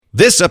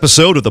This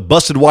episode of the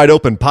Busted Wide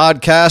Open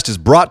podcast is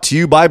brought to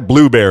you by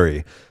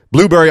Blueberry.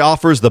 Blueberry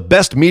offers the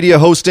best media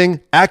hosting,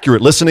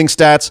 accurate listening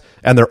stats,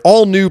 and their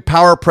all-new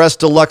PowerPress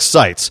Deluxe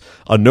sites,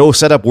 a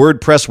no-setup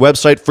WordPress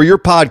website for your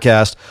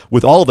podcast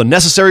with all of the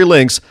necessary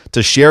links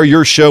to share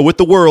your show with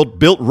the world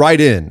built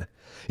right in.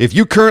 If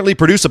you currently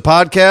produce a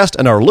podcast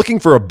and are looking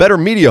for a better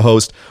media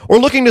host or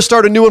looking to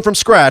start a new one from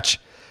scratch,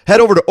 head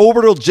over to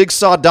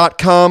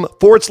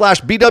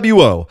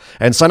orbitaljigsaw.com/BWO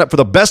and sign up for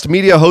the best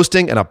media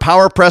hosting and a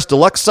PowerPress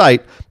Deluxe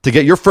site to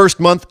get your first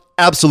month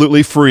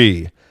absolutely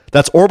free.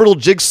 That's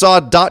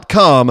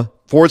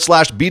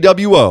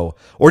orbitaljigsaw.com/BWO,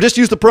 or just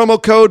use the promo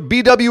code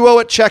BWO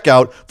at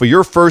checkout for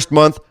your first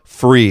month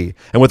free.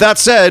 And with that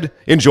said,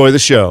 enjoy the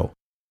show.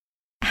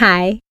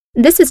 Hi,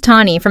 this is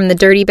Tawny from the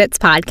Dirty Bits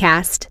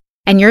podcast,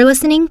 and you're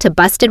listening to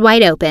Busted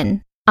Wide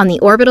Open on the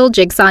Orbital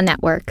Jigsaw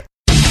Network.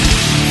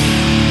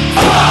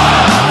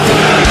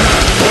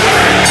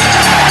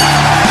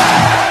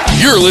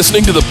 You're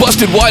listening to the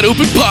Busted Wide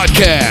Open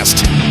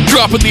podcast,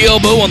 dropping the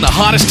elbow on the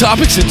hottest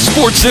topics in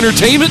sports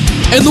entertainment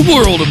and the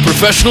world of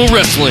professional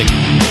wrestling.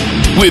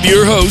 With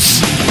your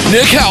hosts,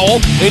 Nick Howell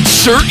and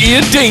Sir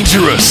Ian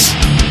Dangerous.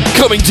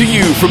 Coming to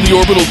you from the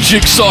Orbital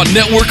Jigsaw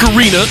Network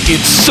Arena in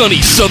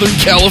sunny Southern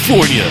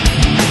California.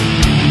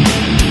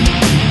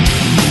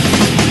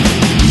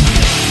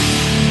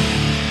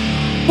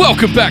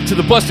 Welcome back to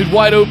the Busted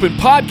Wide Open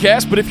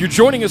podcast, but if you're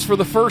joining us for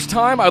the first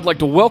time, I'd like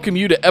to welcome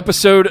you to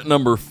episode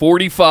number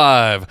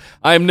 45.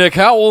 I'm Nick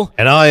Howell.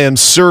 And I am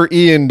Sir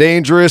Ian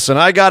Dangerous, and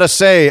I gotta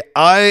say,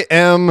 I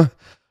am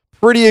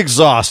pretty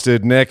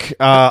exhausted, Nick.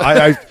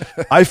 I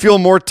feel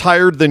more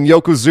tired than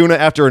Yokozuna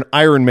after an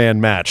Iron Man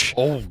match.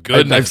 Oh,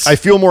 goodness. I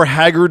feel more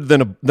haggard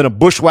than a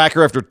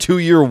bushwhacker after a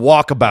 2-year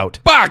walkabout.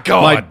 By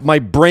God! My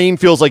brain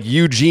feels like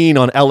Eugene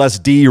on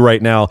LSD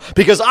right now,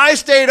 because I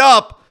stayed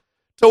up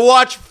to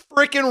watch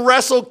freaking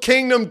Wrestle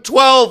Kingdom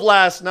 12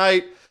 last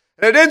night,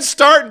 and it didn't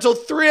start until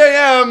 3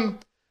 a.m.,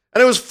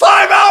 and it was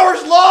 5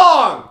 hours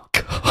long!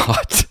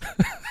 God.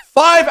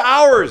 5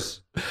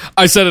 hours!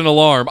 I set an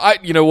alarm.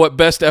 You know what,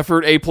 best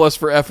effort, A+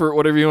 for effort,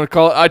 whatever you want to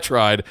call it. I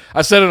tried.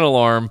 I set an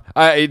alarm.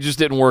 It just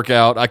didn't work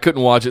out. I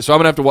couldn't watch it, so I'm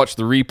going to have to watch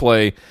the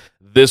replay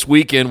this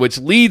weekend, which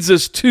leads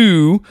us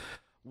to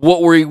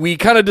what we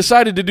kind of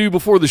decided to do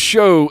before the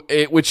show,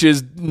 which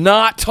is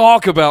not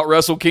talk about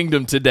Wrestle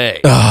Kingdom today.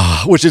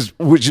 Which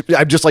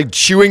I'm just like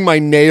chewing my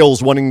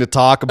nails wanting to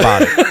talk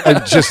about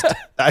it.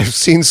 I've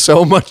seen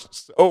so much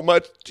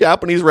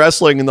Japanese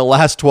wrestling in the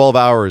last 12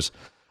 hours.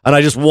 And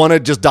I just want to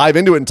just dive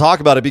into it and talk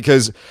about it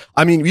because,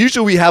 I mean,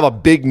 usually we have a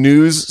big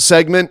news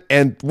segment,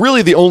 and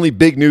really the only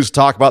big news to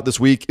talk about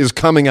this week is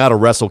coming out of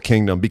Wrestle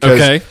Kingdom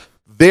because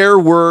there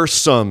were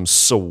some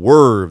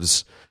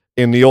swerves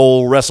in the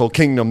old Wrestle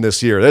Kingdom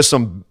this year. There's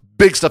some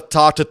big stuff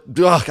I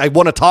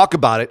want to talk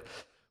about it,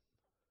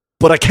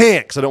 but I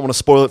can't because I don't want to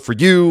spoil it for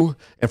you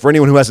and for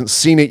anyone who hasn't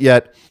seen it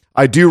yet.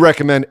 I do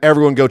recommend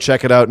everyone go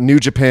check it out. New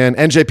Japan,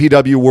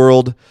 NJPW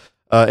World,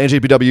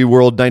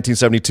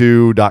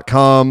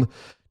 NJPW1972.com.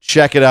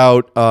 Check it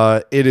out.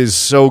 It is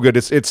so good.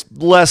 It's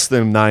less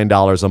than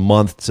 $9 a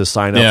month to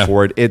sign up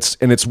for it.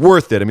 It's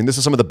worth it. I mean, this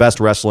is some of the best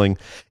wrestling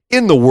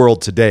in the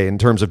world today in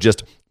terms of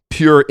just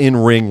pure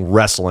in-ring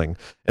wrestling.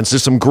 And so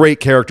some great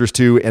characters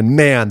too, and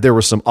man, there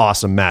were some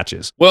awesome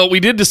matches. Well, we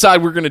did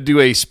decide we're going to do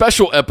a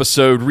special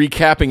episode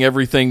recapping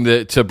everything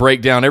to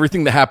break down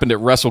everything that happened at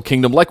Wrestle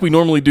Kingdom, like we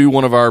normally do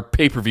one of our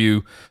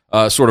pay-per-view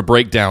sort of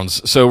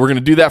breakdowns. So we're going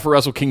to do that for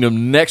Wrestle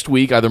Kingdom next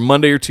week, either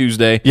Monday or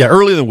Tuesday. Yeah,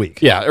 early in the week.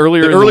 Yeah,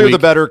 earlier the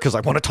better, because I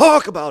want to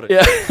talk about it.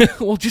 Yeah,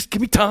 well, just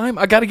give me time.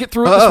 I got to get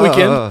through it this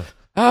weekend.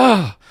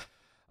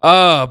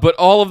 But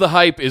all of the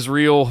hype is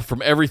real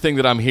from everything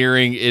that I'm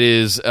hearing. It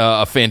is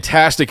a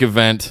fantastic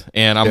event,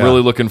 and I'm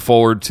really looking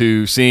forward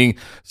to seeing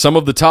some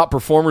of the top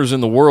performers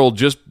in the world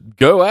just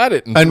go at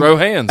it and throw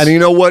hands. And you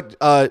know what?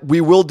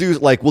 We'll do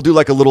like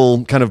a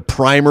little kind of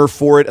primer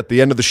for it at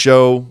the end of the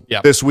show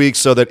this week,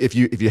 so that if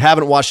you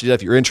haven't watched it yet,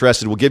 if you're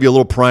interested, we'll give you a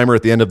little primer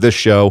at the end of this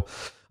show,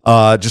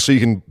 just so you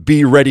can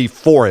be ready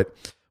for it.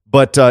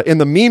 But in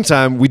the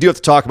meantime, we do have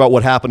to talk about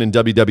what happened in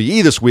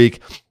WWE this week.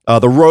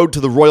 The road to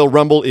the Royal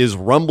Rumble is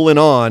rumbling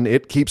on.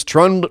 It keeps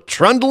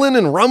trundling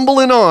and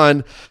rumbling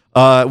on.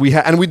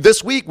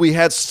 This week we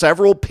had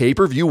several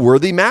pay-per-view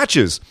worthy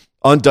matches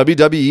on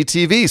WWE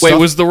TV. Wait,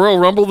 was the Royal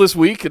Rumble this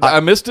week? I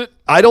missed it?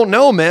 I don't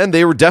know, man.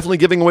 They were definitely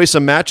giving away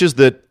some matches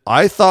that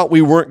I thought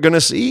we weren't going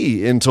to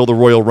see until the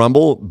Royal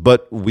Rumble,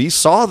 but we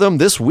saw them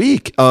this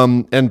week.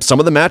 And some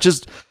of the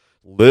matches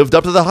lived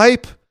up to the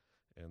hype.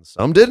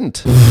 Some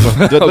didn't.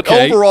 But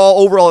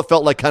overall, it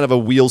felt like kind of a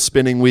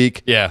wheel-spinning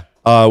week. Yeah.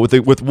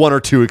 With one or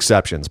two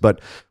exceptions.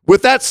 But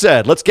with that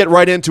said, let's get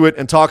right into it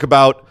and talk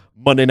about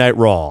Monday Night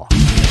Raw.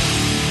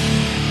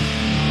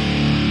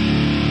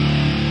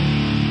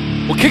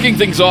 Well, kicking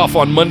things off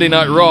on Monday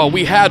Night Raw,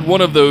 we had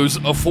one of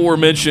those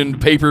aforementioned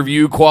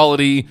pay-per-view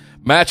quality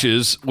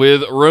matches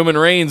with Roman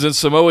Reigns and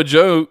Samoa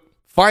Joe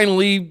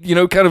finally,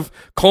 kind of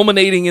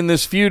culminating in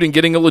this feud and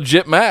getting a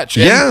legit match.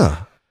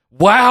 Yeah.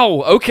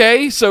 Wow.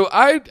 Okay. So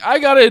I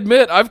got to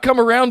admit, I've come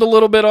around a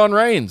little bit on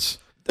Reigns.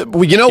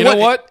 Well, you know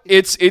what?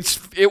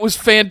 It was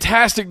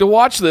fantastic to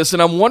watch this,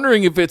 and I'm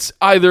wondering if it's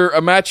either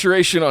a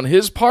maturation on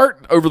his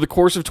part over the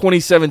course of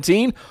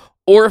 2017,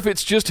 or if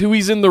it's just who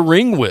he's in the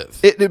ring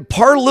with. A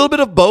little bit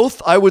of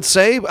both, I would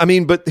say. I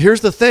mean, but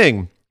here's the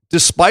thing.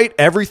 Despite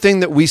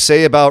everything that we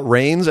say about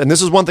Reigns, and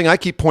this is one thing I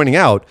keep pointing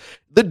out,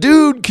 the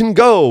dude can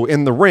go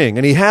in the ring,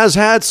 and he has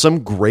had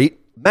some great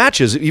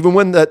matches. Even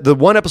when the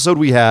one episode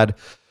we had,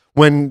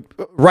 when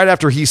right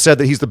after he said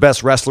that he's the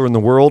best wrestler in the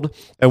world,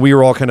 and we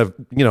were all kind of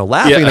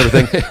laughing and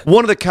everything,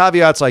 one of the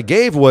caveats I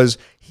gave was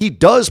he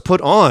does put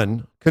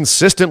on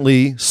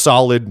consistently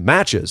solid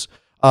matches,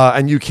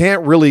 and you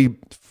can't really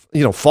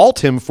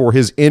fault him for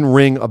his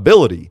in-ring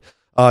ability.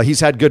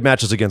 He's had good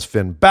matches against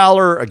Finn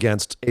Balor,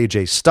 against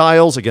AJ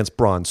Styles, against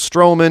Braun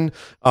Strowman,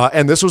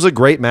 and this was a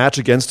great match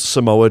against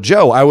Samoa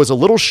Joe. I was a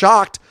little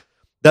shocked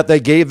that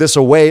they gave this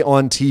away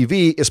on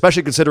TV,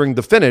 especially considering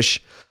the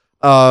finish,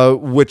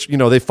 which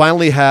they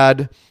finally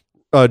had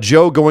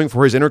Joe going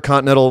for Reigns'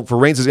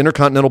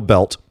 Intercontinental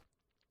belt,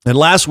 and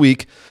last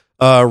week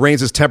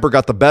Reigns' temper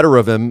got the better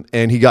of him,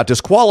 and he got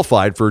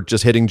disqualified for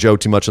just hitting Joe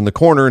too much in the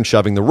corner and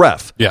shoving the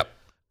ref. Yeah.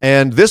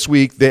 And this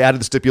week, they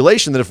added the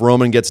stipulation that if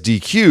Roman gets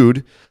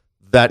DQ'd,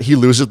 that he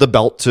loses the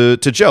belt to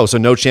Joe, so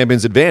no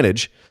champion's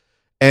advantage.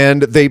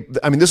 And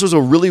this was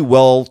a really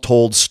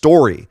well-told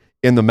story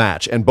in the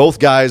match. And both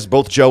guys,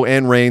 both Joe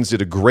and Reigns,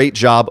 did a great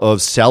job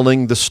of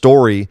selling the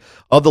story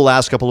of the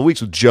last couple of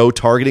weeks, with Joe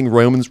targeting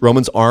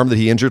Roman's arm that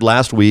he injured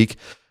last week.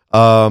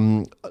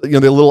 The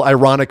little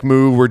ironic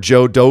move where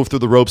Joe dove through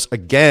the ropes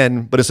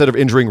again, but instead of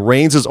injuring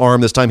Reigns' arm,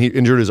 this time he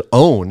injured his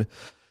own.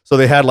 So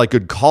they had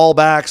good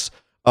callbacks.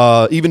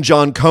 Even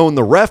John Cone,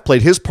 the ref,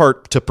 played his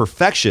part to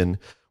perfection,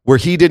 where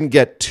he didn't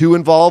get too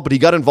involved, but he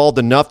got involved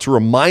enough to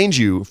remind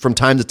you from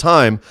time to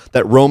time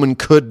that Roman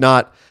could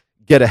not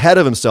get ahead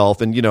of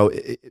himself, and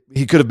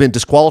he could have been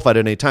disqualified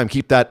at any time.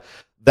 Keep that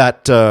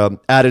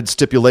added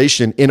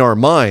stipulation in our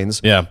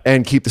minds,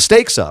 and keep the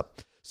stakes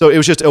up. So it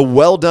was just a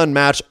well done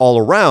match all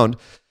around.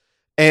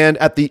 And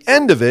at the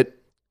end of it,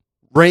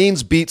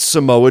 Reigns beats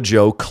Samoa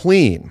Joe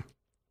clean.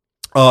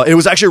 It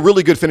was actually a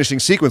really good finishing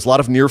sequence. A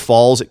lot of near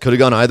falls. It could have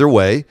gone either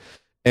way.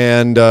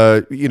 And,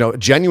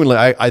 genuinely,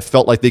 I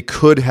felt like they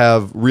could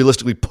have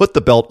realistically put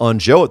the belt on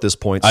Joe at this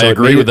point. So I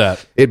agree with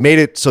that. It made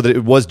it so that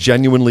it was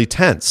genuinely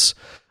tense.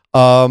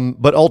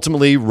 But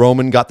ultimately,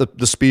 Roman got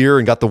the spear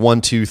and got the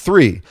 1, 2,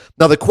 3.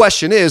 Now, the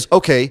question is,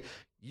 okay,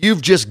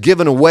 you've just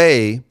given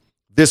away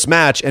this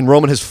match, and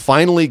Roman has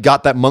finally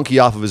got that monkey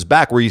off of his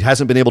back where he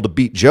hasn't been able to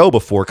beat Joe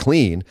before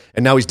clean,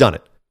 and now he's done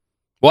it.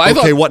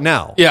 Well, what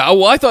now? Yeah,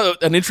 well, I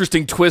thought an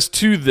interesting twist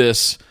to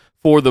this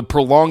for the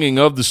prolonging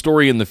of the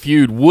story in the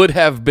feud would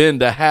have been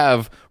to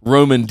have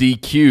Roman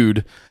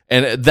DQ'd,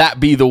 and that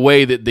be the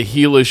way that the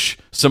heelish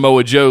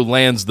Samoa Joe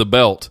lands the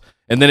belt.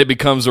 And then it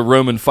becomes a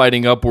Roman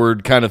fighting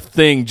upward kind of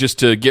thing just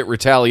to get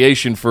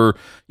retaliation for,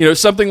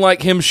 something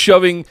like him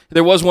shoving.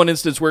 There was one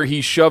instance where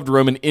he shoved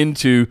Roman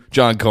into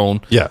John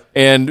Cone. Yeah.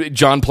 And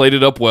John played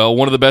it up well.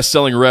 One of the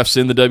best-selling refs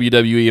in the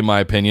WWE, in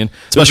my opinion.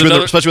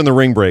 Especially when the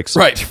ring breaks.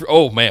 Right.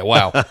 Oh, man,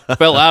 wow.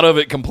 Fell out of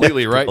it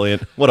completely, right?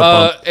 Brilliant. What a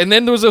bump. And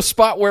then there was a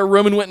spot where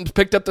Roman went and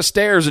picked up the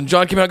stairs, and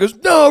John came out and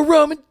goes, "No,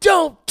 Roman,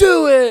 don't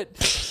do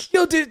it.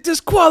 You'll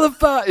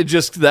disqualify."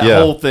 Just that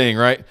whole thing,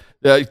 right?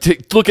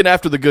 Looking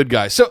after the good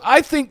guy. So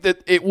I think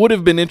that it would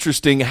have been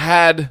interesting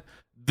had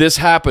this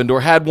happened,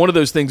 or had one of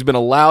those things been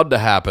allowed to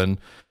happen,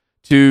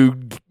 to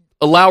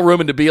allow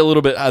Roman to be a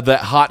little bit of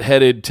that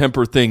hot-headed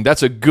temper thing.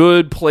 That's a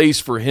good place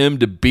for him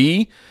to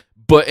be,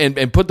 but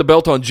and put the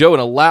belt on Joe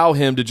and allow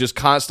him to just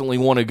constantly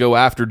want to go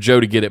after Joe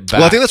to get it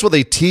back. Well, I think that's what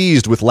they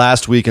teased with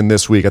last week and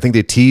this week. I think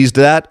they teased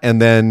that,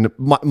 and then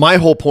my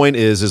whole point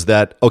is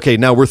that, okay,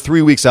 now we're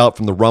 3 weeks out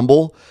from the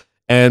Rumble,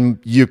 and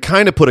you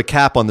kind of put a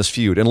cap on this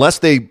feud. Unless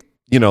they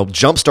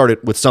jumpstart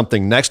it with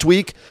something next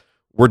week,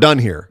 we're done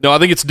here. No, I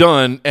think it's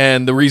done,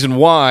 and the reason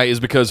why is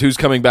because who's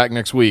coming back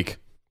next week?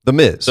 The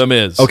Miz. The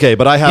Miz. Okay,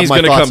 but he's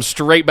going to come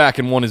straight back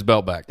and won his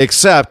belt back.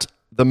 Except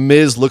The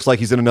Miz looks like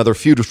he's in another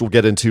feud, which we'll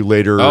get into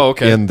later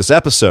in this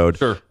episode.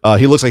 Sure.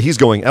 He looks like he's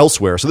going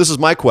elsewhere. So this is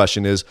my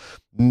question is,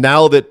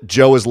 now that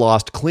Joe is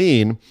lost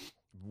clean,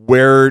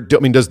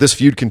 does this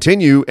feud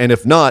continue? And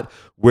if not,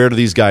 where do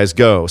these guys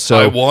go? So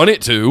I want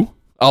it to.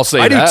 I'll say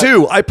that. I do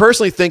too. I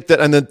personally think that,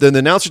 and the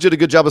announcers did a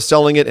good job of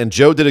selling it, and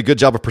Joe did a good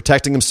job of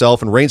protecting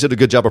himself, and Reigns did a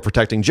good job of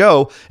protecting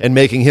Joe and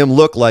making him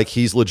look like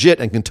he's legit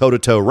and can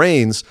toe-to-toe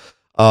Reigns.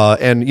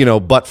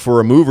 But for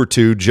a move or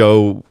two,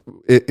 Joe,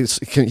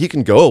 he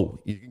can go.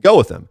 You can go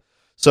with him.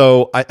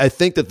 So I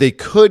think that they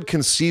could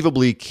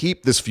conceivably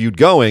keep this feud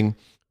going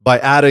by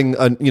adding,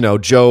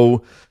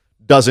 Joe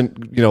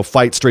doesn't,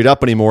 fight straight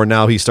up anymore.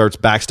 Now he starts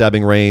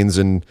backstabbing Reigns,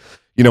 and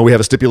we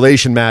have a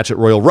stipulation match at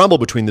Royal Rumble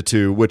between the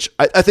two, which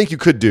I think you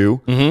could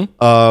do.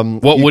 Mm-hmm.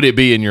 What would it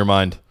be in your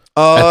mind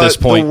at this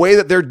point? The way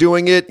that they're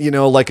doing it,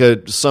 like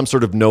some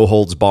sort of no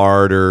holds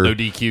barred or no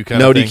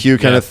DQ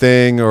kind of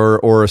thing,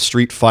 or a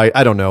street fight.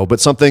 I don't know,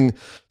 but something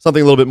a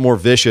little bit more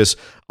vicious.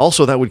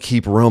 Also, that would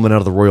keep Roman out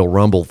of the Royal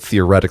Rumble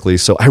theoretically,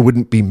 so I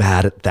wouldn't be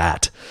mad at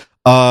that.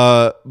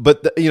 But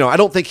I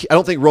don't think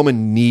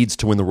Roman needs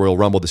to win the Royal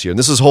Rumble this year. And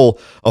this is a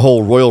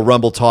whole Royal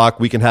Rumble talk.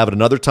 We can have it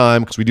another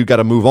time because we do got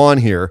to move on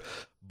here.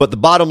 But the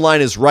bottom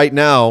line is right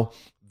now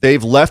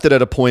they've left it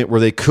at a point where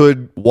they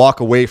could walk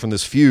away from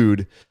this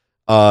feud.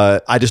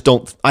 I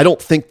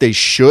don't think they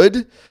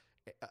should.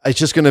 It's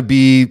just going to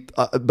be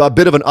a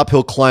bit of an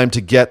uphill climb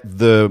to get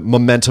the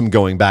momentum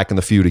going back in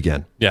the feud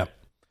again. Yeah.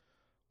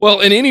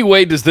 Well, in any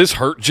way, does this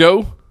hurt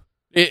Joe?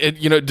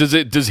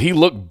 Does he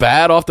look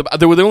bad off the?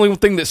 The only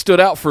thing that stood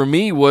out for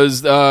me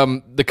was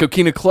the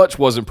coquina clutch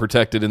wasn't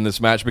protected in this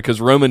match because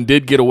Roman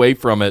did get away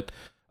from it.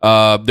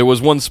 There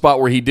was one spot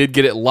where he did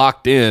get it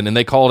locked in, and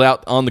they called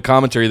out on the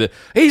commentary that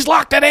he's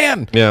locked it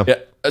in. Yeah.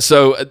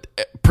 So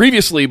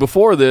previously,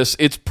 before this,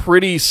 it's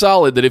pretty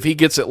solid that if he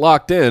gets it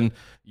locked in,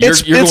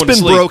 it's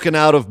been broken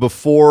out of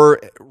before.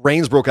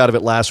 Reigns broke out of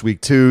it last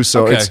week too,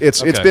 so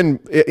it's been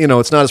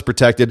it's not as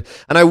protected.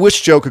 And I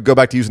wish Joe could go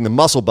back to using the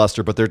Muscle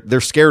Buster, but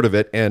they're scared of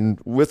it, and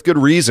with good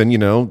reason.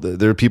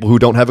 There are people who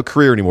don't have a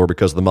career anymore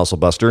because of the Muscle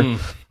Buster.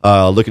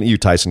 Looking at you,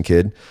 Tyson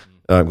Kidd.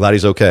 I'm glad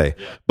he's okay.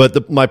 Yeah.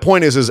 But my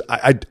point is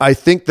I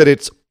think that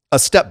it's a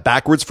step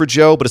backwards for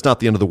Joe, but it's not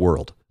the end of the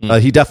world.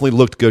 He definitely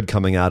looked good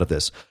coming out of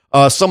this.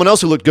 Someone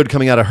else who looked good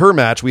coming out of her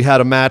match, we had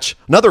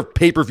another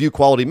pay-per-view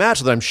quality match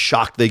that I'm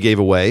shocked they gave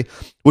away,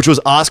 which was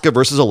Asuka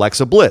versus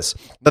Alexa Bliss.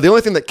 Now, the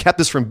only thing that kept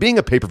this from being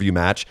a pay-per-view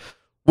match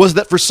was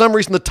that for some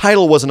reason the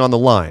title wasn't on the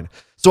line.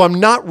 So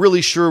I'm not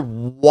really sure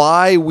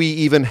why we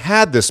even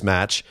had this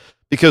match,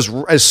 because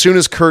as soon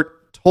as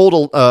Kurt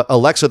told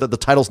Alexa that the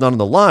title's not on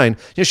the line,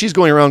 she's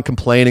going around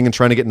complaining and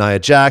trying to get Nia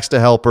Jax to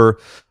help her.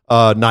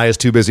 Nia's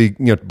too busy,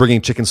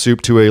 bringing chicken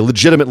soup to a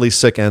legitimately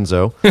sick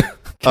Enzo.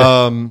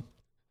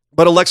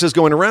 But Alexa's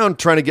going around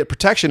trying to get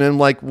protection, and I'm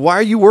like, why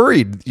are you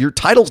worried? Your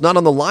title's not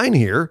on the line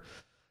here,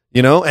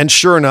 And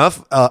sure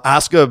enough,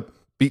 Asuka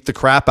beat the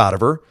crap out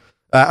of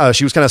her.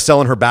 She was kind of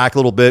selling her back a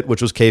little bit,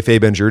 which was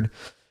kayfabe injured,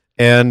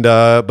 and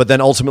but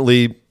then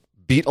ultimately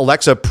beat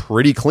Alexa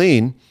pretty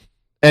clean.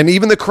 And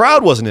even the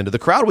crowd wasn't into it. The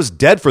crowd was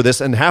dead for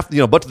this, and half,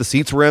 bunch of the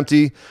seats were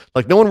empty.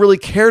 Like, no one really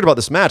cared about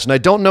this match, and I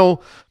don't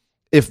know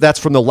if that's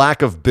from the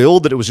lack of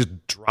build, that it was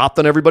just dropped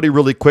on everybody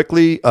really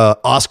quickly.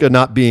 Asuka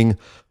not being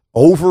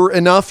over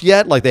enough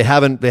yet, like they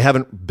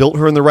haven't built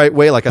her in the right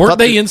way. Like, weren't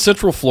they in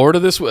Central Florida?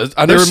 This was,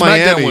 I know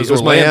Smackdown was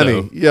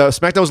Orlando. Miami. Yeah,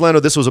 Smackdown was Orlando.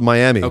 This was a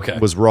Miami. Okay.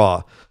 Was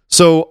Raw.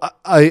 So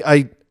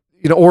I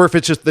or if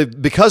it's just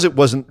because it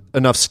wasn't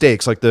enough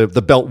stakes, like the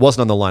belt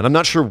wasn't on the line. I'm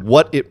not sure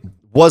what it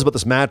was about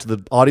this match.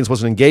 The audience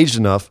wasn't engaged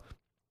enough,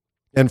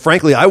 and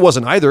frankly, I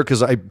wasn't either,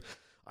 because I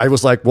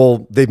was like,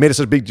 well, they've made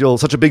such a big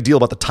deal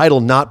about the title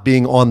not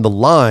being on the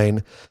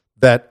line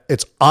that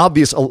it's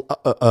obvious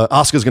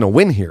Asuka's going to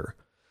win here.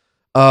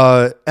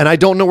 And I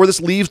don't know where this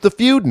leaves the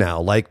feud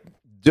now. Like,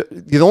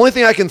 the only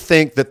thing I can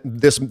think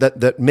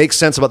that makes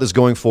sense about this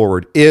going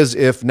forward is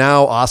if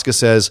now Asuka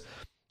says,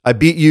 I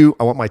beat you,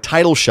 I want my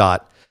title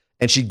shot,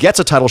 and she gets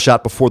a title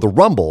shot before the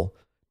Rumble,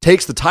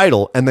 takes the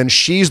title, and then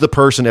she's the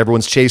person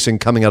everyone's chasing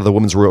coming out of the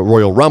Women's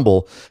Royal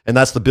Rumble, and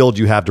that's the build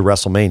you have to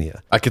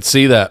WrestleMania. I could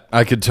see that.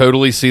 I could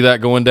totally see that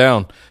going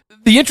down.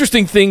 The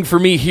interesting thing for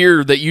me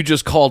here that you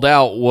just called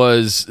out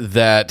was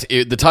that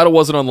the title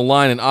wasn't on the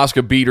line and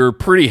Asuka beat her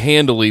pretty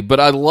handily, but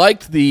I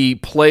liked the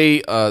play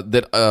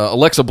that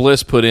Alexa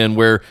Bliss put in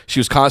where she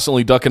was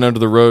constantly ducking under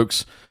the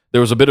ropes.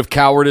 There was a bit of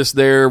cowardice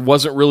there,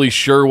 wasn't really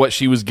sure what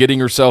she was getting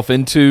herself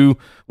into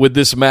with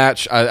this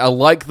match. I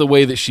like the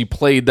way that she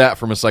played that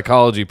from a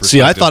psychology perspective.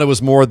 See, I thought it was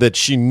more that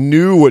she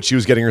knew what she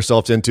was getting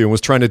herself into and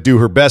was trying to do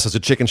her best as a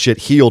chicken shit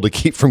heel to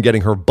keep from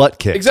getting her butt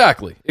kicked.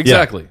 Exactly.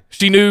 Yeah.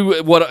 She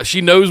knows what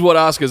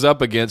Asuka's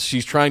up against.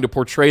 She's trying to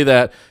portray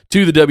that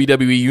to the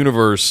WWE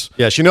universe.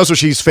 Yeah, she knows what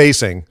she's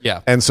facing.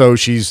 Yeah. And so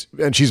she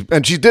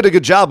did a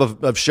good job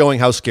of showing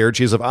how scared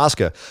she is of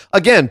Asuka.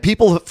 Again,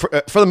 people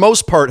for the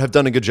most part have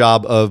done a good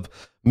job of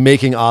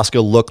making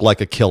Asuka look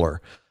like a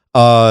killer.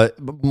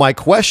 My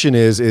question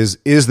is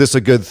this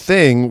a good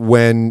thing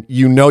when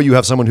you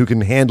have someone who can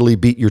handily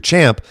beat your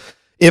champ?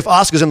 If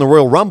Asuka's in the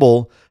Royal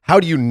Rumble, how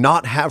do you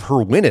not have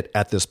her win it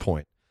at this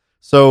point?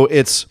 So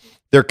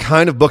they're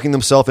kind of booking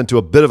themselves into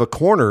a bit of a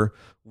corner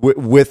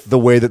with the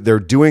way that they're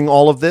doing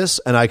all of this,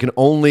 and I can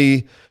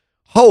only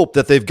hope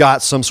that they've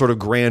got some sort of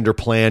grander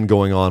plan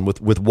going on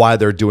with why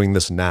they're doing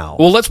this now.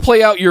 Well, let's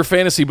play out your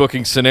fantasy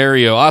booking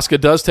scenario. Asuka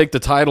does take the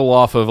title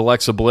off of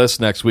Alexa Bliss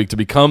next week to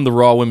become the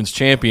Raw Women's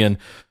Champion.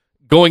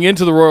 Going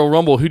into the Royal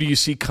Rumble, who do you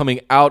see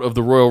coming out of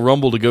the Royal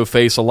Rumble to go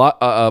face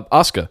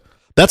Asuka?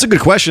 That's a good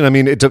question. I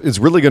mean, it's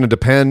really going to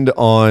depend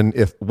on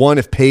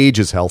if Paige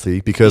is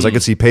healthy, because I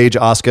could see Paige,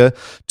 Asuka.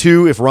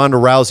 2, if Ronda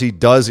Rousey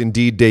does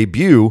indeed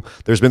debut.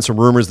 There's been some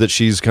rumors that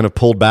she's kind of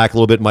pulled back a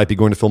little bit, might be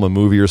going to film a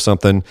movie or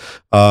something.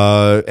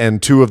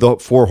 And 2 of the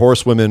 4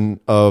 horsewomen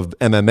of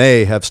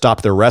MMA have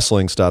stopped their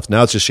wrestling stuff.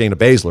 Now it's just Shayna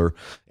Baszler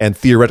and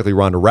theoretically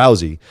Ronda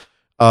Rousey.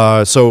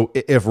 So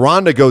if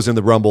Ronda goes in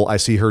the Rumble, I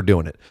see her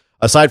doing it.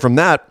 Aside from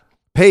that,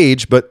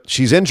 Paige, but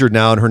she's injured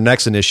now and her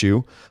neck's an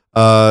issue.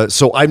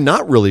 So I'm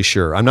not really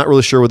sure. I'm not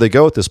really sure where they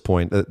go at this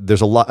point.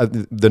 There's a lot.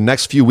 The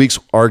next few weeks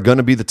are going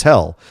to be the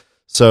tell.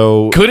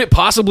 So Could it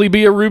possibly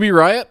be a Ruby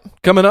Riott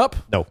coming up?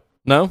 no.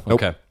 No? Nope.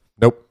 Okay.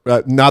 Nope.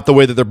 Not the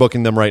way that they're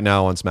booking them right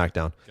now on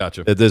SmackDown.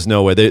 Gotcha. There's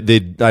no way.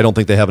 I don't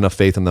think they have enough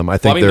faith in them. I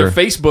think they're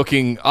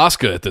Facebooking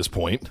Asuka at this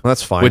point.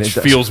 That's fine. Which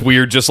feels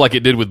weird, just like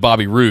it did with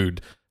Bobby Roode,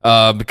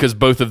 because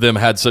both of them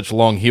had such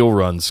long heel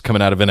runs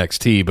coming out of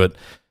NXT. But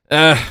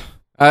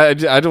I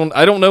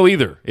don't know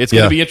either. It's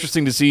going to be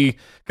interesting to see,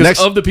 because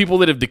of the people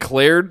that have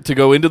declared to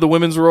go into the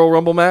Women's Royal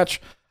Rumble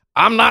match,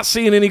 I'm not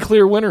seeing any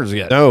clear winners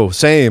yet. No,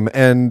 same.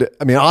 And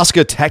I mean,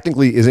 Asuka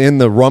technically is in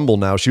the Rumble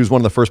now. She was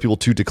one of the first people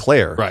to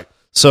declare. Right.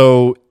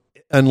 So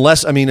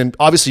unless, I mean, and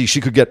obviously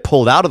she could get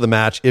pulled out of the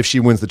match if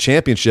she wins the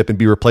championship and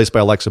be replaced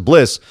by Alexa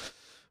Bliss.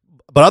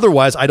 But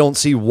otherwise, I don't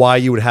see why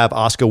you would have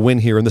Asuka win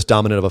here in this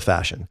dominant of a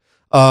fashion.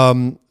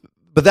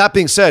 But that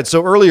being said,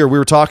 so earlier we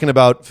were talking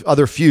about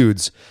other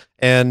feuds,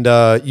 and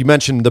you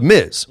mentioned The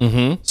Miz.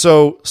 Mm-hmm.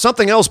 So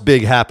something else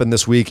big happened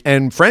this week,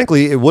 and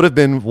frankly, it would have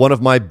been one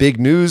of my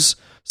big news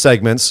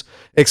segments,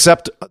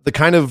 except the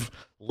kind of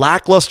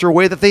lackluster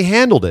way that they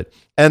handled it.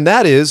 And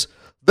that is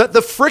that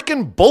the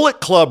frickin'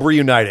 Bullet Club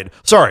reunited.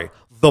 Sorry,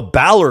 the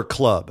Balor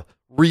Club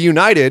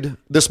reunited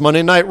this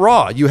Monday Night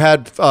Raw. You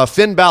had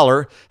Finn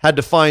Balor had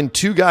to find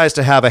two guys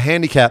to have a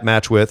handicap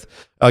match with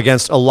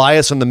against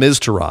Elias and the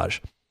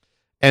Miztourage.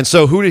 And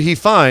so who did he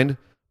find?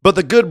 But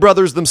the Good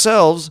Brothers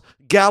themselves,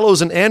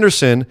 Gallows and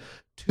Anderson,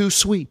 too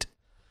sweet.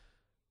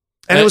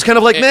 And it was kind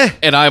of like, meh.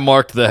 And I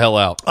marked the hell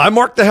out. I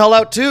marked the hell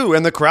out too,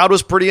 and the crowd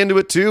was pretty into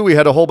it too. We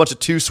had a whole bunch of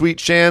too sweet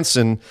chants,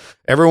 and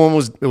everyone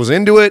was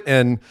into it,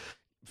 and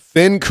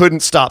Finn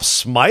couldn't stop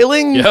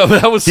smiling. Yeah,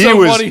 that was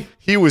funny.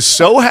 He was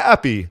so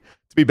happy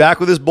to be back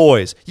with his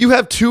boys. You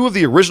have two of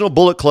the original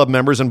Bullet Club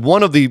members and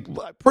one of the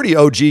pretty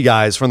OG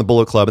guys from the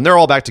Bullet Club, and they're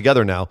all back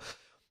together now.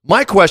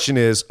 My question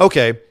is,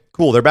 okay,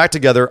 cool, they're back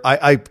together.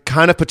 I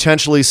kind of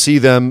potentially see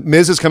them.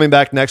 Miz is coming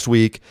back next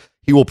week.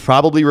 He will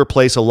probably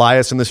replace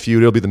Elias in this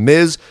feud. It'll be the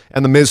Miz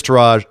and the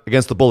Miztourage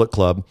against the Bullet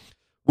Club,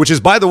 which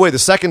is, by the way, the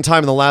second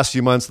time in the last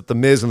few months that the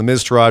Miz and the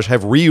Miztourage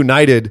have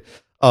reunited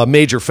a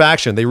major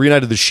faction. They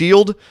reunited the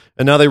Shield,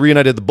 and now they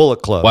reunited the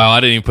Bullet Club. Wow,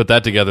 I didn't even put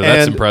that together.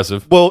 That's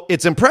impressive. Well,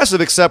 it's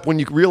impressive, except when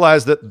you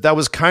realize that that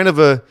was kind of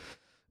a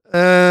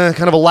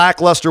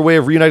lackluster way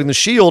of reuniting the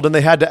Shield, and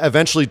they had to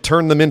eventually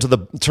turn them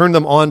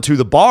onto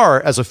the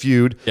bar as a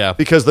feud. Yeah.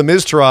 Because the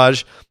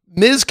Miztourage,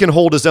 Miz can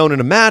hold his own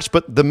in a match,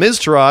 but the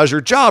Miztourage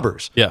are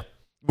jobbers. Yeah.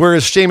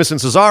 Whereas Sheamus and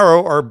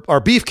Cesaro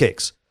are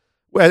beefcakes.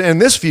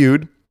 And this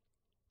feud,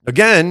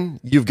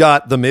 again, you've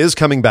got the Miz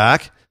coming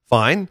back.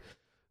 Fine.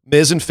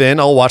 Miz and Finn,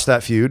 I'll watch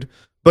that feud.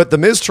 But the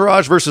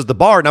Miztourage versus the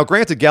Bar. Now,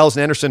 granted, Gallows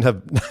and Anderson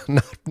have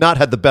not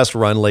had the best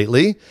run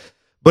lately.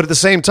 But at the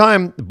same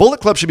time,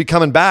 Bullet Club should be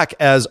coming back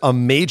as a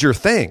major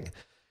thing.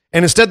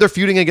 And instead, they're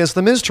feuding against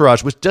the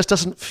Miztourage, which just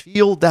doesn't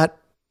feel that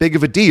big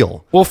of a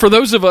deal. Well, for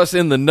those of us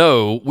in the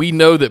know, we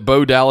know that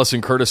Bo Dallas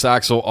and Curtis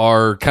Axel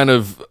are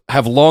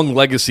have long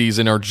legacies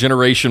and are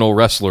generational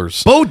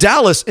wrestlers. Bo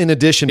Dallas, in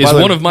addition, is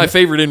one of my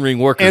favorite in-ring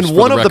workers, and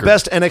one of the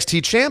best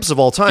NXT champs of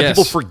all time. Yes.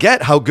 People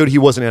forget how good he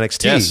was in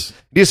NXT.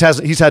 Yes.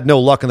 He's had no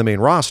luck in the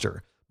main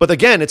roster. But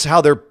again, it's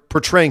how they're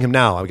portraying him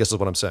now, I guess is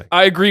what I'm saying.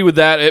 I agree with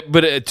that,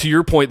 but to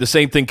your point, the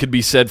same thing could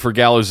be said for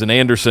Gallows and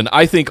Anderson.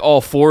 I think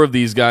all four of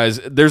these guys,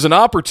 there's an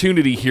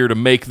opportunity here to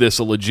make this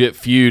a legit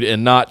feud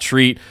and not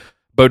treat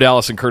Bo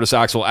Dallas and Curtis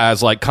Axel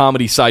as like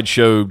comedy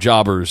sideshow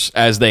jobbers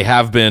as they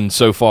have been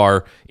so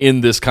far in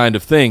this kind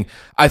of thing.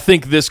 I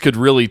think this could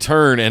really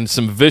turn and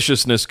some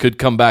viciousness could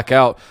come back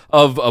out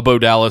of a Bo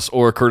Dallas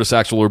or a Curtis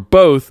Axel or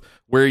both,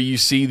 where you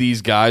see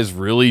these guys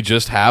really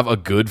just have a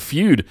good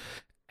feud.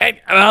 And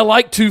I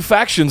like two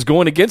factions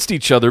going against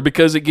each other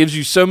because it gives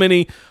you so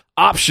many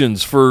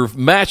options for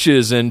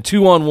matches and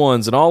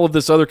 2-on-1s and all of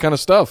this other kind of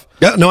stuff.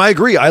 Yeah, no, I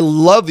agree. I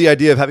love the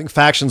idea of having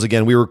factions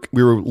again. We were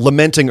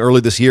lamenting early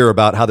this year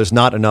about how there's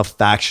not enough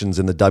factions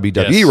in the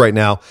WWE right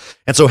now.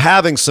 And so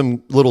having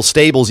some little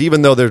stables,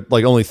 even though there's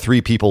like only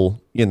 3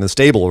 people in the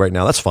stable right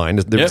now, that's fine.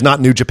 It's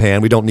not New Japan.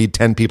 We don't need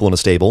 10 people in a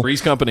stable.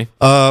 Three's company.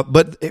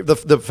 But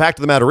the fact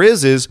of the matter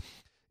is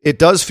it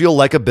does feel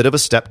like a bit of a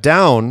step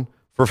down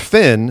for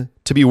Finn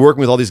to be working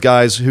with all these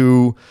guys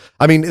who,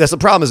 I mean, that's the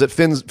problem, is that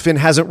Finn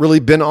hasn't really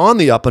been on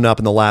the up and up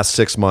in the last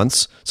 6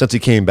 months since he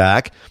came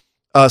back.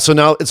 So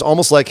now it's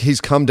almost like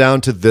he's come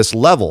down to this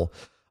level.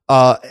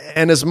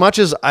 And as much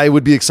as I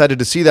would be excited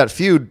to see that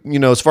feud, you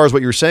know, as far as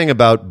what you're saying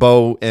about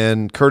Bo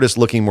and Curtis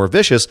looking more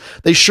vicious,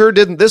 they sure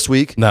didn't this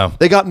week. No.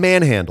 They got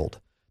manhandled.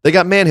 I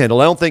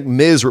don't think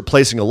Miz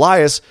replacing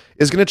Elias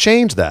is going to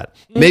change that.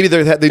 Maybe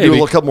they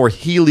do a couple more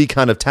Healy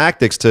kind of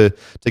tactics to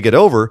get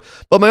over.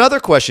 But my other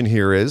question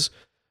here is,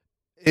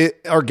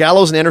 are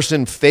Gallows and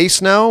Anderson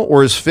face now,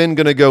 or is Finn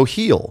going to go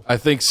heel? I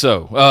think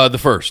so.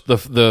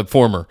 The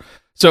former.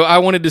 So I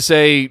wanted to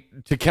say,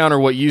 to counter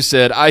what you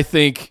said, I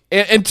think,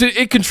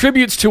 it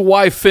contributes to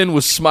why Finn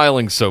was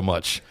smiling so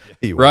much,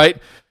 right?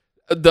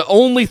 The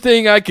only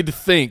thing I could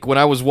think when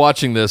I was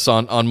watching this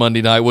on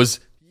Monday night was,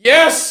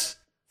 yes!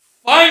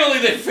 Finally,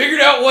 they figured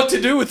out what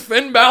to do with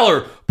Finn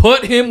Balor.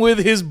 Put him with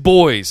his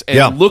boys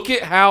and look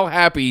at how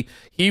happy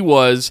he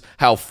was,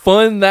 how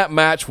fun that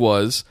match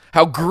was,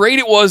 how great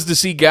it was to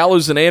see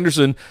Gallows and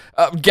Anderson.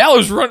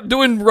 Gallows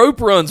doing rope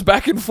runs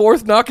back and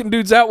forth, knocking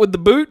dudes out with the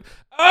boot.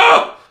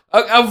 Oh,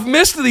 I've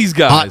missed these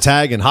guys. Hot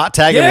tagging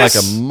like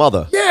a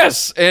mother.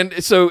 Yes,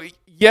 and so...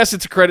 Yes,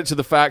 it's a credit to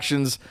the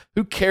factions.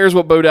 Who cares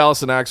what Bo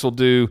Dallas and Axel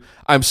do?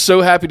 I'm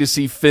so happy to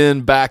see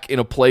Finn back in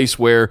a place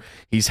where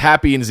he's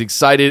happy and is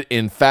excited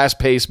in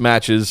fast-paced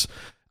matches.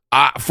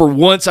 For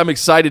once, I'm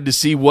excited to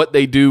see what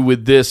they do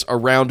with this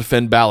around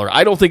Finn Balor.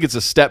 I don't think it's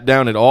a step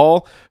down at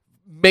all.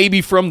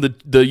 Maybe from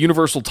the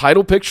Universal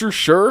title picture,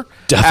 sure.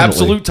 Definitely.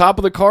 Absolute top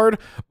of the card.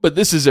 But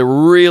this is a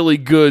really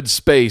good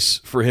space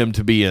for him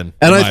to be in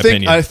And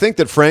I think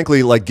that,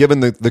 frankly, like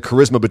given the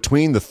charisma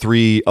between the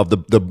three of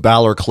the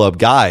Balor Club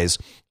guys,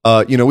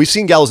 we've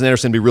seen Gallows and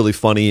Anderson be really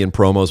funny in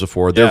promos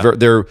before.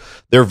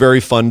 They're very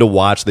fun to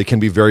watch. They can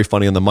be very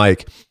funny on the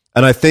mic.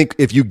 And I think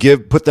if you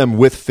put them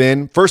with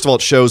Finn, first of all,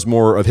 it shows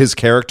more of his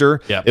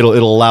character. Yeah. It'll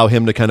allow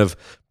him to kind of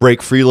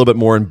break free a little bit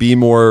more and be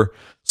more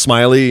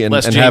smiley and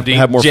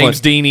have more James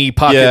fun. Deany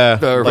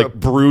pocket, like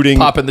brooding,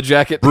 popping the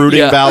jacket,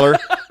 brooding Balor,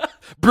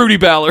 broody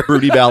Balor,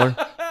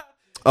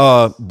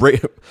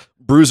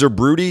 Bruiser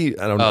Broody.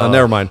 I don't know.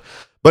 Never mind.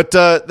 But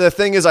the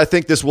thing is, I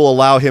think this will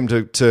allow him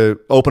to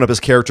open up his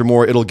character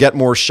more. It'll get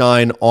more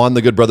shine on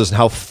the Good Brothers and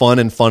how fun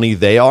and funny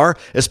they are,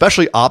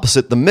 especially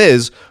opposite The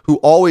Miz, who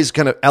always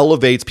kind of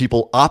elevates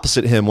people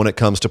opposite him when it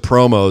comes to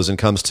promos and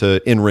comes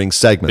to in-ring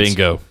segments.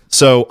 Bingo.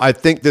 So I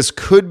think this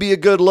could be a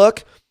good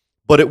look,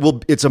 but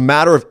it's a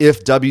matter of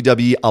if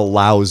WWE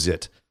allows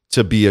it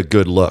to be a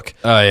good look.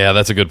 Oh, yeah,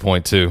 that's a good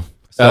point, too.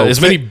 So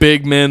as many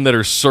big men that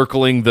are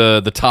circling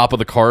the top of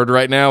the card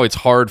right now, it's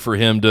hard for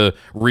him to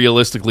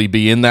realistically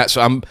be in that.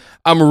 So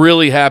I'm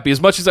really happy.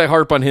 As much as I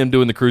harp on him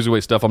doing the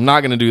cruiserweight stuff, I'm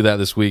not going to do that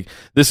this week.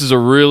 This is a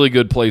really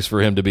good place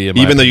for him to be in.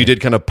 Even though you did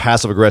kind of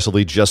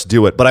passive-aggressively just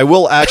do it. But I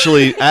will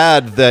actually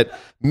add that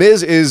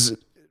Miz is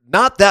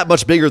not that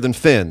much bigger than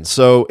Finn,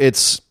 so it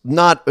should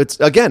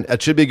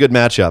be a good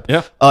matchup.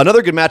 Yeah.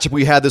 Another good matchup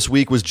we had this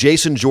week was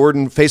Jason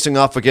Jordan facing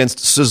off against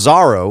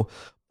Cesaro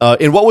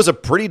in what was a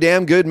pretty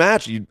damn good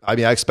match. I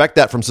expect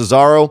that from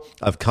Cesaro.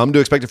 I've come to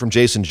expect it from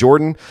Jason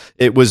Jordan.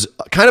 It was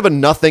kind of a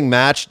nothing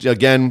match,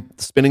 again,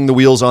 spinning the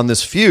wheels on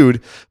this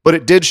feud, but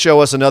it did show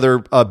us another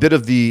bit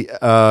of the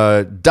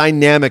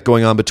dynamic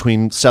going on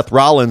between Seth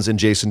Rollins and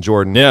Jason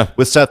Jordan,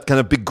 with Seth kind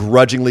of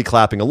begrudgingly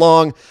clapping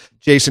along,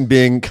 Jason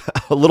being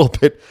a little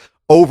bit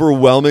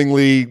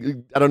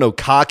overwhelmingly, I don't know,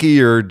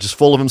 cocky or just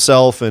full of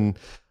himself and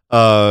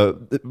a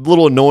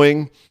little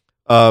annoying.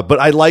 But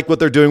I like what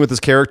they're doing with his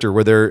character,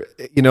 where they're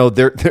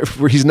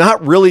where he's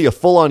not really a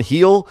full-on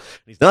heel.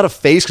 He's not a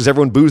face because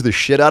everyone boos the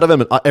shit out of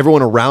him, and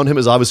everyone around him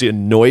is obviously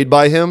annoyed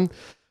by him.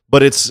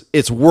 But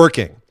it's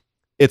working.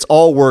 It's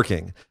all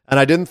working. And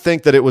I didn't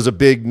think that it was a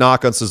big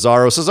knock on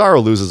Cesaro.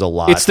 Cesaro loses a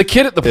lot. It's the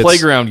kid at the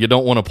playground you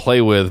don't want to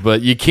play with,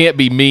 but you can't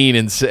be mean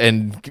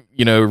and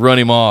run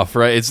him off,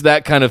 right? It's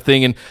that kind of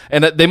thing.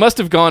 And they must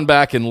have gone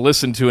back and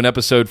listened to an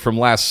episode from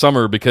last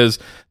summer because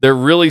they're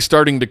really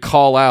starting to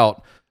call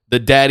out the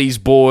daddy's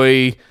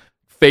boy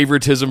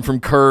favoritism from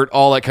Kurt,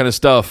 all that kind of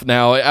stuff.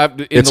 Now, in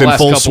the last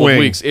couple of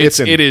weeks,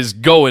 it is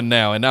going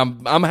now, and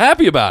I'm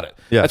happy about it.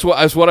 Yeah.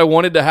 That's what I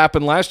wanted to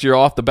happen last year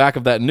off the back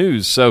of that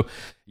news. So,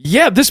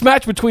 yeah, this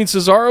match between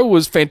Cesaro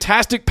was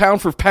fantastic,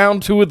 pound for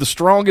pound, two of the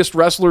strongest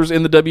wrestlers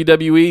in the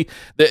WWE.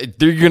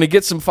 You're going to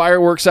get some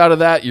fireworks out of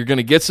that. You're going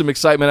to get some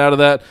excitement out of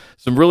that.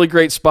 Some really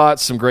great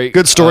spots, some great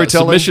good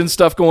storytelling, submission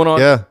stuff going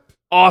on. Yeah.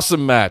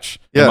 Awesome match,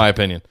 in my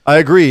opinion. I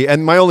agree.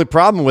 And my only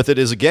problem with it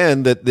is,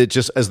 again, that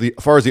just as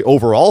far as the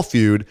overall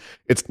feud,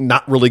 it's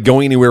not really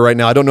going anywhere right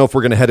now. I don't know if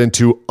we're going to head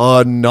into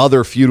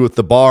another feud with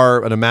the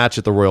Bar and a match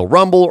at the Royal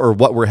Rumble or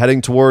what we're heading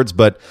towards.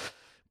 But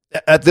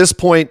at this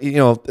point,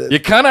 you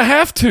kind of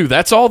have to.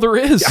 That's all there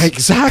is.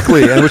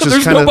 Exactly. And which is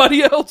there's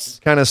nobody else.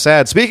 Kind of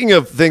sad. Speaking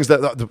of things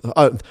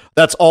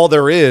that's all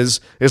there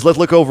is let's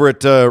look over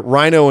at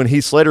Rhino and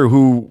Heath Slater,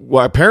 who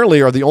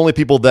apparently are the only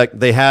people that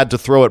they had to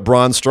throw at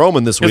Braun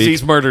Strowman this week. Because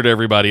he's murdered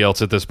everybody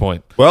else at this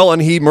point. Well,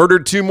 and he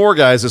murdered two more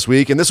guys this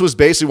week, and this was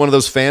basically one of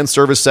those fan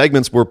service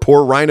segments where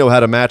poor Rhino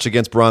had a match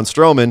against Braun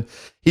Strowman.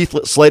 Heath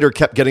Slater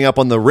kept getting up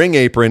on the ring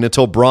apron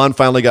until Braun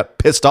finally got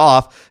pissed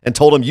off and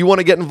told him, "You want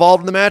to get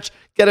involved in the match?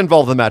 Get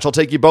involved in the match. I'll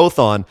take you both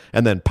on."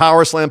 And then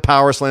power slam,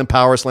 power slam,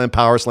 power slam,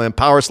 power slam,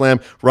 power slam,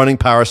 running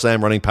power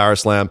slam, running power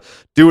slam.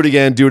 Do it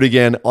again, do it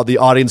again. All the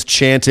audience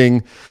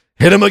chanting,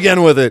 "Hit him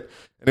again with it."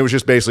 And it was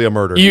just basically a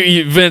murder.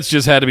 Vince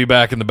just had to be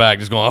back in the back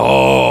just going,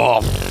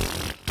 "Oh,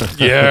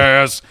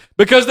 yes."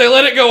 Because they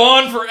let it go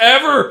on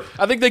forever.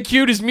 I think they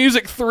cued his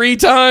music 3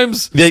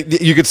 times.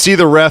 You could see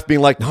the ref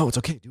being like, "No, it's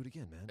okay. Do it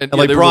again, man." And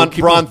like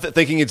Braun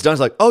thinking it's done. He's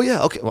like, "Oh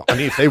yeah, okay. Well, I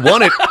mean, if they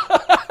want it,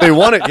 they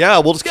want it. Yeah,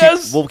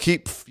 we'll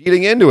keep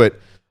feeding into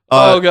it."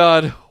 Oh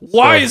God,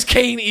 why is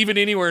Kane even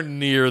anywhere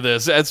near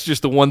this? That's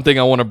just the one thing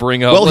I want to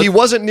bring up. Well, he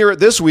wasn't near it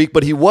this week,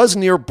 but he was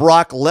near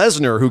Brock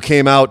Lesnar, who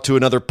came out to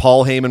another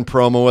Paul Heyman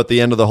promo at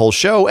the end of the whole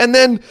show, and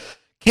then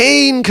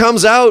Kane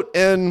comes out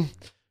and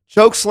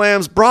choke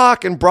slams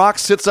Brock, and Brock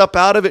sits up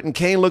out of it, and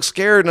Kane looks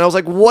scared. And I was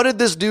like, what did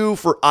this do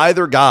for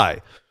either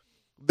guy?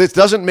 This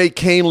doesn't make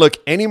Kane look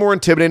any more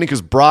intimidating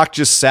because Brock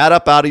just sat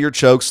up out of your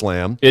choke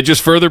slam. It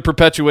just further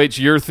perpetuates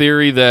your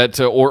theory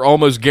that, or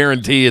almost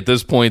guarantee at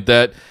this point,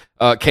 that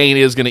Kane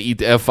is going to eat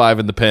the F5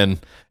 in the pin,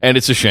 and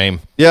it's a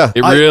shame. Yeah,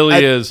 it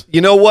really is. You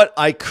know what?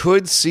 I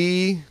could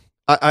see.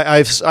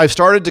 I've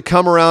started to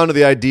come around to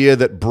the idea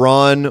that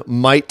Braun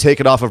might take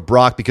it off of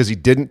Brock because he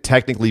didn't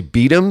technically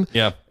beat him.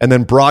 Yeah, and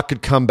then Brock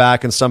could come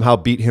back and somehow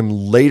beat him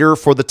later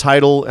for the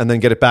title, and then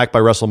get it back by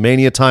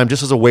WrestleMania time,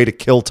 just as a way to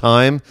kill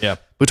time. Yeah.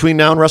 Between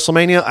now and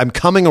WrestleMania, I'm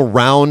coming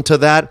around to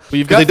that. Well,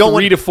 you've got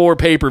 3 to 4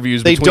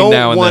 pay-per-views between now and then.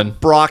 They don't want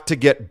Brock to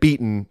get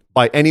beaten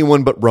by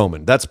anyone but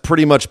Roman. That's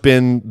pretty much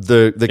been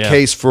the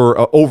case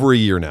for over a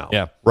year now.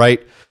 Yeah.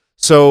 Right?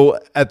 So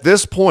at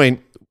this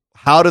point,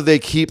 how do they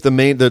keep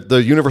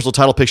the Universal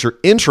title picture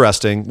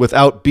interesting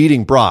without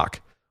beating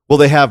Brock? Well,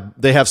 they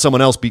have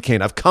someone else beat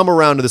Kane. I've come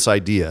around to this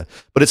idea,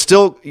 but it's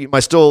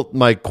still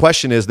my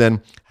question is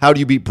then, how do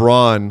you beat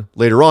Braun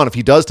later on if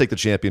he does take the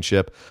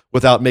championship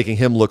without making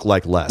him look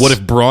like less? What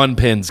if Braun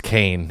pins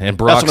Kane and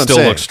Brock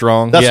still looks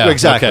strong? That's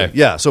exactly. Okay.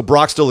 Yeah. So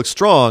Brock still looks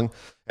strong,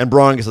 and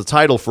Braun gets the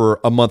title for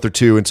a month or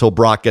two until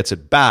Brock gets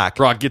it back.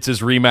 Brock gets his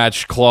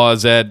rematch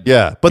clause at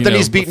but then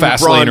he's beaten Fastlane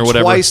Braun or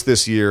whatever twice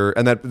this year,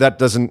 and that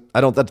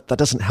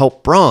doesn't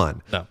help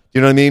Braun. No. You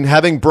know what I mean?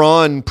 Having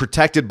Braun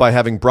protected by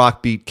having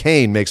Brock beat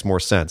Kane makes more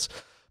sense.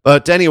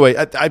 But anyway,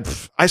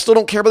 I still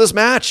don't care about this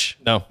match.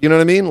 No. You know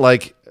what I mean?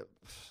 Like,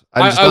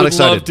 I'm just not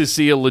excited. I would love to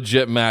see a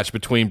legit match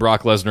between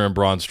Brock Lesnar and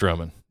Braun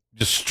Strowman.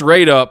 Just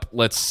straight up,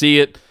 let's see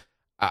it.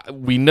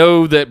 We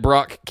know that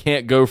Brock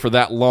can't go for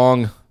that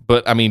long,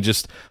 but I mean,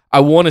 I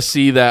want to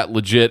see that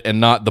legit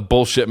and not the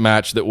bullshit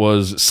match that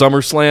was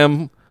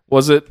SummerSlam.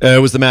 Was it?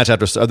 It was the match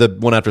after the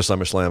one after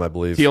SummerSlam, I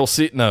believe.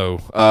 TLC? No.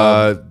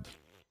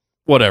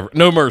 Whatever.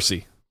 No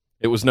Mercy.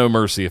 It was No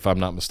Mercy, if I'm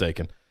not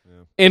mistaken. Yeah.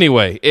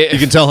 Anyway. You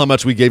can tell how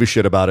much we gave a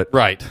shit about it.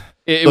 Right.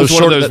 It was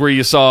one of those where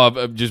you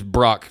saw just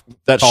Brock.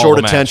 That short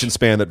attention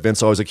span that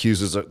Vince always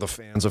accuses the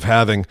fans of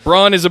having.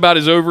 Braun is about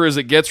as over as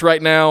it gets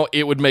right now.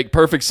 It would make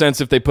perfect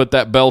sense if they put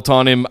that belt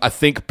on him. I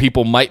think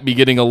people might be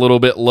getting a little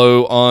bit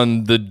low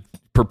on the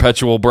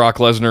perpetual Brock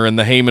Lesnar and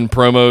the Heyman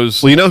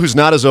promos. Well, you know who's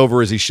not as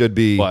over as he should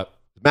be? What?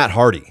 Matt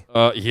Hardy.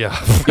 Yeah.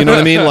 You know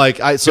what I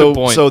mean?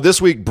 So this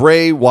week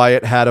Bray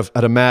Wyatt had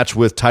a match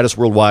with Titus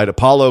Worldwide,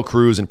 Apollo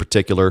Crews in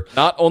particular.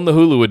 Not on the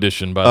Hulu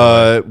edition, by the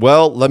way.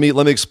 Well, let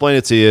me explain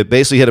it to you.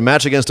 Basically, he had a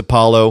match against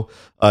Apollo.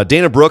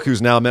 Dana Brooke, who's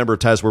now a member of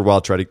Titus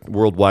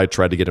Worldwide,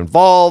 tried to get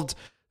involved.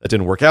 That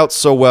didn't work out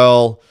so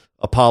well.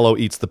 Apollo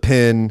eats the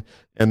pin,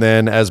 and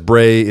then as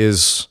Bray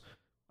is,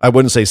 I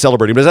wouldn't say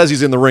celebrating, but as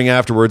he's in the ring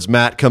afterwards,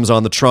 Matt comes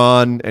on the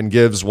Tron and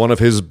gives one of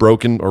his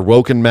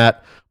woken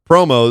Matt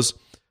promos.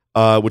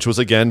 Which was,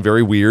 again,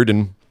 very weird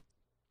and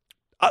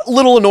a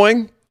little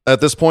annoying at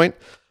this point.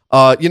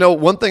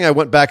 One thing I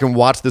went back and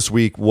watched this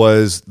week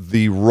was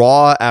the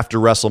Raw after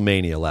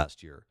WrestleMania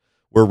last year,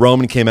 where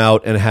Roman came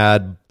out and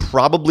had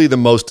probably the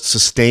most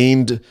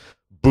sustained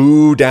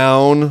boo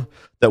down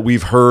that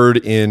we've heard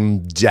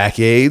in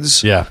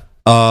decades. Yeah.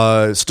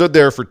 Stood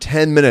there for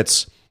 10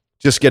 minutes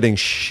just getting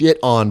shit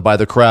on by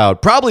the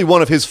crowd. Probably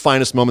one of his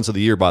finest moments of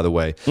the year, by the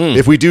way.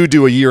 If we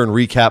do a year in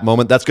recap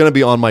moment, that's going to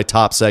be on my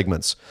top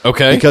segments.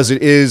 Okay. Because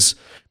it's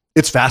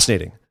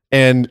fascinating.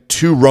 And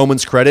to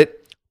Roman's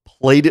credit,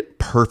 played it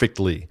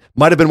perfectly.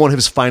 Might have been one of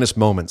his finest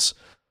moments.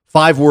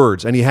 5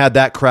 words, and he had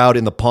that crowd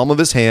in the palm of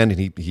his hand, and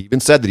he even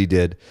said that he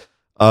did.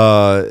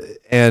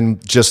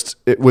 And just,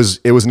 it was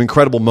an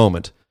incredible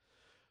moment.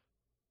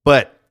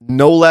 But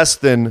no less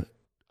than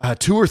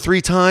 2 or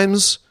 3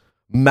 times,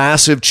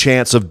 massive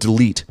chance of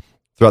delete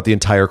throughout the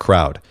entire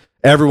crowd.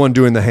 Everyone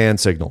doing the hand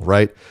signal,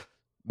 right?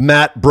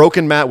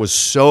 Broken Matt was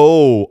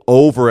so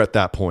over at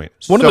that point.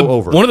 One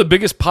of the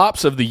biggest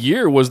pops of the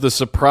year was the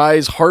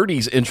surprise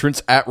Hardy's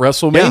entrance at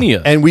WrestleMania.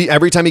 Yeah. And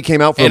every time he came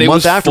out for a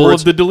month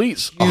afterwards, full of the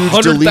deletes.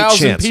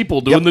 100,000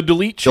 people doing the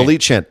delete chant. Delete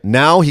chant.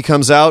 Now he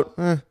comes out.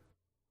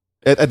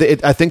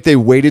 I think they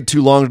waited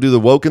too long to do the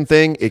Woken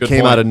thing. It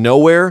came out of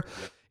nowhere.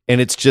 And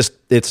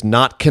it's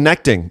not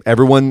connecting.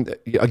 Everyone,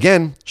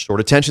 again, short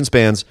attention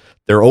spans,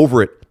 they're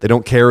over it. They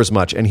don't care as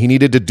much. And he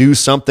needed to do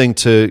something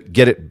to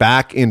get it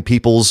back in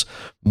people's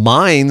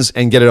minds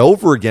and get it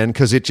over again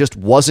because it just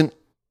wasn't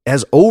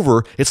as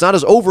over. It's not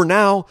as over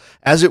now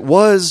as it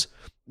was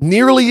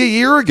nearly a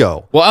year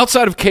ago. Well,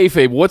 outside of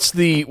kayfabe, what's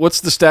the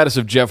status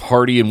of Jeff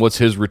Hardy and what's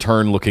his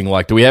return looking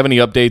like? Do we have any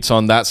updates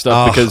on that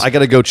stuff? Because I got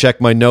to go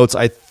check my notes.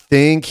 I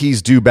think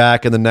he's due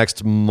back in the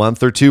next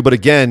month or two, but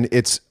again,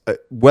 it's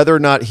whether or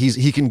not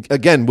he can,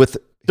 again, with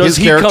does his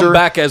he character, come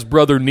back as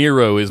Brother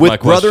Nero is with my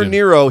question. Brother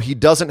Nero, he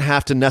doesn't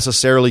have to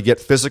necessarily get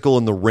physical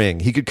in the ring.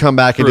 He could come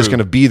back and just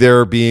kind of be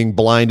there being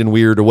blind and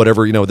weird or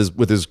whatever,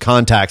 with his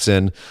contacts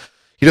in.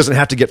 He doesn't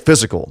have to get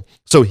physical.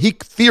 So he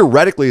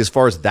theoretically, as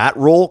far as that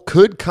role,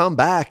 could come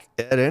back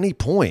at any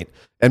point.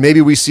 And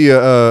maybe we see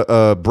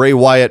a Bray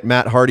Wyatt,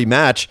 Matt Hardy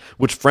match,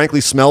 which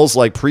frankly smells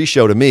like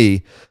pre-show to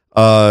me.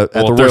 at the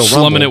Royal they're Rumble.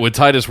 slumming it with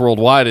Titus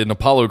Worldwide and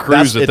Apollo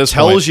Crews at this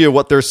point. It tells you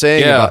what they're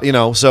saying Yeah.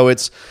 about, so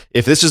it's,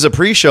 if this is a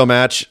pre-show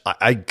match,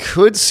 I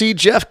could see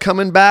Jeff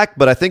coming back,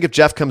 but I think if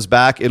Jeff comes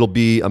back, it'll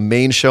be a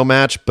main show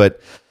match. But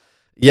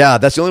yeah,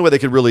 that's the only way they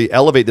could really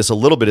elevate this a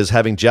little bit, is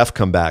having Jeff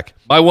come back.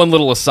 My one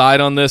little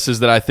aside on this is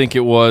that I think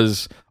it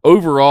was,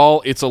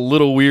 overall, it's a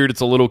little weird,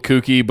 it's a little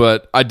kooky,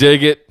 but I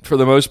dig it for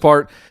the most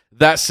part.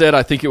 That said,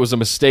 I think it was a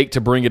mistake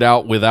to bring it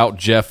out without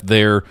Jeff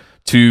there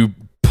to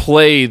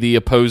play the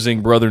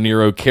opposing Brother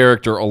Nero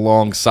character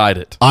alongside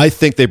it. I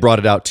think they brought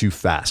it out too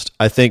fast.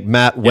 I think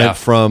Matt went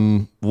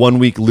from 1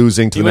 week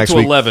losing to the next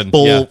week 11.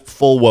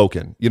 full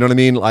woken. You know what I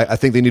mean? I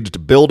think they needed to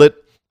build it.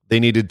 They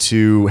needed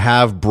to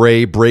have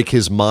Bray break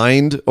his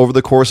mind over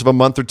the course of a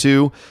month or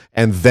two,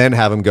 and then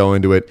have him go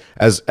into it,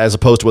 as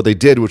opposed to what they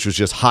did, which was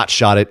just hot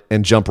shot it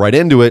and jump right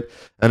into it.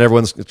 And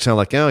everyone's kind of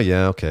like, oh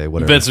yeah, okay,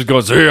 whatever. Vince is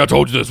going, hey, I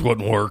told you this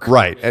wouldn't work.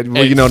 Right. And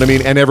you know what I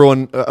mean? And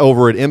everyone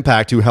over at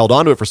Impact who held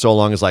onto it for so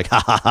long is like,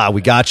 ha ha ha,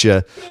 we got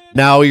you.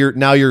 Now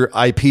your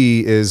IP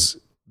is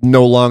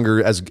no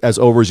longer as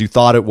over as you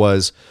thought it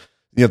was.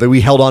 That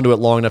we held onto it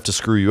long enough to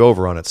screw you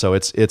over on it. So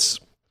it's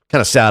kind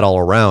of sad all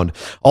around.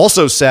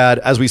 Also sad,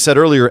 as we said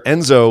earlier,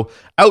 Enzo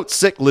out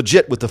sick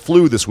legit with the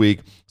flu this week.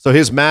 So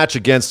his match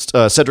against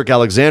Cedric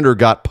Alexander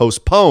got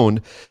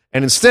postponed.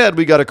 And instead,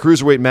 we got a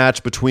cruiserweight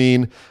match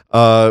between,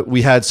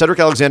 we had Cedric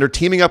Alexander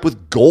teaming up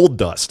with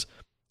Goldust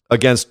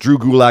against Drew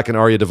Gulak and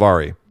Arya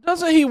Daivari.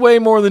 Doesn't he weigh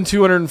more than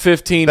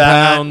 215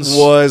 pounds? That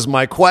was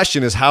my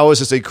question, is how is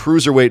this a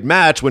cruiserweight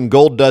match when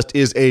Goldust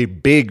is a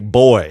big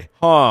boy?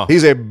 Huh.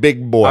 He's a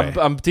big boy.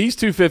 He's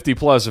 250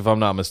 plus, if I'm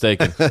not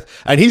mistaken.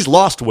 And he's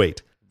lost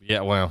weight.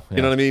 Yeah, well. Yeah.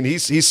 You know what I mean?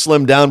 He's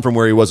slimmed down from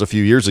where he was a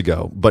few years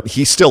ago, but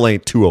he still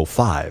ain't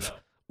 205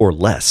 or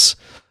less.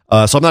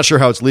 So I'm not sure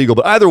how it's legal,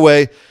 but either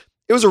way,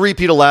 it was a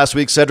repeat of last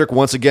week. Cedric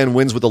once again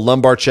wins with a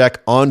lumbar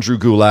check on Drew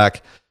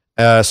Gulak.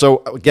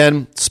 So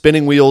again,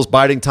 spinning wheels,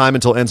 biding time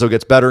until Enzo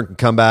gets better and can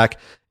come back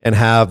and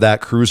have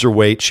that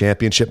cruiserweight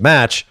championship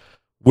match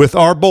with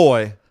our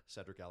boy,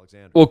 Cedric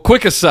Alexander. Well,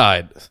 quick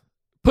aside,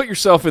 put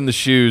yourself in the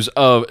shoes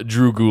of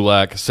Drew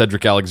Gulak,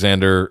 Cedric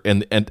Alexander,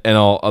 and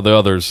all the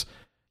others.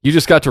 You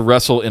just got to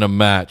wrestle in a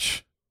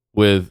match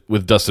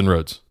with Dustin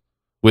Rhodes,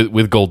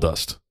 with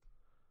Goldust.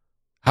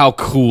 How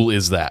cool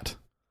is that?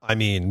 I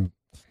mean,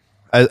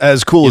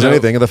 as cool as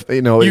anything.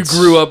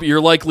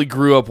 You likely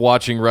grew up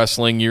watching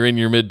wrestling. You're in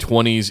your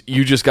mid-20s.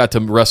 You just got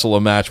to wrestle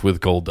a match with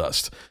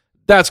Goldust.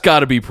 That's got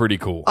to be pretty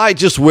cool. I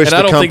just wish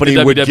the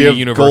company would give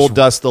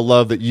Goldust the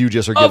love that you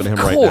just are giving him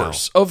right now.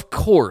 Of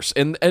course.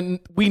 And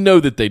we know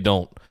that they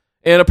don't.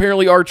 And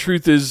apparently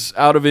R-Truth is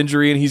out of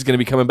injury and he's going to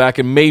be coming back,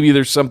 and maybe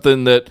there's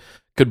something that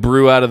could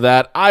brew out of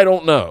that. I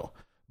don't know.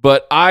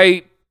 But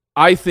I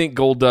think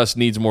Goldust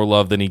needs more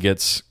love than he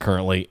gets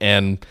currently,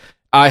 and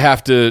I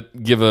have to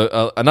give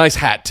a nice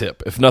hat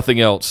tip, if nothing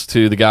else,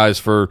 to the guys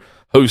for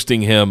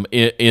hosting him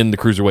in the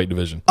cruiserweight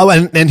division. Oh,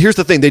 and here's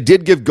the thing. They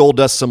did give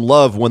Goldust some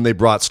love when they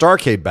brought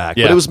Starrcade back,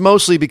 but it was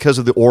mostly because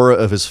of the aura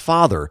of his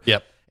father.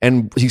 Yep.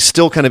 And he's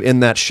still kind of in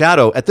that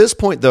shadow. At this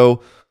point,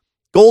 though,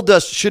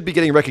 Goldust should be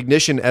getting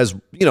recognition as,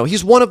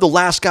 he's one of the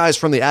last guys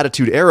from the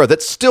Attitude Era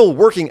that's still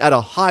working at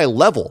a high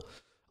level.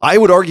 I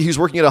would argue he's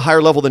working at a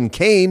higher level than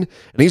Kane,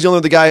 and he's the only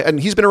other guy, and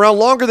he's been around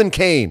longer than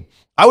Kane.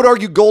 I would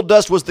argue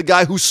Goldust was the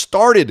guy who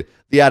started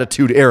the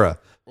Attitude Era.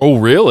 Oh,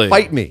 really?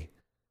 Fight me.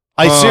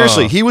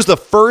 Seriously, he was the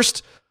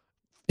first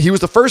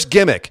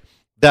gimmick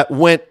that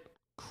went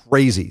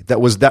crazy,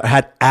 that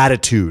had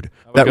attitude,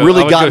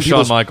 really got in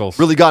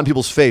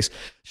people's face.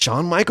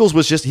 Shawn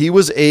Michaels he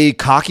was a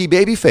cocky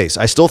baby face.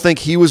 I still think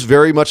he was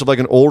very much like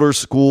an older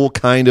school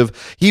kind of,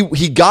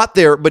 he got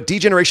there, but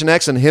D-Generation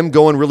X and him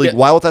going really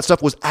wild with that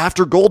stuff was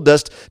after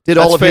Goldust did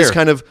all of his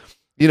kind of,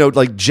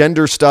 like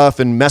gender stuff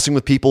and messing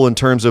with people in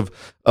terms of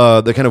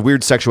the kind of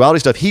weird sexuality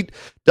stuff.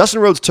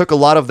 Dustin Rhodes took a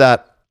lot of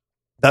that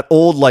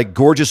old like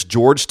Gorgeous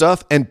George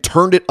stuff and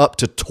turned it up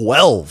to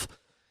 12.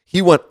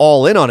 He went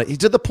all in on it. He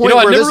did the point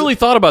where I never really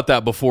thought about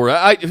that before.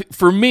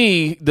 For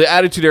me, the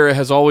Attitude Era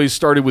has always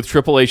started with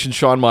Triple H and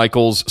Shawn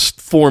Michaels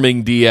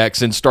forming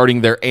DX and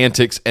starting their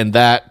antics, and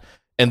that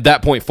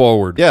point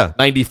forward. Yeah.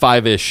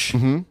 95-ish,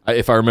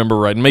 if I remember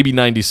right, maybe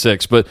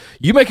 96. But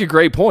you make a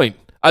great point.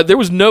 There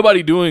was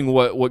nobody doing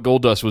what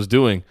Goldust was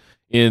doing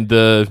in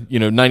the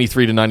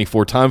 93 to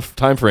 94 time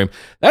frame.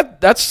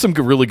 That's some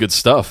really good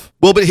stuff.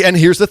 Well, and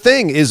here's the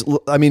thing is,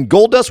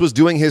 Goldust was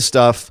doing his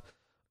stuff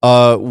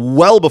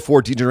well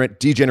before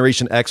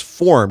D-Generation X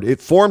formed.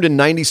 It formed in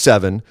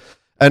 97.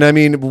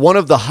 And one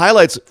of the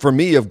highlights for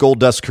me of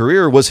Goldust's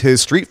career was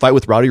his street fight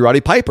with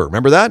Roddy Piper.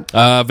 Remember that?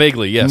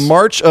 Vaguely, yes.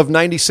 March of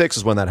 96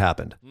 is when that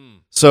happened.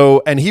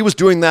 So, and he was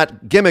doing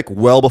that gimmick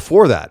well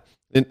before that,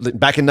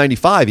 back in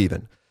 95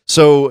 even.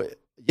 So,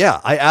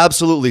 yeah, I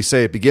absolutely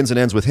say it begins and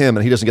ends with him,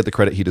 and he doesn't get the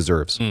credit he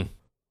deserves.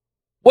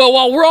 Well,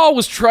 while Raw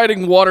was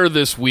treading water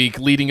this week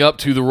leading up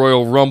to the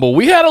Royal Rumble,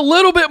 we had a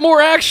little bit more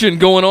action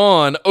going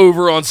on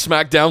over on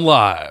Smackdown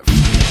Live.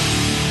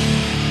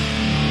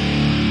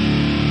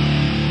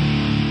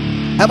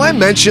 Have I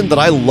mentioned that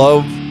I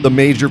love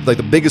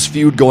the biggest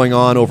feud going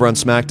on over on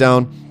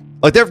SmackDown?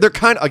 Like they're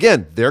kind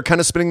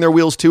of spinning their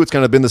wheels too. It's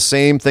kind of been the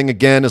same thing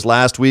again as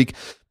last week,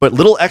 but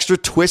little extra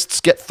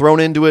twists get thrown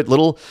into it,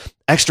 little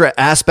extra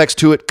aspects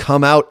to it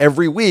come out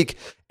every week,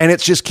 and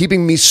it's just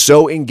keeping me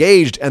so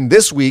engaged. And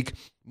this week,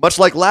 much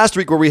like last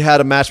week where we had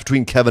a match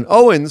between Kevin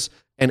Owens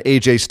and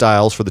AJ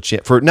Styles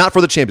not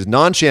for the champions,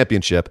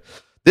 non-championship,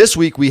 this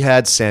week we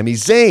had Sami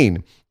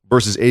Zayn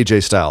versus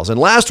AJ Styles. And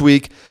last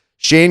week,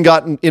 Shane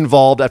got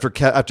involved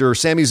after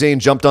Sami Zayn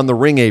jumped on the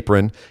ring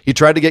apron. He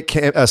tried to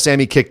get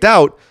Sami kicked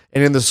out,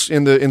 and in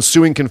the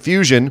ensuing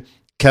confusion,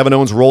 Kevin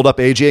Owens rolled up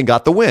AJ and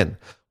got the win.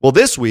 Well,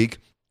 this week,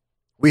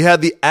 we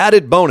had the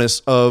added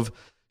bonus of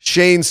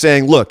Shane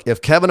saying, look,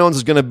 if Kevin Owens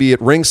is going to be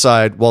at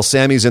ringside while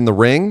Sami's in the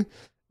ring,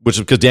 which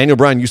is because Daniel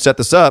Bryan, you set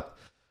this up,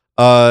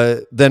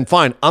 then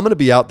fine, I'm going to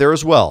be out there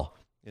as well.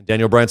 And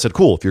Daniel Bryan said,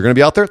 cool, if you're going to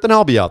be out there, then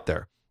I'll be out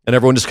there. And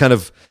everyone just kind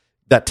of,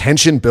 that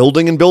tension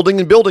building and building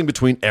and building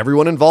between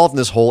everyone involved in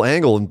this whole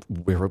angle. And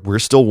we're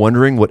still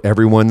wondering what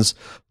everyone's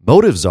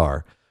motives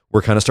are.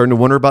 We're kind of starting to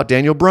wonder about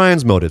Daniel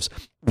Bryan's motives.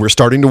 We're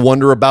starting to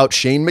wonder about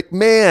Shane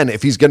McMahon,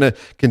 if he's going to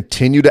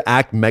continue to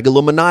act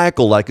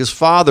megalomaniacal like his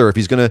father, if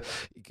he's going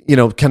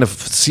to, kind of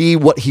see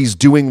what he's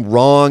doing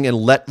wrong and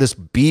let this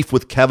beef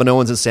with Kevin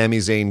Owens and Sami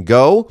Zayn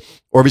go,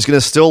 or if he's going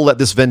to still let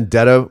this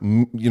vendetta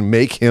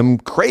make him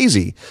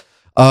crazy.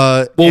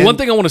 One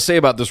thing I want to say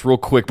about this real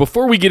quick,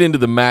 before we get into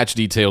the match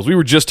details, we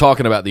were just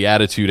talking about the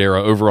Attitude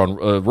Era over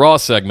on Raw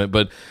segment,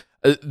 but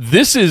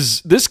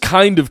this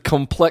kind of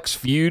complex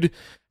feud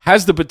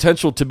has the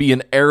potential to be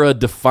an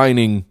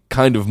era-defining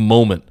kind of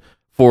moment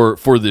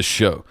for this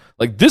show.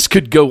 Like, this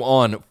could go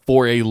on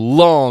for a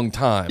long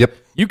time. Yep.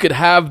 You could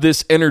have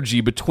this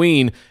energy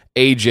between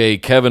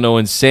AJ, Kevin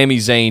Owens, Sami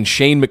Zayn,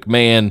 Shane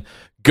McMahon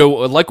go,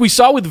 like we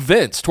saw with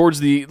Vince towards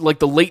the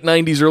late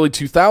 90s, early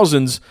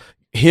 2000s,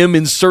 him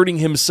inserting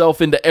himself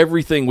into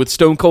everything with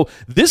Stone Cold.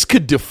 This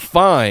could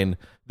define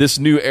this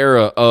new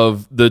era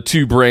of the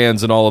two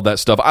brands and all of that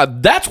stuff.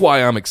 That's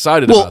why I'm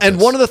excited about this. And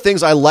one of the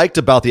things I liked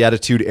about the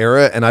Attitude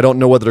Era, and I don't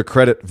know whether to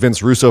credit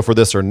Vince Russo for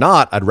this or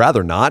not, I'd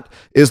rather not,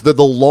 is the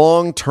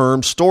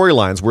long-term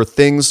storylines where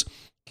things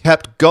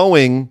kept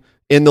going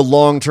in the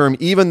long term.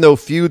 Even though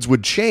feuds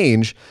would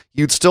change,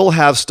 you'd still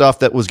have stuff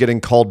that was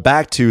getting called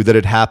back to that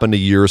had happened a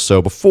year or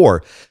so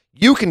before.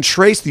 You can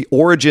trace the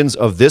origins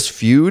of this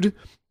feud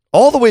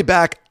all the way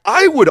back,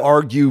 I would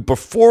argue,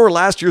 before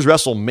last year's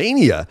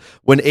WrestleMania,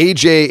 when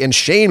AJ and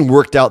Shane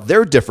worked out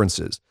their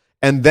differences.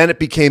 And then it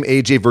became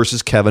AJ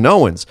versus Kevin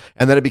Owens.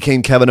 And then it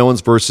became Kevin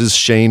Owens versus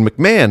Shane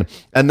McMahon.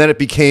 And then it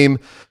became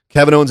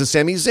Kevin Owens and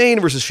Sami Zayn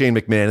versus Shane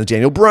McMahon. And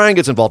Daniel Bryan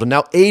gets involved. And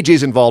now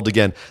AJ's involved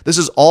again. This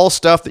is all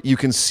stuff that you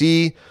can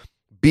see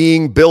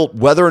being built,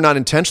 whether or not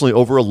intentionally,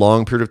 over a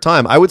long period of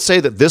time. I would say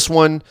that this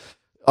one,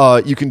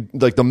 you can,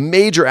 like, the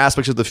major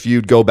aspects of the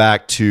feud go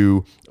back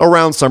to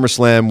around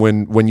SummerSlam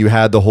when you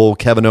had the whole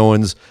Kevin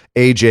Owens,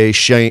 AJ,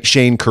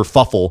 Shane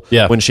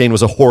kerfuffle when Shane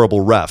was a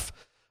horrible ref.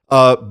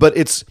 But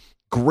it's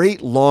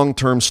great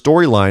long-term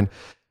storyline,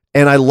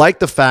 and I like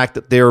the fact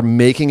that they're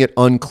making it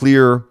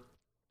unclear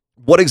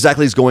what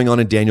exactly is going on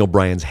in Daniel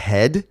Bryan's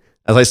head.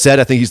 As I said,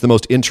 I think he's the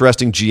most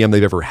interesting GM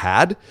they've ever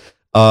had,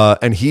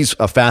 and he's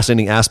a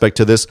fascinating aspect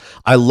to this.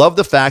 I love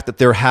the fact that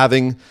they're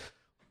having...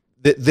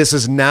 This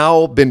has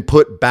now been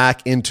put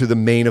back into the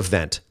main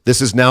event.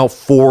 This is now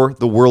for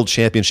the World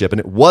Championship, and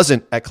it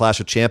wasn't at Clash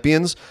of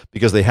Champions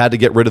because they had to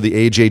get rid of the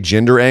AJ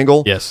Jinder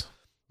angle. Yes.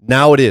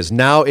 Now it is. They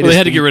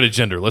had to get rid of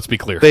Jinder. Let's be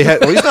clear.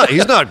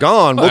 He's not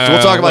gone. We'll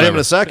talk about him in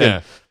a second.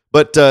 Yeah.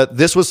 But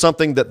this was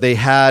something that they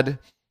had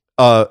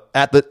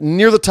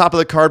near the top of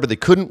the card, but they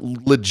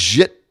couldn't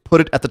legit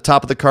put it at the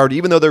top of the card,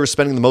 even though they were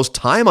spending the most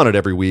time on it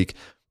every week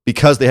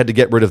because they had to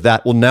get rid of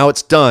that. Well, now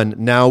it's done.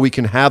 Now we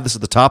can have this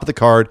at the top of the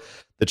card.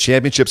 The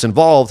championship's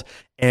involved,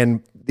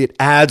 and it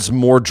adds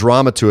more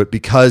drama to it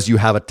because you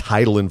have a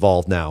title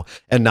involved now.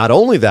 And not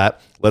only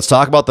that, let's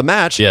talk about the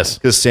match. Yes,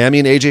 because Sami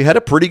and AJ had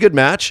a pretty good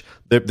match.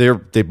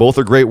 They both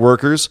are great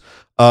workers.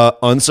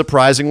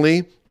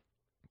 Unsurprisingly,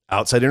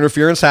 outside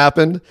interference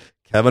happened.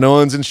 Kevin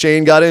Owens and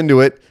Shane got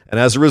into it, and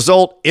as a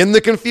result, in the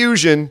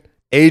confusion,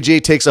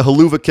 AJ takes a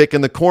haluva kick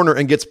in the corner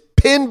and gets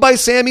pinned by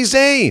Sami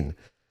Zayn.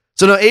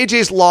 So now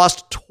AJ's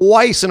lost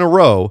twice in a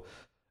row.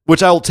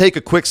 Which I will take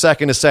a quick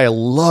second to say, I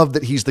love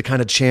that he's the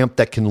kind of champ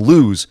that can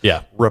lose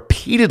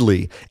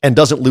repeatedly and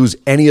doesn't lose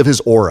any of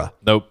his aura.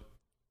 Nope.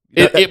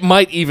 It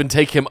might even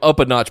take him up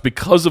a notch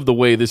because of the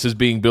way this is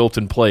being built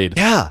and played,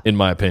 in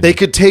my opinion. They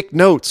could take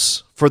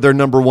notes for their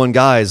number one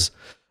guys.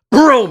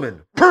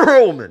 Roman.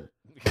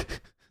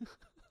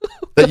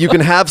 That you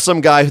can have some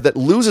guy that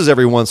loses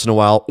every once in a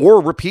while or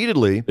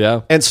repeatedly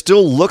and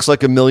still looks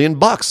like $1 million,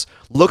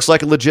 looks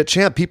like a legit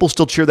champ. People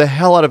still cheer the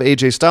hell out of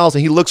AJ Styles,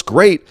 and he looks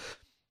great.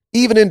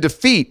 Even in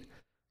defeat,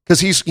 because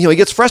he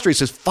gets frustrated.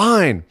 He says,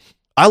 "Fine,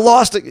 I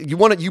lost it. You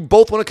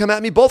both want to come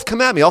at me? Both come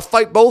at me. I'll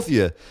fight both of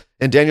you."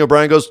 And Daniel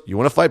Bryan goes, "You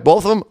want to fight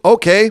both of them?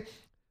 Okay.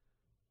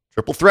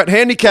 Triple threat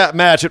handicap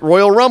match at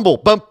Royal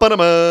Rumble."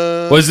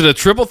 Was it a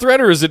triple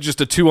threat or is it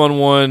just a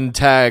 2-on-1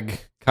 tag?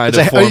 kind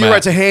of format. You're right,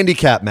 it's a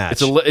handicap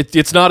match.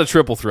 It's not a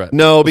triple threat.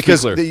 No,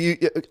 because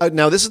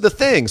now this is the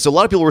thing. So a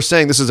lot of people were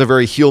saying this is a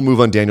very heel move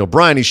on Daniel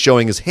Bryan. He's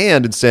showing his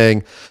hand and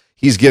saying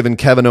he's given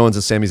Kevin Owens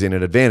and Sami Zayn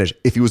an advantage.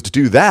 If he was to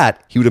do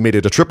that, he would have made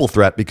it a triple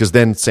threat because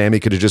then Sami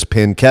could have just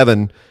pinned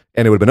Kevin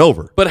and it would have been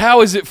over. But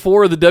how is it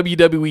for the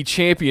WWE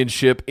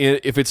Championship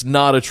if it's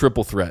not a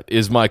triple threat,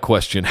 is my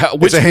question.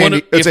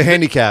 It's a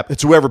handicap.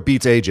 It's whoever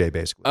beats AJ,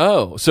 basically.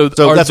 Oh, so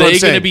are they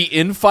going to be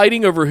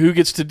infighting over who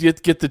gets to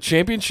get the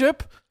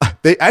championship?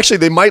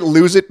 They might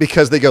lose it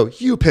because they go,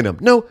 you pin him.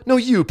 No,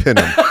 you pin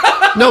him.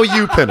 No,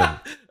 you pin him.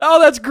 Oh,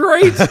 that's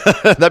great.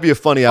 That'd be a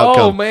funny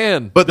outcome. Oh,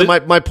 man. But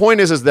my point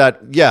is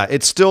that, yeah,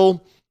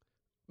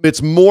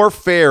 it's more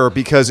fair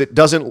because it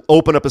doesn't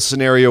open up a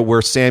scenario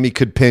where Sami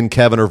could pin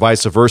Kevin or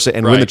vice versa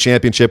and win the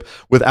championship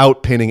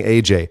without pinning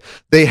AJ.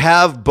 They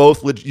have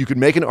both. You could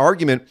make an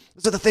argument.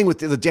 This is the thing with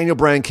the Daniel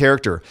Bryan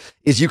character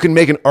is you can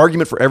make an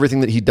argument for everything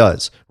that he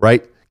does,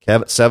 right?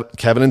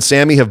 Kevin and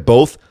Sami have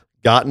both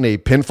gotten a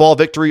pinfall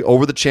victory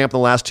over the champ in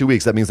the last 2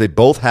 weeks. That means they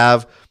both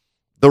have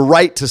the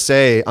right to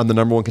say, I'm the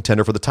number one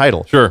contender for the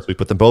title. Sure. So we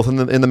put them both in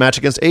the match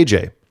against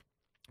AJ,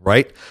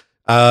 right?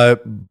 But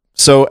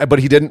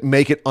he didn't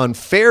make it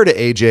unfair to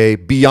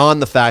AJ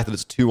beyond the fact that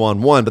it's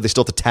 2-on-1, but they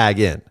still have to tag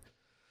in.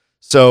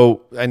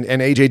 So, and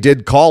AJ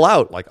did call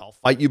out, like, I'll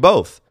fight you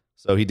both.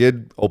 So he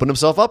did open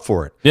himself up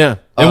for it. Yeah.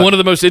 And one of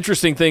the most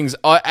interesting things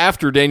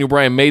after Daniel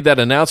Bryan made that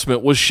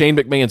announcement was Shane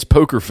McMahon's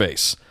poker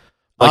face.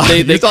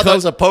 Like they thought that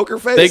was a poker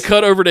face? They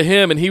cut over to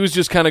him, and he was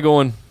just kind of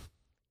going.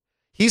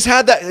 He's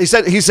had that.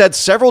 He's had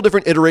several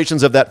different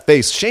iterations of that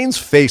face. Shane's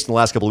face in the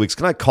last couple of weeks.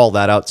 Can I call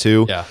that out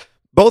too? Yeah.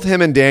 Both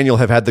him and Daniel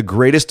have had the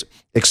greatest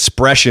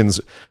expressions,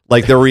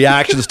 like their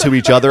reactions to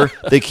each other.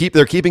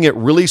 They're keeping it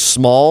really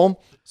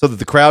small so that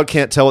the crowd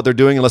can't tell what they're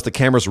doing unless the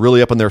camera's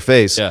really up in their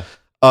face. Yeah.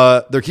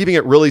 They're keeping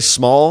it really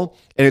small,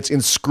 and it's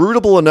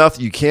inscrutable enough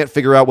that you can't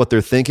figure out what they're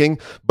thinking,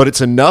 but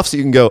it's enough so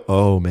you can go,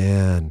 oh,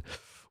 man.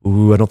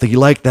 Ooh, I don't think he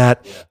liked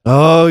that. Yeah.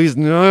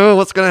 Oh,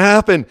 what's going to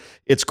happen?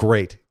 It's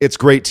great. It's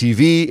great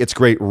TV. It's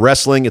great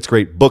wrestling. It's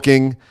great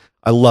booking.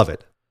 I love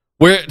it.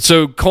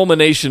 So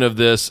culmination of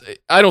this,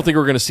 I don't think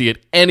we're going to see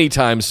it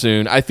anytime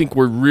soon. I think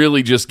we're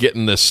really just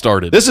getting this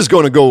started. This is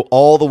going to go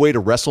all the way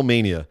to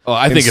WrestleMania. Oh,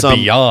 I think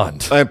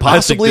beyond. Possibly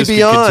I think this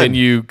beyond. Could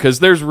continue because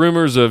there's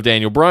rumors of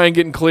Daniel Bryan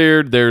getting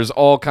cleared. There's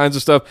all kinds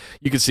of stuff.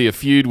 You could see a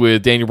feud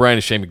with Daniel Bryan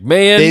and Shane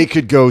McMahon. They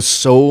could go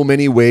so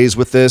many ways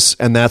with this,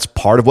 and that's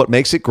part of what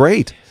makes it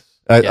great.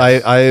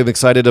 Yes. I am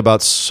excited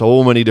about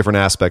so many different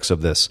aspects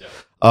of this.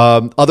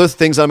 Yeah. Other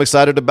things I'm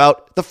excited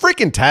about, the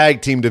freaking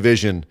tag team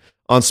division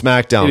on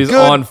Smackdown. It is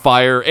on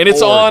fire, and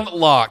it's on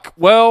lock.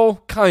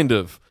 Well, kind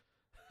of.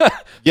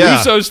 Yeah.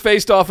 Usos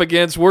faced off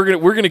against.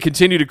 We're gonna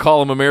continue to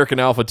call him American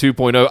Alpha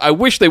 2.0. I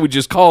wish they would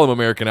just call him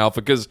American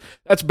Alpha because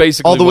that's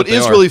basically. Although what it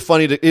is really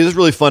funny. It is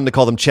really fun to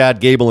call them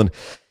Chad Gable and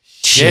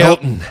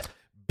Shelton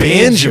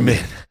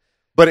Benjamin.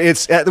 But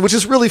which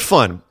is really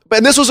fun.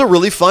 And this was a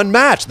really fun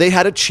match. They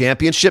had a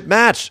championship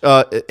match.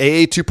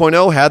 AA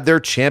 2.0 had their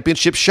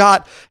championship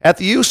shot at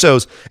the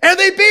Usos, and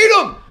they beat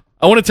them.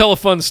 I want to tell a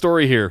fun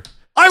story here.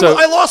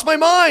 I lost my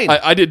mind.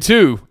 I did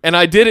too, and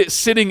I did it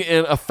sitting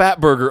in a Fat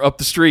Burger up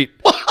the street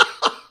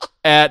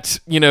at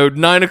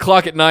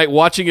 9:00 at night,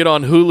 watching it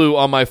on Hulu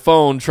on my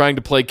phone, trying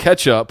to play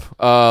catch up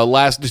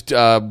last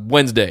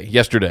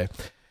yesterday.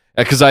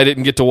 Because I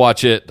didn't get to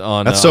watch it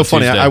on That's so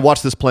funny. Tuesday. I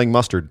watched this playing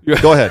mustard.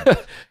 Go ahead.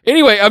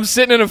 Anyway, I'm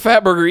sitting in a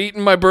Fat Burger,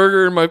 eating my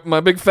burger and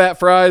my big fat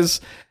fries.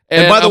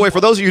 And by the way,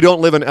 for those of you who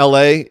don't live in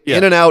L.A.,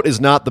 In-N-Out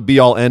is not the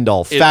be-all,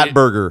 end-all. Fat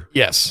Burger.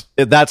 Yes.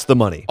 That's the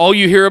money. All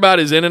you hear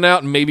about is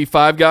In-N-Out and maybe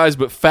Five Guys,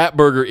 but Fat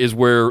Burger is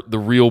where the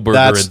real burger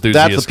enthusiasts go.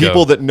 That's the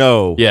people that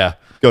know. Yeah.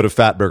 Go to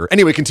Fat Burger.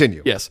 Anyway,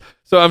 continue. Yes.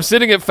 So I'm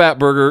sitting at Fat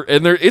Burger,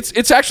 and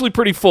it's actually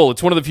pretty full.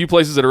 It's one of the few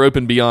places that are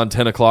open beyond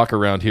 10 o'clock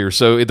around here.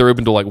 So they're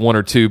open till like 1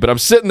 or 2. But I'm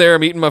sitting there,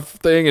 I'm eating my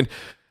thing, and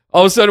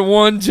all of a sudden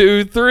 1,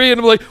 2, 3,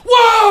 and I'm like,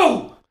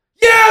 whoa!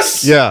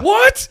 Yes! Yeah.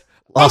 What?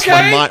 Lost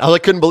my mind. I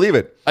couldn't believe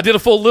it. I did a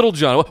full Little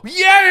John.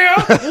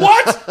 Yeah!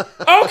 What?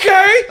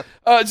 Okay!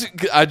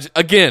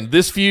 Again,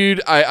 this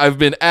feud, I've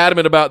been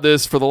adamant about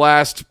this for the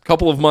last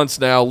couple of months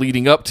now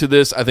leading up to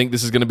this. I think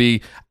this is going to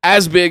be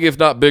as big, if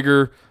not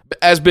bigger,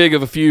 as big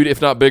of a feud,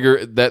 if not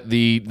bigger, than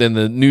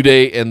the New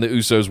Day and the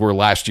Usos were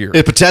last year.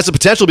 It has the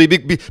potential to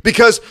be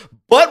because,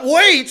 but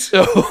wait,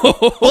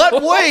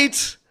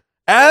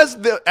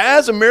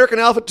 as American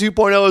Alpha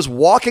 2.0 is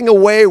walking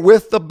away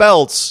with the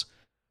belts,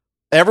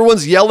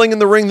 everyone's yelling in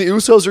the ring. The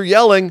Usos are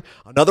yelling.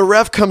 Another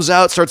ref comes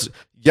out, starts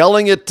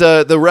yelling at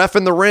the ref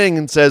in the ring,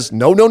 and says,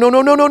 "No.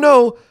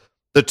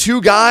 The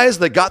two guys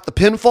that got the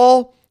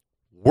pinfall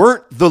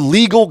weren't the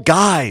legal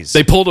guys.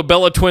 They pulled a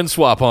Bella Twin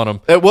swap on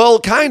them." Well,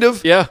 kind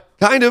of. Yeah.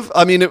 Kind of.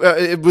 I mean,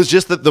 it was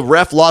just that the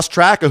ref lost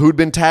track of who'd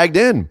been tagged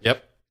in.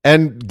 Yep.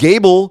 And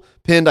Gable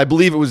pinned, I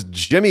believe it was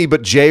Jimmy,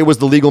 but Jay was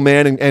the legal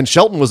man and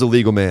Shelton was the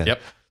legal man.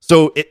 Yep.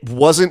 So it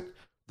wasn't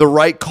the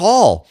right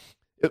call.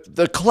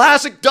 The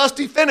classic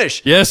Dusty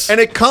finish. Yes.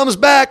 And it comes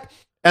back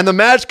and the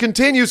match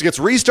continues, gets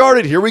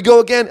restarted. Here we go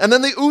again. And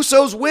then the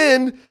Usos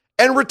win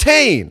and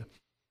retain.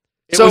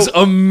 It was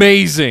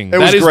amazing.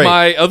 That is great.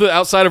 my other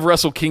outside of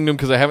Wrestle Kingdom,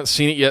 because I haven't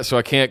seen it yet, so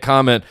I can't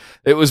comment.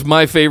 It was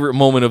my favorite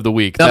moment of the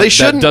week. Now,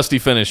 that dusty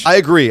finish. I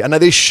agree. And now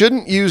they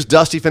shouldn't use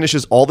dusty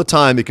finishes all the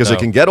time because it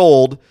can get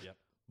old. Yep.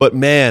 But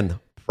man,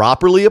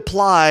 properly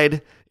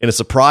applied in a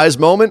surprise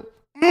moment,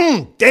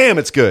 damn,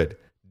 it's good.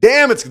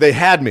 Damn, they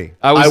had me.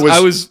 I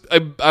was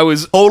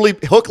totally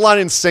hook, line,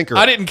 and sinker.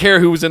 I didn't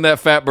care who was in that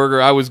fat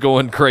burger. I was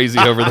going crazy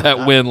over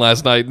that win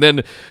last night. And then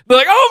they're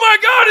like, "Oh my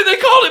god!" And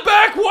they called it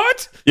back.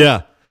 What?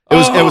 Yeah,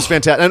 it was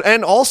fantastic,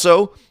 and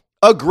also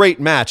a great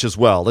match as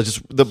well.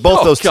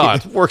 Both those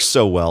teams worked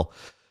so well.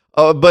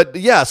 But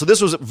yeah, so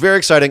this was very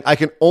exciting. I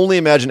can only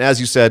imagine,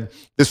 as you said,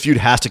 this feud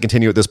has to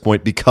continue at this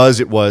point because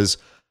it was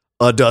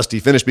a dusty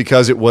finish,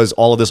 because it was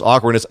all of this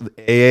awkwardness.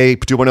 AA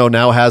 2.0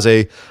 now has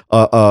a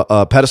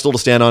pedestal to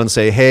stand on and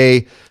say,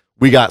 hey,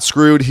 we got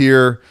screwed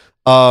here.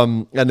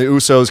 And the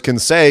Usos can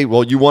say,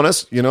 well, you want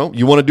us, you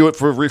want to do it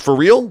for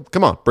real?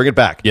 Come on, bring it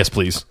back. Yes,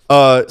 please.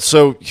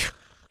 So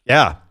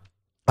yeah,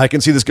 I can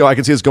see this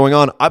going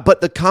on. But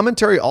the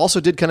commentary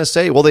also did kind of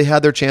say, well, they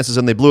had their chances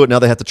and they blew it. Now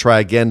they have to try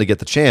again to get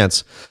the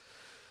chance.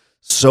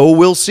 So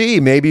we'll see.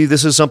 Maybe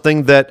this is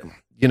something that,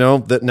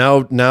 that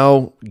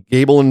now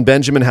Gable and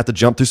Benjamin have to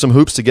jump through some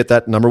hoops to get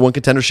that number one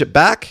contendership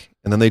back.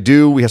 And then they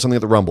do. We have something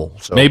at the Rumble.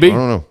 So maybe. I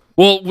don't know.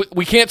 Well,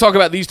 we can't talk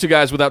about these two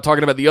guys without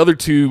talking about the other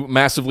two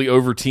massively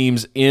over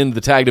teams in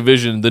the tag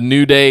division, the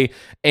New Day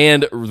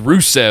and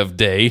Rusev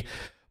Day.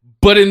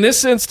 But in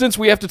this instance,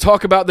 we have to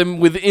talk about them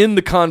within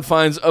the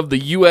confines of the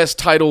U.S.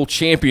 title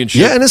championship.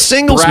 Yeah, and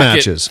singles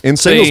matches.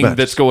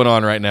 That's going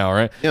on right now,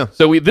 right? Yeah.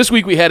 So this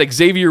week we had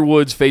Xavier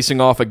Woods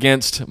facing off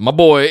against my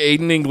boy,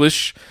 Aiden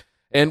English.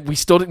 And we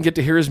still didn't get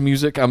to hear his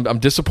music. I'm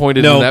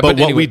disappointed in that. But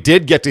what anyway. we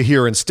did get to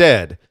hear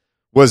instead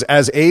was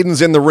as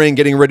Aiden's in the ring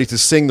getting ready to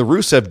sing the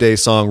Rusev Day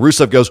song,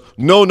 Rusev goes,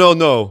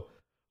 no,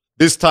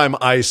 this time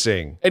I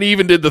sing. And he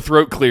even did the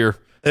throat clear.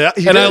 Yeah,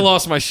 I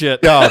lost my shit.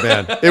 Oh,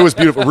 man. It was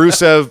beautiful.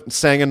 Rusev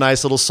sang a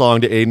nice little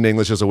song to Aiden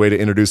English as a way to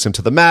introduce him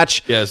to the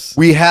match. Yes.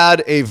 We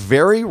had a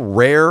very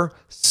rare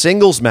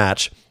singles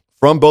match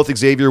from both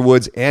Xavier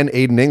Woods and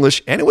Aiden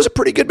English, and it was a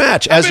pretty good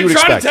match, as you would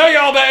expect. I've been trying to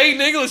tell y'all about Aiden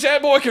English. That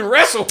boy can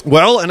wrestle.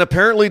 Well, and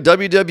apparently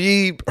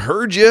WWE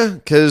heard you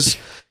because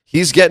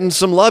he's getting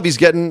some love.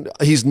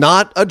 He's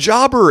not a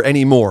jobber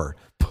anymore.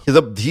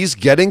 He's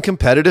getting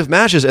competitive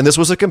matches, and this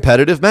was a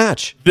competitive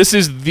match. This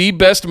is the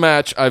best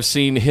match I've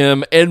seen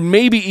him, and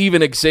maybe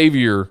even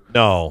Xavier,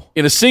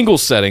 in a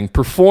singles setting,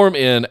 perform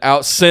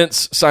out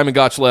since Simon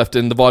Gotch left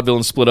and the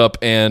Vaudevillains split up,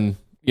 and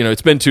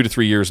it's been 2 to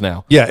 3 years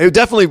now. Yeah, it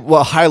definitely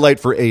a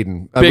highlight for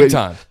Aiden. Big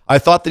time. I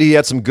thought that he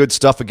had some good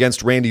stuff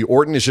against Randy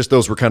Orton. It's just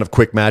those were kind of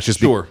quick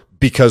matches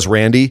because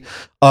Randy.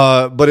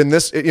 But in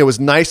this, it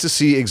was nice to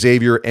see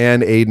Xavier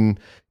and Aiden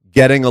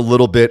getting a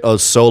little bit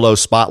of solo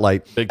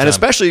spotlight, and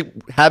especially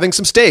having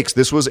some stakes.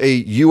 This was a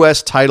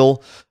U.S.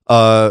 title.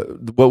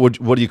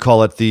 What do you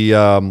call it?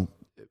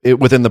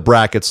 Within the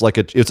brackets,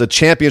 it's a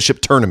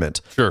championship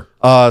tournament. Sure.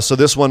 So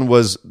this one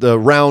was the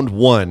round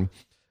 1.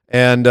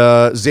 And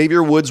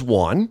Xavier Woods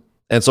won,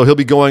 and so he'll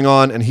be going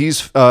on. And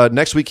he's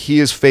next week he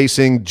is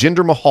facing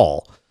Jinder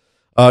Mahal.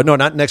 No,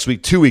 not next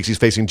week. 2 weeks he's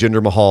facing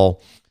Jinder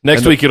Mahal.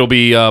 Next week it'll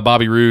be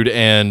Bobby Roode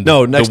and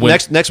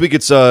next week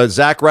it's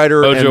Zack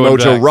Ryder and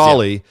Mojo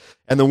Rawley,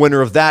 and the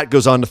winner of that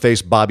goes on to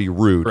face Bobby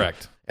Roode.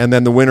 Correct. And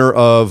then the winner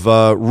of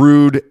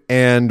Roode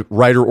and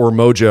Ryder or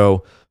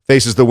Mojo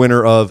faces the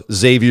winner of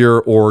Xavier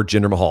or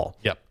Jinder Mahal.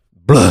 Yep.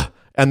 Blah.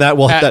 And the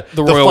finals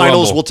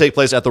Rumble will take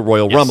place at the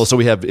Royal Rumble. So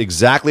we have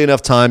exactly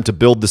enough time to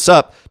build this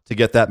up to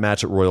get that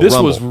match at Royal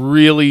Rumble. This was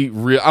really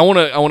I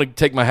want to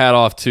take my hat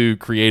off to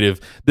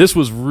creative. This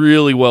was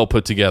really well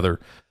put together.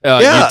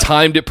 You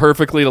timed it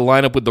perfectly to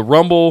line up with the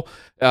Rumble.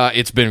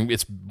 It's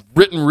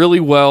written really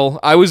well.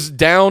 I was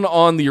down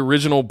on the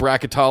original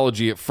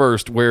bracketology at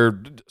first,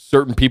 where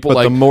certain people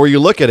the more you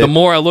look at it, the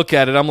more I look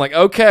at it, I'm like,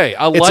 okay,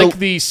 I like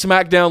the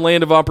SmackDown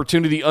Land of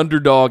Opportunity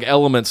underdog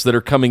elements that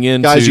are coming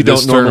in. Guys you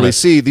don't normally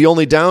see. The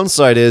only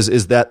downside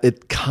is that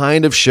it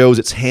kind of shows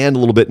its hand a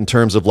little bit in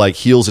terms of like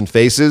heels and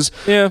faces.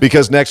 Yeah.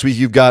 Because next week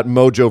you've got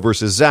Mojo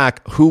versus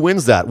Zack. Who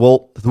wins that?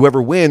 Well,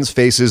 whoever wins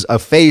faces a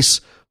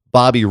face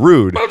Bobby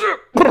Roode.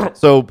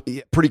 So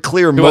pretty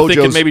clear. Who I think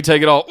can maybe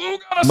take it all. You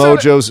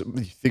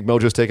think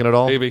Mojo's taking it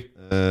all? Maybe.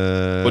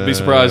 Wouldn't be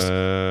surprised.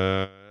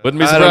 Wouldn't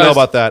be surprised. I don't know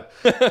about that.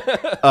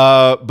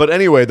 But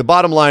anyway, the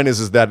bottom line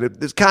is that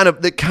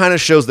it kind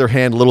of shows their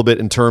hand a little bit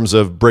in terms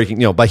of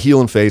breaking, by heel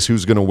and face,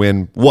 who's going to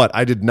win what.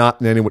 I did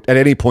not at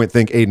any point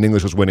think Aiden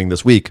English was winning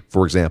this week,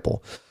 for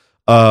example.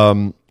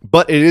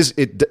 But it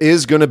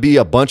is going to be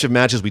a bunch of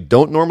matches we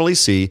don't normally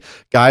see.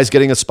 Guys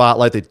getting a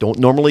spotlight they don't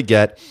normally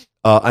get.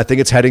 I think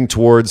it's heading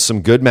towards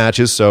some good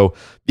matches. So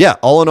yeah,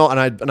 all in all,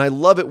 and I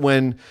love it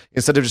when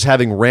instead of just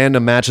having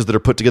random matches that are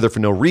put together for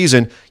no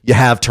reason, you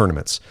have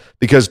tournaments,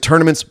 because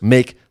tournaments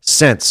make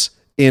sense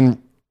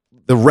in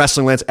the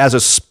wrestling lands as the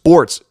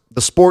sports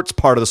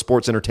part of the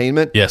sports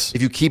entertainment. Yes.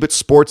 If you keep it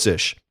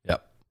sports-ish,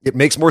 yep, it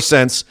makes more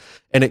sense,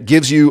 and it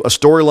gives you a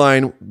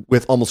storyline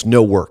with almost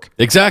no work.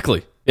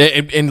 Exactly.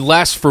 And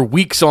lasts for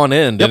weeks on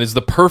end, and is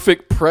the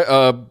perfect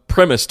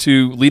premise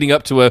to leading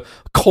up to a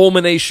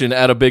culmination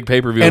at a big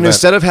pay-per-view And event.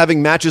 instead of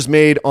having matches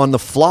made on the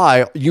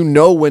fly, you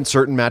know when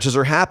certain matches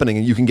are happening,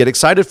 and you can get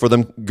excited for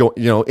them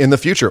in the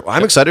future.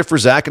 I'm excited for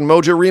Zach and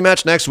Mojo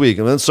rematch next week,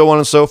 and then so on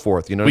and so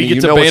forth. You know, we get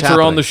to banter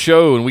on the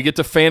show, and we get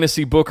to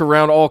fantasy book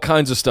around all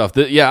kinds of stuff.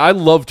 I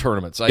love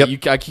tournaments. I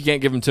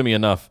can't give them to me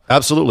enough.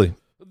 Absolutely.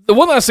 The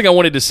one last thing I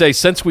wanted to say,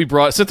 since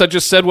I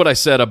just said what I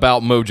said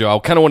about Mojo, I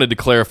kind of wanted to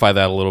clarify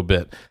that a little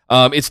bit.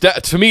 To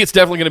me, it's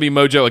definitely going to be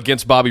Mojo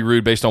against Bobby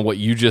Roode based on what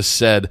you just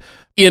said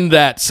in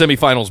that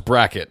semifinals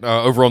bracket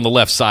over on the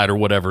left side or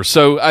whatever.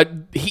 So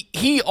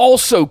he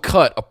also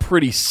cut a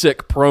pretty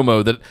sick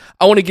promo that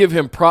I want to give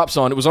him props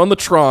on. It was on the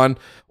Tron,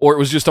 or it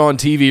was just on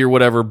TV or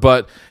whatever,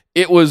 but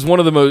it was one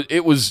of the most.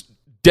 It was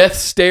death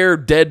stare,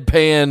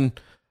 deadpan.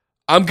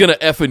 I'm gonna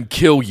effing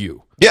kill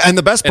you. Yeah, and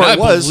the best part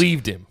was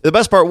believed him. The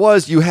best part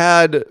was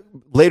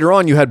later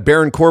on you had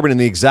Baron Corbin in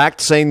the exact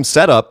same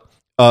setup,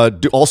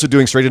 also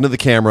doing straight into the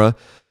camera,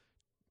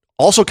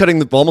 also cutting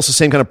almost the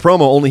same kind of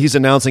promo. Only he's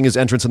announcing his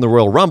entrance in the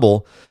Royal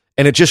Rumble,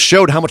 and it just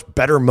showed how much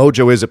better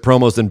Mojo is at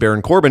promos than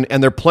Baron Corbin,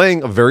 and they're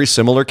playing a very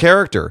similar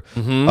character.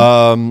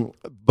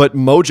 But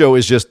Mojo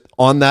is just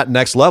on that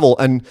next level,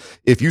 and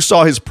if you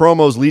saw his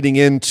promos leading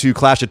into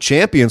Clash of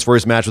Champions for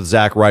his match with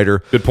Zack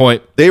Ryder, good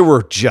point. They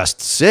were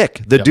just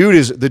sick. The dude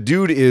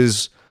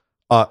is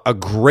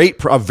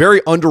a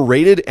very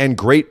underrated and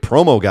great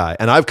promo guy,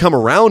 and I've come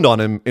around on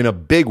him in a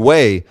big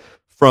way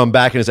from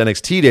back in his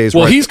NXT days.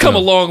 Well, he's come a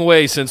long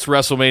way since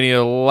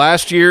WrestleMania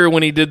last year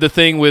when he did the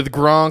thing with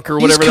Gronk or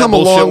whatever. He's come a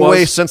long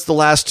way since the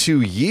last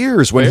 2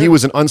 years when he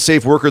was an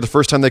unsafe worker the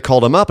first time they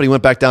called him up, and he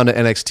went back down to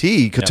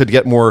NXT to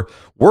get more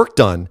work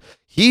done.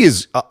 He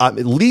is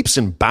leaps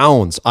and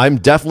bounds. I'm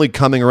definitely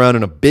coming around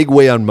in a big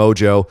way on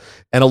Mojo,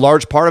 and a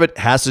large part of it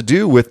has to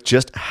do with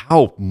just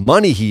how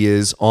money he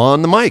is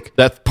on the mic.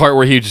 That part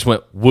where he just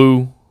went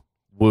woo,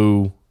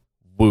 woo,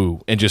 woo,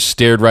 and just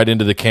stared right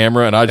into the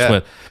camera, and I just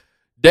went,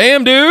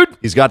 damn, dude.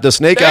 He's got the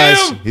snake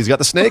eyes. He's got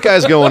the snake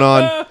eyes going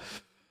on.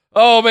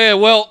 Oh,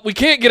 man. Well, we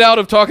can't get out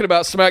of talking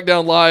about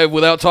SmackDown Live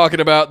without talking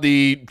about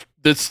the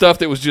stuff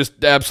that was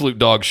just absolute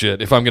dog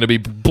shit, if I'm going to be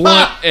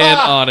blunt and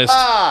honest,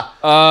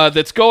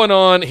 that's going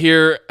on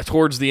here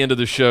towards the end of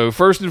the show.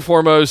 First and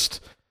foremost,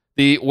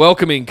 the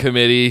welcoming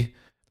committee.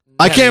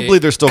 I can't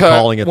believe they're still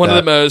calling it one that.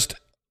 of the most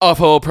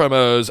awful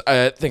promos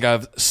I think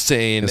I've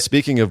seen. And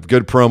speaking of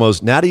good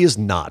promos, Natty is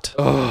not.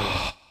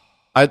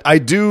 I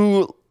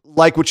do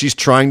like what she's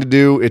trying to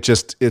do.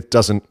 It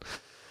doesn't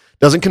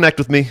connect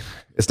with me.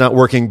 It's not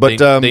working, but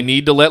they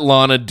need to let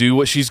Lana do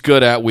what she's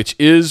good at, which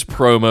is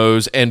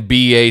promos, and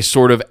be a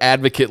sort of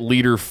advocate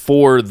leader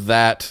for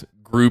that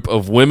group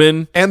of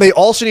women. And they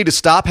also need to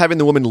stop having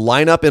the women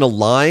line up in a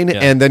line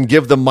and then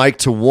give the mic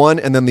to one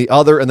and then the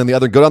other and then the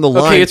other. Go down the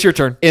line. Okay, it's your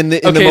turn.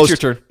 It's your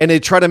turn. And they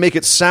try to make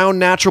it sound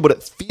natural, but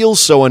it feels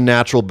so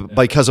unnatural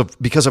because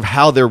of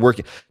how they're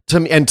working.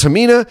 And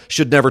Tamina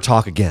should never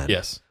talk again.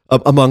 Yes,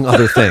 among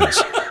other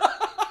things.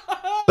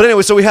 But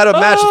anyway, so we had a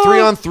match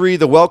 3-on-3,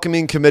 the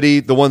welcoming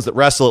committee, the ones that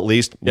wrestle at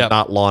least,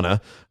 not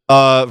Lana,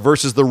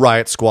 versus the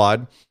Riot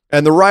Squad.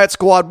 And the Riot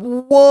Squad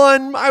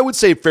won, I would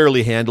say,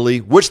 fairly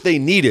handily, which they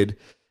needed.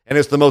 And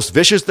it's the most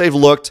vicious they've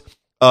looked.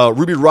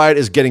 Ruby Riott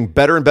is getting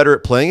better and better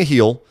at playing a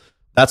heel.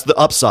 That's the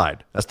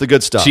upside. That's the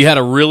good stuff. She had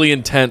a really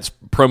intense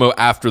promo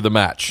after the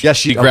match. Yes,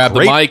 she grabbed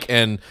the mic,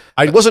 and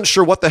I wasn't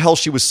sure what the hell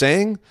she was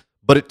saying,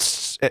 but it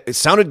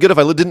sounded good if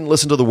I didn't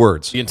listen to the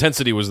words. The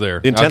intensity was there.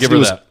 The intensity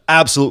was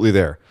absolutely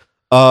there.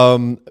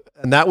 And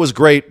that was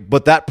great,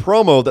 but that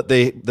promo that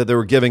they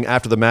were giving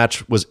after the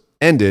match was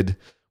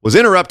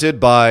interrupted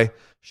by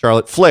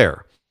Charlotte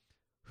Flair,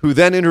 who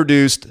then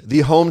introduced the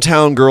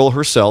hometown girl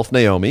herself,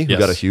 Naomi, who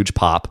got a huge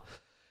pop.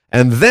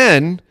 And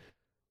then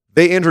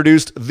they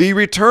introduced the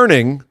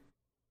returning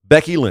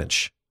Becky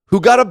Lynch, who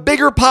got a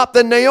bigger pop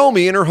than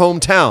Naomi in her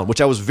hometown, which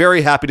I was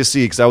very happy to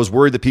see because I was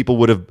worried that people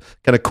would have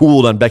kind of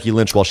cooled on Becky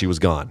Lynch while she was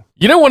gone.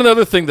 You know, one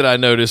other thing that I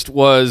noticed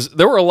was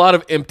there were a lot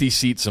of empty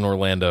seats in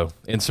Orlando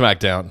in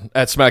SmackDown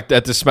at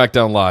the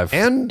SmackDown Live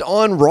and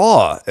on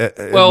Raw.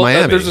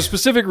 Miami. There's a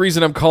specific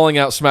reason I'm calling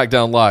out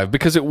SmackDown Live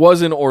because it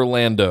was in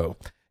Orlando,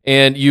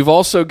 and you've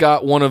also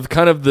got one of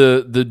kind of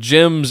the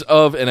gems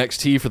of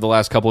NXT for the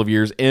last couple of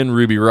years in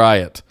Ruby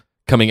Riott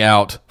coming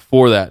out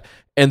for that,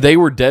 and they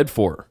were dead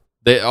for her.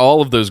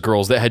 All of those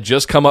girls that had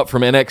just come up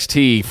from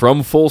NXT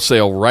from Full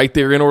Sail right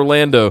there in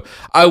Orlando.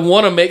 I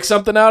want to make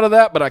something out of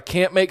that, but I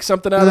can't make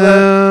something out of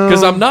that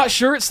because I'm not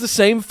sure it's the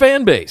same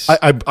fan base.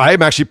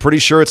 I'm actually pretty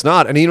sure it's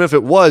not. And even if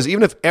it was,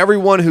 even if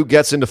everyone who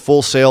gets into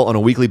Full Sail on a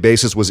weekly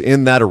basis was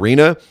in that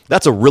arena,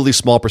 that's a really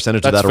small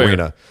percentage of that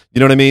arena.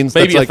 You know what I mean?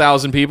 Maybe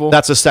 1,000 people.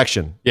 That's a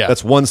section. Yeah.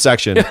 That's one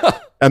section.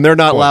 And they're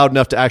not loud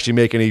enough to actually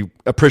make any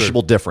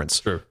appreciable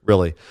difference,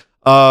 really.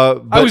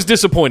 I was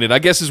disappointed, I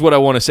guess is what I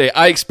want to say.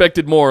 I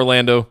expected more,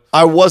 Orlando.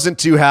 I wasn't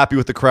too happy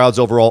with the crowds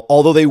overall,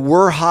 although they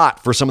were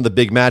hot for some of the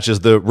big matches.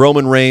 The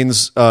Roman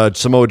Reigns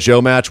Samoa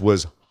Joe match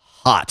was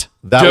hot.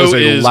 That Joe was a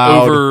is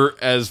loud... over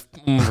as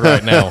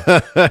right now.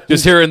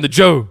 Just hearing the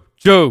Joe.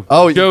 Joe.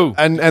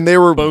 And they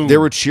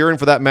were cheering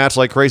for that match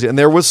like crazy. And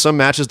there was some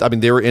matches. I mean,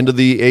 they were into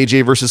the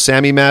AJ versus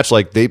Sammy match.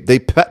 Like they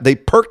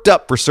perked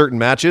up for certain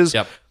matches.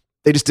 Yep.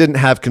 They just didn't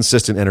have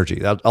consistent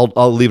energy.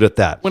 I'll leave it at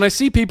that. When I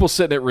see people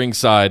sitting at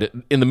ringside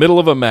in the middle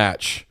of a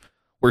match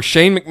where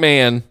Shane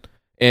McMahon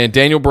and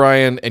Daniel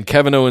Bryan and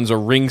Kevin Owens are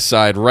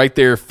ringside right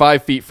there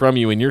 5 feet from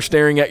you, and you're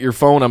staring at your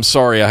phone, I'm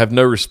sorry, I have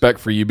no respect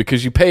for you,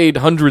 because you paid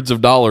hundreds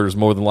of dollars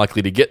more than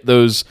likely to get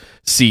those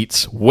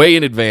seats way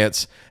in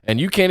advance, and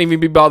you can't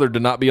even be bothered to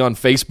not be on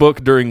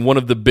Facebook during one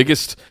of the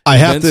biggest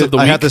events of the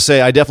week. I have to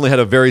say, I definitely had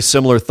a very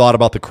similar thought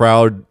about the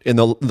crowd in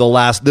the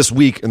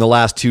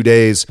last 2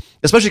 days,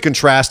 especially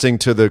contrasting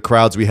to the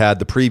crowds we had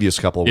the previous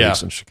couple of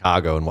weeks in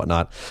Chicago and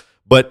whatnot.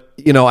 But,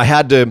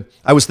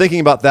 I was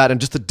thinking about that and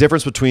just the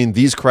difference between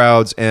these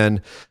crowds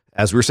and,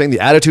 as we were saying, the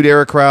Attitude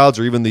Era crowds,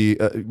 or even the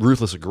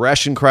Ruthless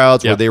Aggression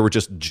crowds, where they were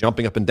just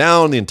jumping up and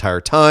down the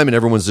entire time and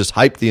everyone's just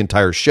hyped the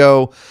entire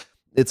show.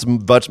 It's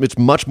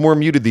much more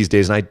muted these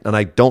days, and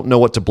I don't know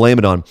what to blame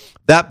it on.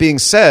 That being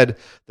said,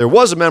 there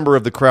was a member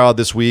of the crowd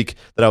this week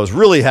that I was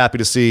really happy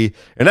to see,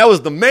 and that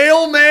was the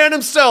mailman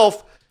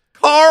himself,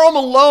 Karl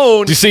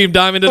Malone. Did you see him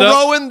diamond it up?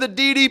 Throwing the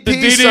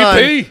DDP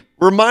sign,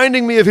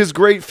 reminding me of his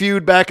great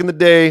feud back in the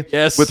day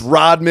with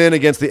Rodman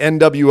against the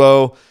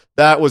NWO.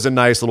 That was a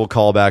nice little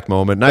callback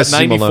moment. Nice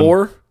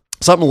 94?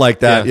 Something like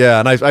that, yeah.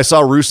 And I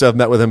saw Rusev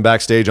met with him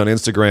backstage on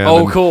Instagram.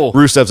 Oh, cool.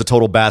 Rusev's a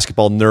total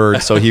basketball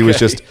nerd, so he was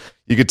just,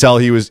 you could tell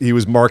he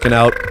was marking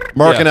out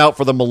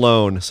for the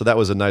Malone. So that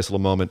was a nice little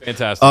moment.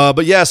 Fantastic.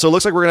 But yeah, so it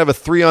looks like we're going to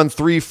have a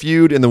 3-on-3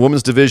 feud in the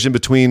women's division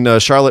between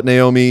Charlotte,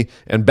 Naomi,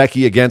 and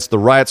Becky against the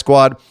Riot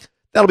Squad.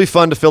 That'll be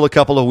fun to fill a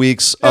couple of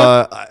weeks.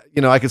 I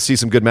could see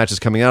some good matches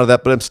coming out of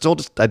that, but I'm still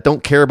I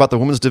don't care about the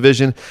women's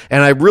division.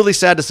 And I'm really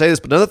sad to say this,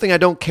 but another thing I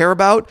don't care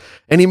about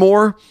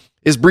anymore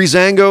is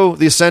Breezango,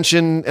 the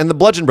Ascension, and the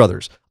Bludgeon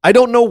Brothers. I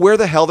don't know where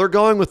the hell they're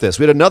going with this.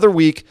 We had another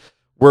week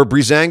where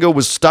Breezango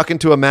was stuck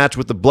into a match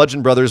with the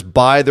Bludgeon Brothers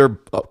by their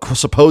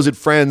supposed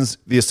friends,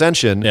 the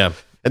Ascension. Yeah.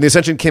 And the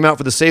Ascension came out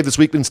for the save this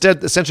week. But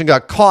instead, the Ascension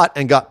got caught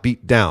and got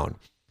beat down.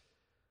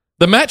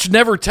 The match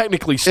never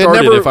technically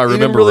started, if I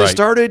remember really right.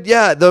 Started.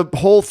 Yeah, the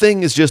whole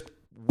thing is just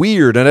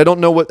weird, and I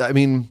don't know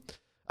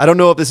I don't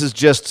know if this is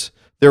just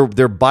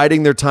they're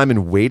biding their time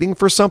and waiting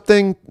for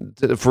something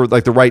for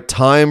like the right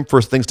time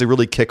for things to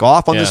really kick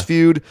off on this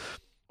feud,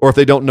 or if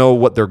they don't know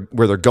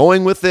where they're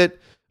going with it.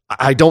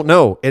 I don't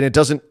know, and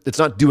it's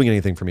not doing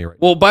anything for me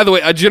right now. Well, by the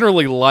way, I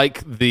generally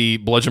like the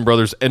Bludgeon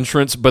Brothers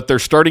entrance, but they're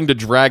starting to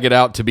drag it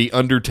out to be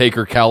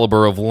Undertaker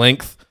caliber of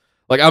length.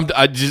 Like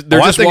they're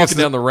just walking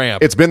down the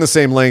ramp. It's been the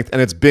same length,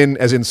 and it's been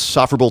as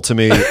insufferable to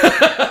me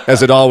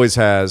as it always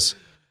has.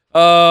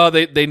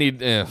 They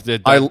need. I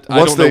don't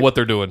know what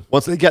they're doing.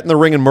 Once they get in the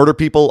ring and murder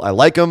people, I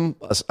like them.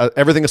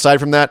 Everything aside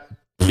from that,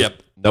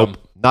 nope,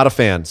 not a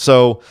fan.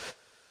 So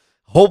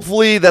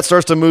hopefully that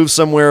starts to move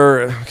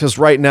somewhere, because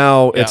right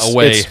now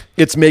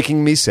it's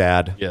making me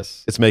sad.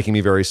 Yes, it's making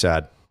me very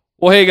sad.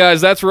 Well, hey guys,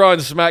 that's Raw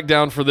and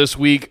SmackDown for this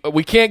week.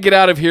 We can't get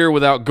out of here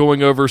without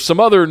going over some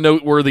other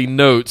noteworthy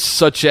notes,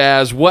 such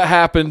as what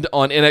happened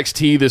on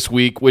NXT this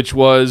week, which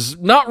was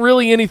not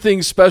really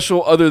anything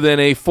special other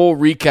than a full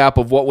recap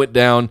of what went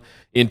down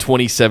in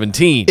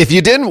 2017. If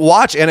you didn't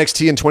watch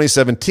NXT in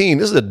 2017,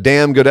 this is a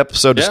damn good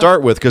episode to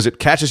start with, because it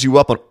catches you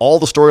up on all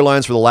the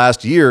storylines for the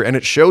last year, and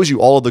it shows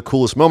you all of the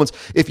coolest moments.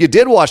 If you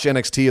did watch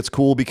NXT, it's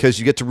cool because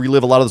you get to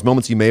relive a lot of those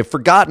moments you may have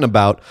forgotten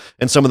about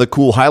and some of the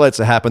cool highlights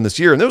that happened this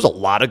year. And there was a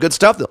lot of good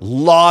stuff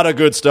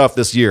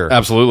this year.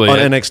 Absolutely. On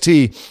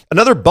NXT.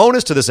 Another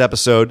bonus to this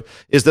episode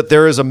is that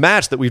there is a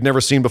match that we've never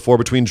seen before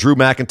between Drew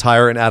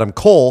McIntyre and Adam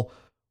Cole,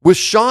 with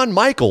Shawn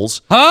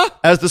Michaels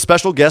as the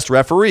special guest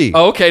referee.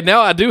 Oh, okay, now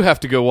I do have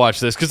to go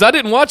watch this, because I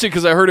didn't watch it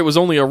because I heard it was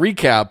only a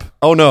recap.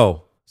 Oh,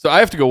 no. So I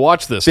have to go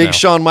watch this Big now.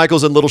 Shawn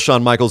Michaels and little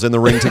Shawn Michaels in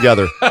the ring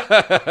together.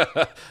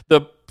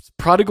 The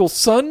prodigal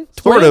son?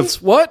 Sort twins?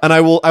 of. What? And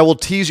I will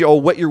tease you, I'll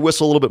wet your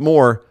whistle a little bit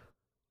more.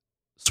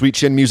 Sweet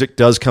Chin Music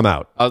does come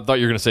out. I thought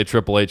you were going to say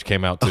Triple H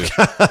came out too,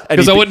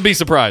 because I wouldn't be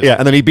surprised. Yeah,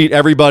 and then he beat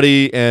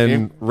everybody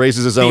and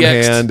raises his own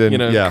hand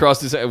and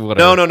crossed his head.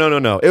 Whatever.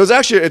 No. It was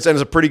actually it's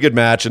a pretty good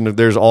match, and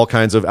there's all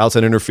kinds of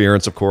outside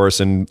interference, of course,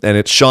 and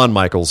it's Shawn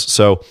Michaels,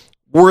 so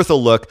worth a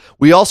look.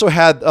 We also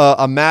had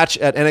a match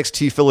at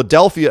NXT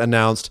Philadelphia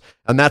announced,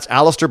 and that's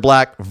Aleister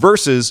Black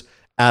versus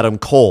Adam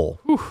Cole.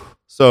 Whew.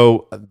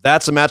 So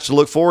that's a match to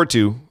look forward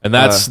to, and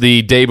that's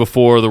the day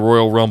before the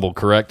Royal Rumble,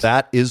 correct?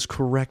 That is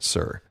correct,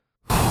 sir.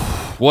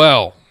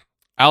 Well,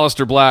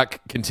 Aleister Black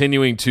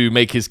continuing to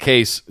make his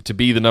case to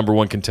be the number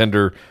one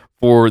contender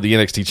for the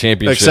NXT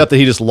Championship. Except that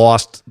he just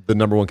lost the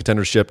number one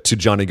contendership to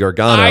Johnny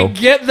Gargano. I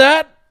get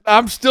that.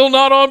 I'm still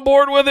not on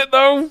board with it,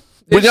 though.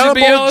 You're not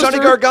on board with Johnny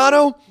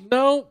Gargano?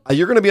 No.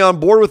 You're going to be on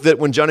board with it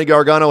when Johnny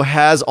Gargano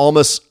has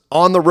almost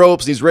on the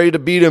ropes. He's ready to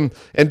beat him,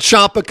 and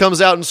Ciampa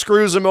comes out and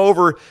screws him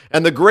over,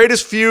 and the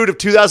greatest feud of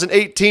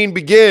 2018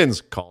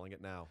 begins. Calling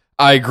it now.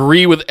 I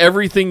agree with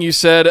everything you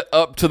said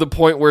up to the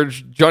point where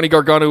Johnny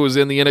Gargano was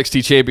in the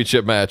NXT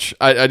Championship match.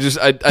 I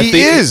think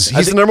he's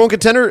the number one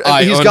contender.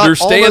 I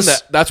understand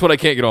that. That's what I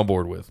can't get on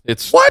board with.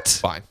 It's what?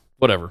 Fine.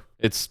 whatever.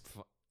 Do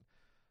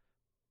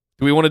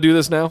we want to do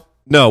this now?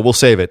 No, we'll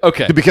save it.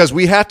 Okay. Because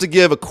we have to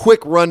give a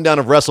quick rundown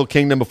of Wrestle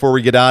Kingdom before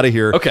we get out of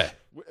here. Okay.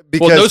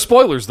 Because no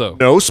spoilers, though.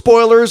 No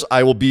spoilers.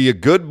 I will be a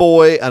good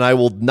boy, and I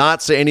will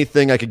not say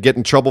anything I could get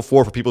in trouble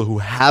for people who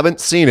haven't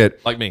seen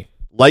it. Like me.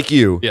 Like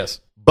you.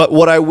 Yes. But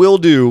what I will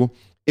do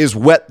is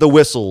wet the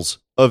whistles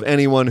of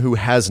anyone who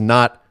has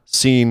not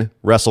seen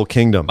Wrestle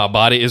Kingdom. My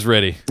body is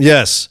ready.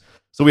 Yes.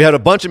 So we had a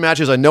bunch of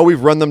matches. I know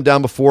we've run them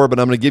down before, but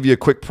I'm going to give you a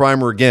quick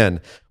primer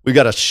again. We've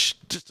got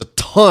just a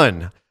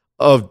ton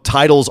of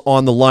titles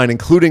on the line,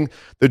 including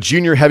the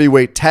junior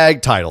heavyweight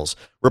tag titles.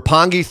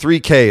 Roppongi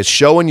 3K is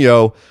Sho and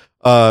Yo.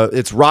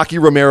 It's Rocky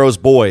Romero's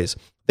boys.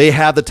 They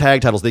have the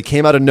tag titles. They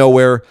came out of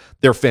nowhere.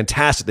 They're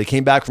fantastic. They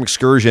came back from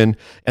excursion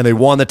and they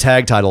won the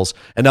tag titles.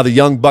 And now the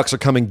Young Bucks are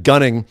coming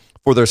gunning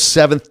for their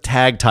 7th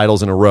tag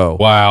titles in a row.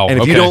 Wow. And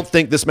if you don't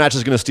think this match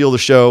is going to steal the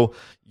show,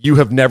 you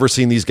have never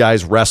seen these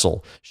guys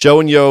wrestle. Sho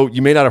and Yo,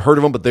 you may not have heard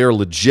of them, but they are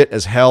legit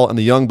as hell. And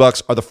the Young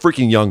Bucks are the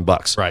freaking Young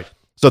Bucks. Right.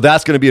 So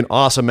that's going to be an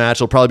awesome match.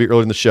 It'll probably be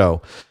early in the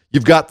show.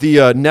 You've got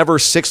the Never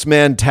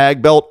 6-man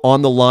tag belt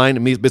on the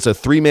line. It's a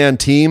 3-man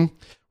team.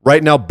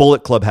 Right now,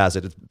 Bullet Club has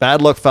it. It's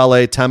Bad Luck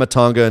Fale,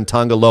 Tamatonga, and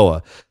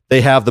Tongaloa.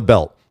 They have the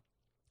belt.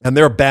 And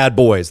they're bad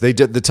boys. They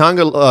did the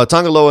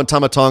Tongaloa and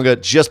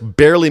Tamatonga just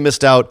barely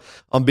missed out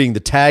on being the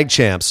tag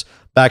champs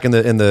back in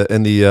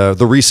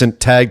the recent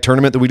tag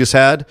tournament that we just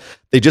had.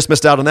 They just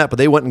missed out on that, but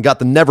they went and got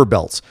the Never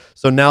belts.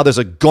 So now there's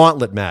a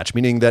gauntlet match,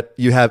 meaning that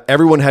you have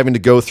everyone having to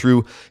go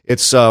through.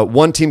 It's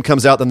one team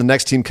comes out, then the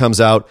next team comes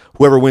out.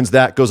 Whoever wins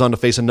that goes on to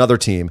face another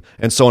team,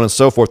 and so on and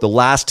so forth. The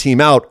last team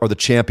out are the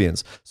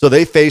champions. So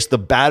they face the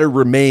battered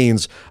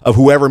remains of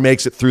whoever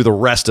makes it through the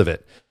rest of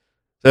it.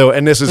 So,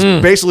 and this is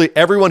basically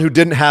everyone who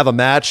didn't have a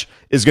match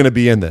is going to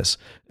be in this.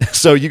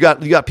 So you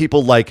got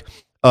people like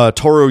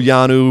Toru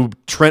Yano,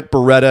 Trent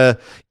Beretta,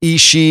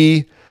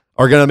 Ishii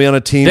are going to be on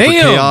a team for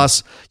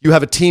Chaos. You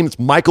have a team, it's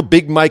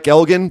Big Mike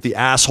Elgin, the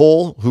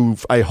asshole, who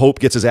I hope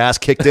gets his ass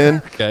kicked in.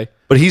 Okay.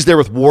 But he's there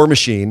with War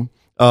Machine.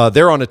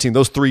 They're on a team.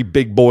 Those 3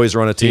 big boys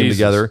are on a team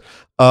together.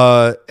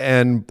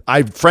 And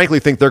I frankly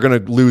think they're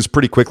going to lose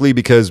pretty quickly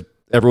because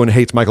everyone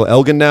hates Michael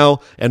Elgin now,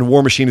 and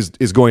War Machine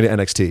is going to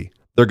NXT.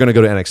 They're going to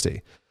go to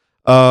NXT.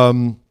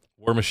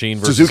 War Machine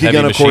versus Suzuki Heavy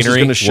Gun, of course, is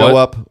going to show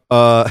up.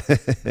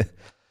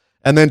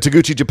 And then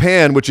Taguchi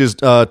Japan, which is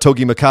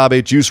Togi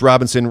Makabe, Juice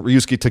Robinson,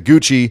 Ryusuke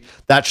Taguchi.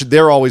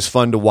 They're always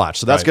fun to watch.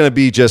 So that's going to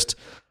be just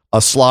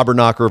a slobber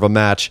knocker of a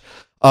match.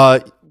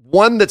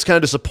 One that's kind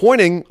of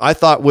disappointing, I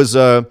thought, was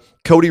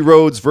Cody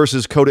Rhodes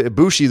versus Kota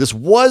Ibushi. This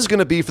was going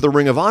to be for the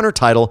Ring of Honor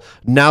title.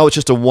 Now it's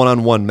just a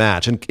one-on-one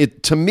match.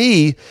 And to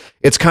me,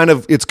 it's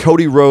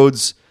Cody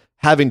Rhodes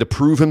having to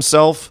prove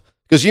himself.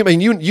 Because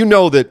you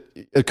know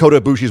that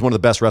Kota Ibushi is one of the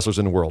best wrestlers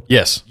in the world.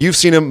 Yes. You've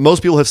seen him.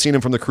 Most people have seen him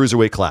from the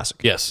Cruiserweight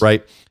Classic. Yes.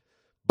 Right?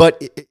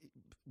 But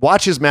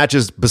watch his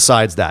matches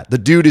besides that. The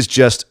dude is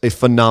just a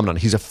phenomenon.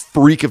 He's a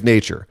freak of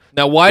nature.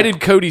 Now, why did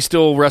Cody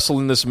still wrestle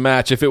in this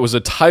match if it was a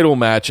title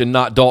match and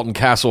not Dalton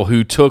Castle,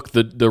 who took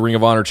the Ring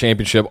of Honor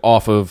championship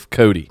off of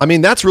Cody? I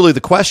mean, that's really the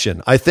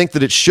question. I think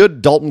that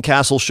Dalton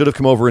Castle should have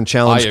come over and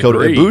challenged Kota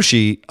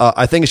Ibushi.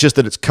 I think it's just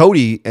that it's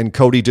Cody, and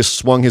Cody just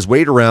swung his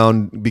weight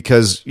around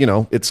because,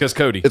 it's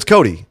Cody. It's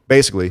Cody,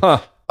 basically.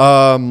 Huh.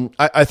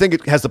 I think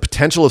it has the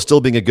potential of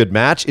still being a good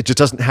match. It just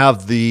doesn't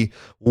have the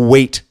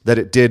weight that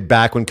it did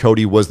back when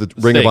Cody was the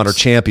Ring of Honor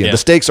champion. Yeah. The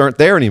stakes aren't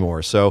there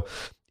anymore. So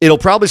it'll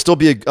probably still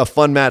be a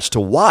fun match to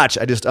watch.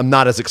 I'm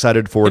not as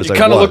excited for it as I was.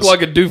 You kind of look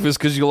like a doofus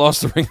because you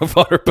lost the Ring of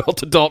Honor belt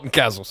to Dalton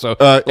Castle. So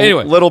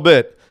anyway. A little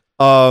bit.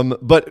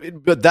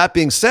 But that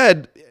being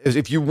said,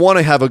 if you want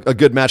to have a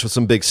good match with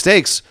some big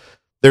stakes,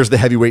 there's the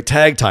heavyweight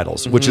tag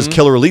titles, which is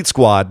Killer Elite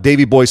Squad,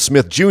 Davey Boy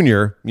Smith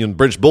Jr.,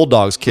 British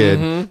Bulldogs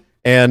kid,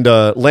 and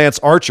Lance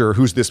Archer,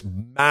 who's this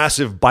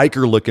massive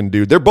biker-looking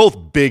dude. They're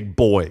both big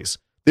boys.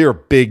 They are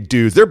big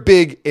dudes. They're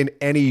big in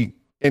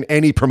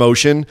any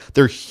promotion.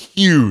 They're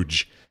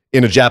huge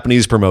in a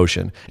Japanese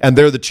promotion, and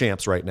they're the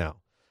champs right now.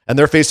 And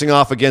they're facing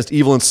off against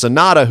Evil and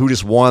Sonata, who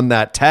just won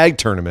that tag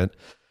tournament.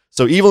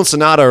 So Evil and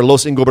Sonata are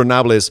Los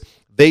Ingobernables.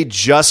 They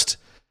just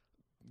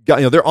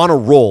got, they're on a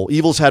roll.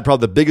 Evil's had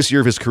probably the biggest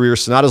year of his career.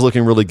 Sonata's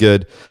looking really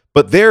good,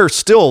 but they're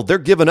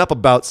giving up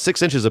about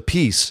 6 inches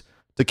apiece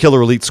to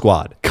Killer Elite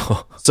Squad.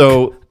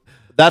 So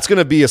that's going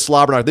to be a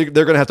slobber knocker.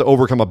 They're going to have to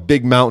overcome a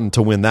big mountain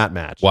to win that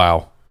match.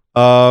 Wow.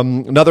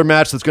 Another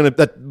match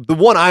the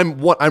one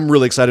I'm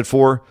really excited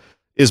for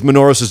is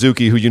Minoru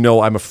Suzuki, who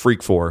I'm a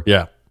freak for.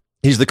 Yeah.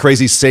 He's the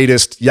crazy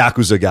sadist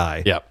Yakuza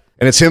guy. Yeah.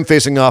 And it's him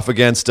facing off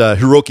against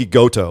Hiroki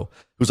Goto,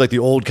 who's like the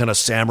old kind of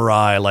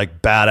samurai,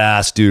 like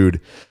badass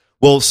dude.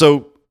 Well,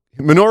 so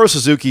Minoru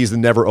Suzuki is the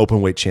never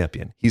openweight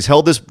champion. He's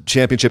held this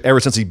championship ever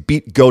since he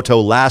beat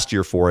Goto last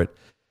year for it.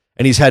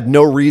 And he's had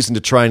no reason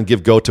to try and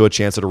give Goto a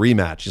chance at a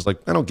rematch. He's like,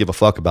 I don't give a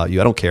fuck about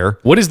you. I don't care.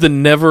 What does the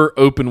never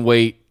open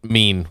weight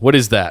mean? What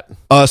is that?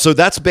 So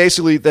that's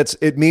basically,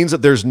 it means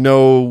that there's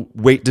no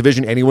weight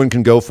division. Anyone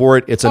can go for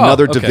it. It's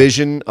another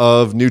division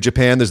of New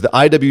Japan. There's the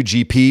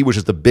IWGP, which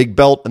is the big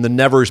belt, and the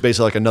never is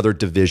basically like another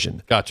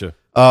division. Gotcha.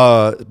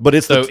 But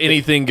it's so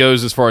anything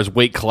goes as far as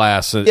weight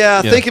class.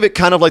 Think of it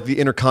kind of like the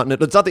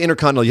Intercontinental. It's not the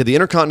Intercontinental. You have the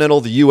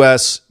Intercontinental, the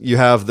U.S. You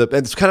have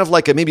it's kind of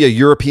like maybe a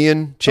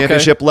European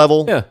championship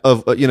level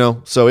of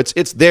So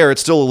it's there.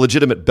 It's still a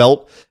legitimate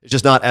belt. It's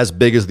just not as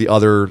big as the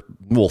other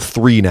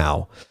 3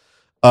 now.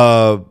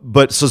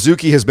 But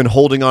Suzuki has been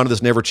holding on to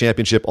this Never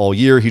Championship all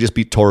year. He just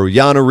beat Toru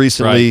Yano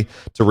recently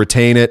to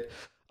retain it.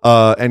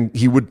 And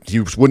he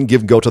wouldn't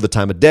give Goto the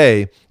time of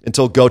day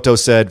until Goto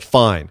said,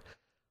 "Fine,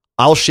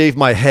 I'll shave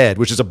my head,"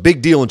 which is a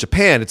big deal in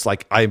Japan. It's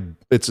like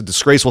it's a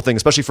disgraceful thing,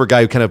 especially for a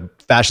guy who kind of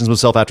fashions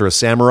himself after a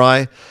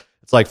samurai.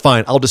 It's like,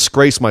 fine, I'll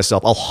disgrace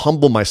myself. I'll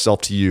humble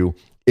myself to you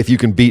if you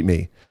can beat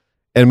me.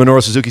 And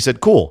Minoru Suzuki said,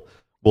 "Cool.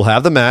 We'll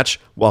have the match.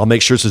 Well, I'll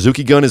make sure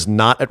Suzuki Gun is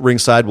not at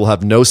ringside. We'll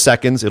have no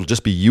seconds. It'll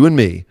just be you and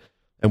me,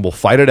 and we'll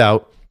fight it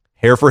out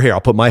hair for hair. I'll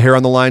put my hair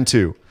on the line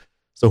too.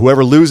 So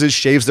whoever loses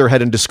shaves their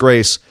head in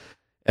disgrace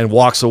and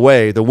walks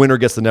away. The winner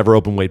gets the never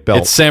open weight belt."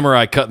 It's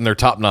samurai cutting their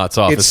top knots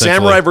off. It's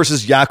samurai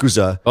versus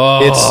Yakuza.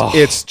 Oh.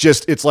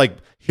 It's like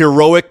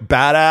heroic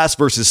badass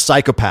versus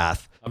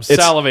psychopath. I'm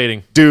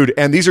salivating. Dude,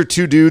 and these are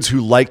two dudes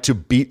who like to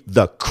beat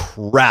the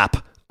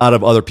crap out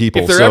of other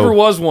people. If there ever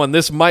was one,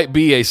 this might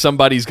be a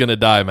somebody's gonna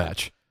die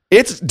match.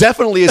 It's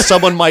definitely a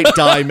someone might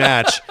die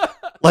match.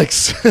 Like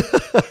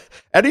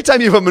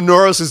anytime you have a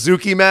Minoru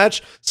Suzuki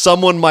match,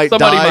 somebody might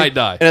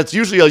die. And it's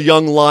usually a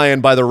young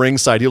lion by the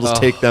ringside. He'll just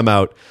take them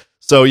out.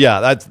 So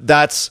yeah,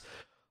 that's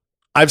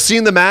I've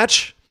seen the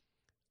match,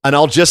 and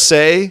I'll just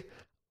say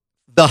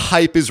the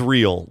hype is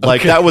real.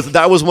 Like that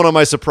was one of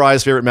my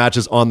surprise favorite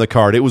matches on the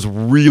card. It was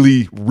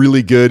really,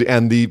 really good,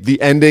 and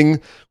the ending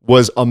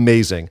was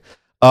amazing.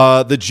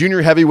 The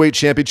Junior Heavyweight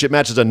Championship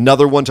match is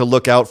another one to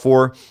look out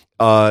for.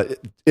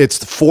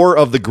 It's 4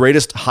 of the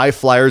greatest high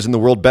flyers in the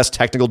world, best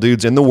technical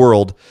dudes in the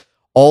world,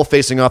 all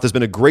facing off. There's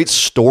been a great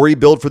story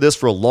build for this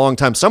for a long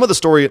time. Some of the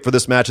story for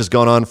this match has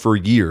gone on for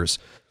years.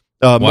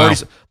 Wow.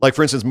 Like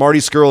for instance, Marty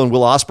Scurll and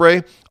Will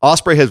Ospreay.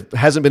 Ospreay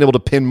hasn't been able to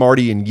pin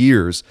Marty in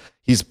years.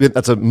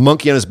 That's a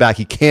monkey on his back.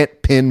 He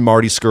can't pin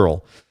Marty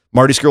Scurll.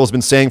 Marty Scurll has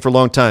been saying for a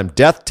long time,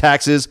 death,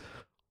 taxes,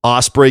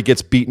 Ospreay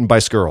gets beaten by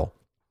Scurll.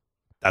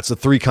 That's the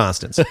 3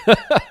 constants.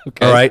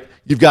 Okay. All right.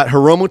 You've got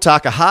Hiromu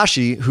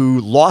Takahashi,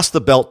 who lost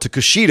the belt to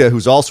Kushida,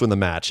 who's also in the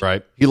match.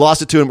 Right. He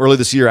lost it to him early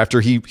this year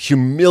after he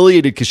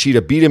humiliated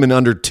Kushida, beat him in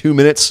under 2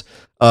 minutes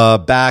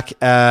back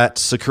at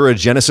Sakura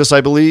Genesis,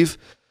 I believe.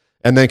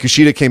 And then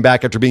Kushida came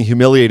back after being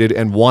humiliated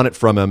and won it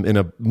from him in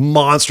a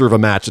monster of a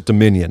match at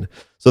Dominion.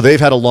 So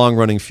they've had a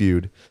long-running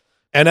feud.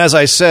 And as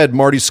I said,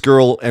 Marty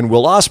Scurll and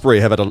Will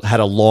Ospreay have had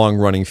a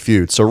long-running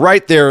feud. So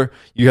right there,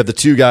 you have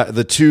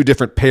the two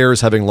different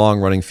pairs having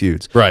long-running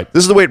feuds. Right.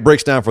 This is the way it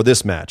breaks down for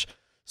this match.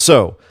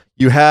 So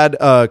you had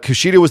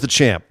Kushida was the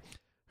champ.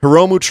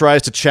 Hiromu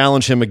tries to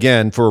challenge him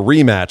again for a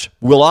rematch.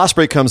 Will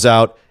Ospreay comes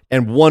out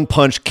and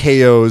one-punch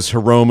KOs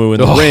Hiromu in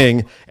the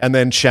ring and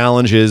then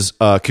challenges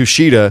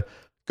Kushida,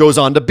 goes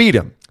on to beat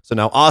him. So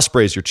now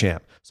Ospreay's your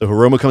champ. So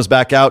Hiromu comes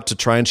back out to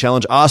try and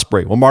challenge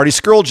Ospreay. Well, Marty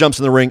Scurll jumps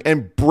in the ring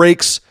and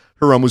breaks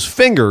Hiromu's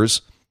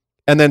fingers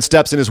and then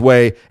steps in his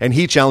way, and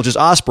he challenges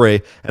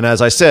Ospreay. And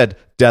as I said,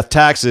 death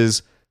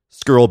taxes,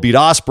 Scurll beat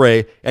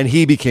Ospreay, and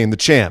he became the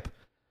champ.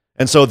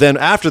 And so then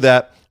after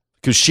that,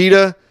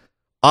 Kushida,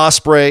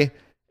 Ospreay,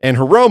 and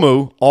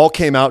Hiromu all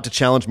came out to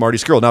challenge Marty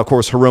Scurll. Now, of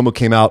course, Hiromu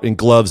came out in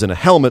gloves and a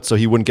helmet so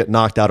he wouldn't get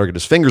knocked out or get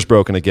his fingers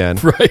broken again.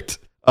 Right.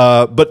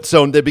 But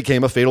so they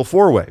became a fatal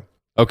 4-way.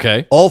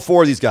 Okay. All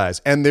 4 of these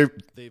guys. And they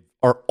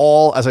are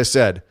all, as I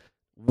said,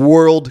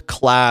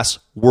 world-class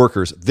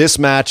workers. This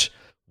match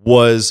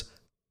was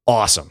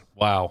awesome.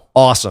 Wow.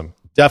 Awesome.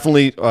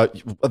 Definitely,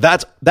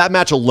 that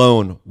match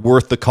alone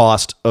worth the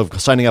cost of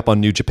signing up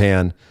on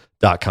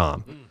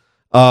NewJapan.com.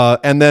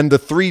 And then the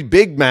 3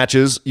 big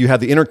matches, you have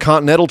the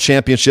Intercontinental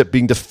Championship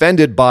being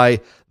defended by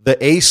the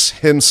ace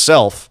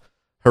himself,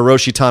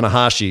 Hiroshi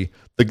Tanahashi,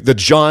 the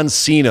John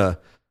Cena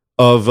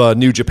of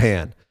New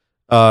Japan,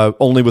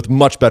 only with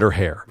much better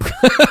hair.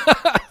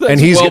 And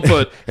he's well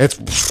put.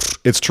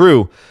 It's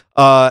true.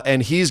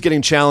 And he's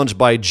getting challenged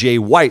by Jay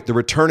White, the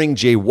returning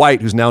Jay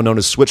White, who's now known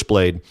as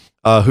Switchblade,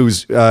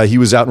 he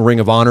was out in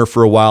Ring of Honor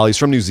for a while. He's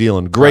from New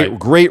Zealand.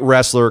 Great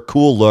wrestler,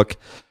 cool look.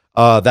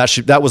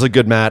 That was a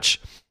good match.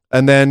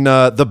 And then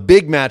the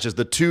big matches,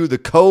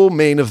 the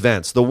co-main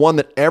events, the one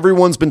that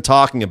everyone's been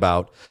talking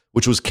about,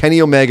 which was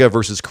Kenny Omega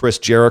versus Chris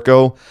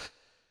Jericho.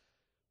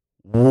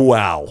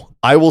 Wow.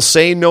 I will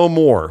say no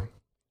more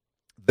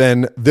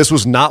than this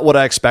was not what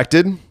I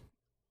expected,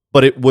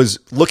 but it was,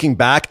 looking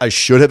back, I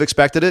should have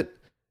expected it.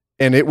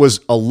 And it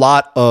was a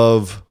lot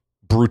of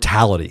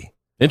brutality.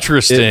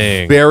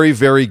 Interesting. Very,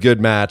 very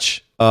good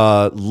match.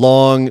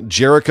 Long.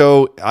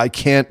 Jericho, I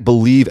can't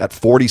believe at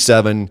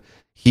 47,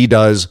 he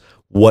does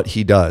what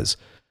he does.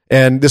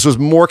 And this was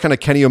more kind of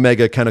Kenny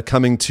Omega kind of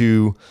coming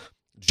to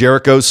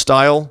Jericho's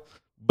style,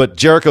 but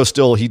Jericho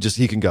still, he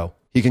can go.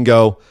 He can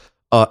go.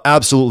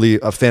 Absolutely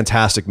a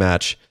fantastic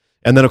match.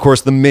 And then, of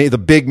course, the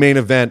big main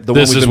event, the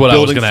one we've been building for. This is what I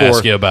was going to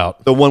ask you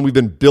about. The one we've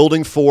been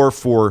building for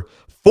 4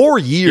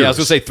 years. Yeah, I was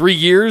going to say 3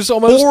 years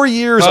almost. 4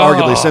 years,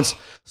 arguably,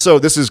 So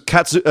this is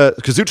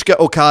Kazuchika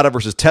Okada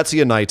versus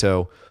Tetsuya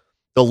Naito.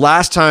 The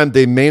last time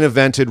they main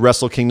evented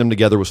Wrestle Kingdom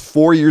together was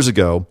 4 years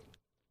ago,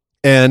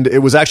 and it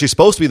was actually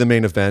supposed to be the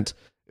main event.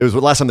 It was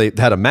the last time they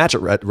had a match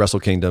at Wrestle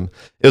Kingdom.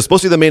 It was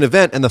supposed to be the main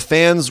event, and the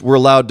fans were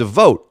allowed to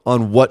vote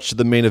on what should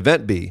the main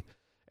event be.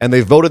 And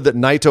they voted that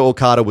Naito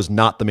Okada was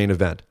not the main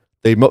event.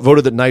 They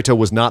voted that Naito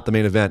was not the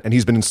main event, and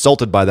he's been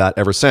insulted by that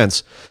ever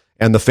since.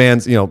 And the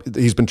fans,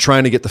 he's been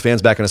trying to get the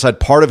fans back on his side.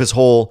 Part of his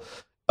whole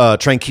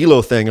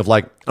tranquilo thing of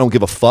like, I don't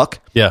give a fuck,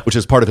 which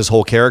is part of his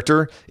whole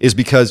character, is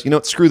because,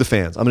 screw the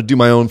fans. I'm going to do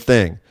my own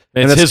thing.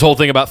 And it's his whole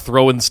thing about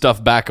throwing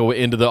stuff back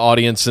into the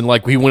audience, and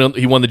like he won the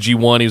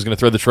G1, he was going to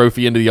throw the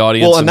trophy into the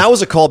audience. Well, and that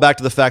was a callback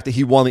to the fact that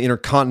he won the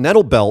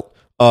Intercontinental belt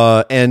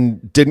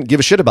and didn't give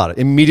a shit about it.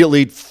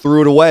 Immediately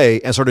threw it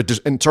away and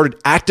started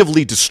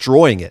actively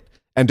destroying it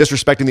and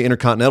disrespecting the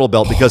Intercontinental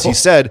belt because he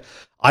said,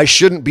 I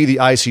shouldn't be the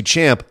IC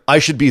champ. I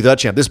should be the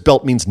champ. This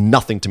belt means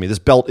nothing to me. This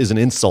belt is an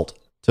insult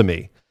to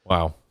me.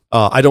 Wow.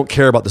 I don't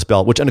care about this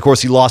belt, and of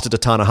course he lost it to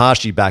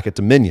Tanahashi back at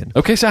Dominion.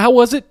 Okay, so how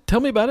was it? Tell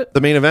me about it.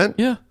 The main event?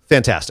 Yeah.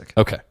 Fantastic.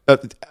 Okay.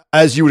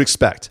 As you would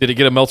expect. Did it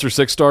get a Meltzer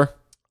 6-star?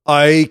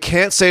 I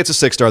can't say it's a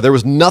 6-star. There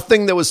was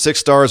nothing that was 6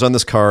 stars on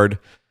this card.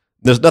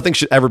 There's nothing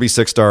should ever be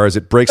 6 stars.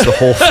 It breaks the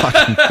whole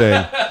fucking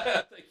thing.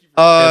 Thank you for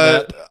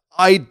that.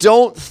 I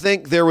don't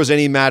think there was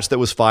any match that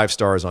was 5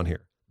 stars on here.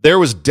 There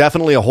was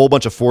definitely a whole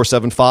bunch of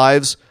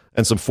 4.75s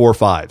and some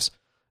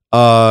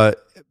 4.5s.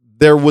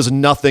 There was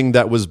nothing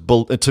that was,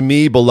 to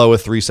me, below a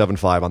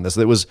 3.75 on this.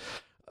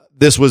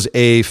 This was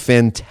a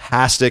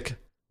fantastic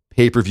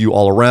pay-per-view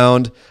all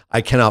around. I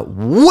cannot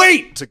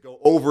wait to go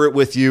over it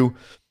with you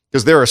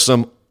because there's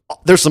some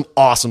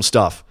awesome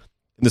stuff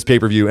in this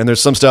pay-per-view, and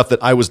there's some stuff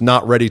that I was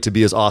not ready to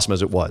be as awesome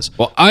as it was.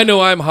 Well, I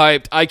know I'm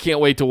hyped. I can't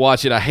wait to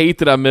watch it. I hate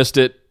that I missed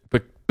it,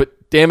 but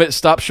damn it,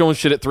 stop showing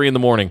shit at 3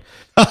 a.m.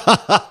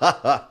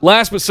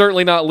 Last but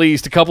certainly not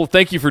least,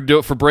 thank you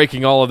for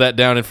breaking all of that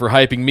down and for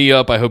hyping me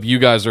up. I hope you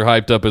guys are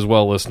hyped up as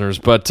well, listeners.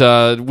 But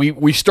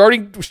we're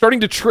starting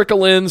to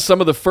trickle in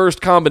some of the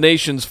first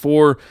combinations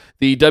for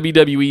the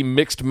WWE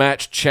Mixed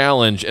Match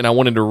Challenge, and I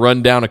wanted to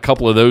run down a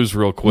couple of those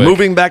real quick.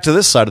 Moving back to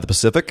this side of the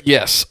Pacific.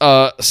 Yes,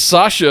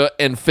 Sasha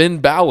and Finn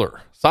Balor.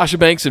 Sasha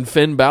Banks and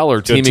Finn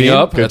Balor teaming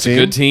up. That's a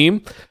good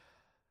team.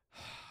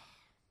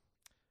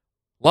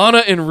 Lana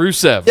and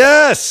Rusev.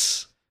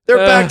 Yes! They're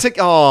back to...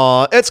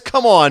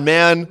 come on,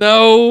 man.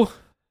 No.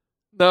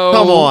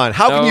 Come on.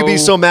 How can you be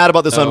so mad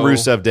about this on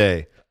Rusev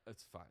Day?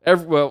 That's fine.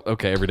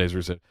 Every day's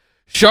Rusev.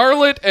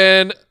 Charlotte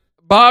and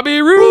Bobby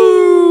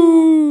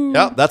Roode.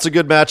 Yeah, that's a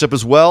good matchup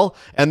as well.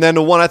 And then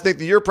the one I think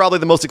that you're probably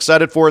the most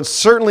excited for and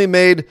certainly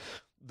made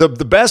the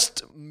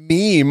best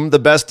meme, the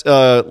best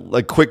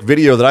quick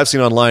video that I've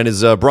seen online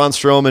is Braun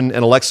Strowman and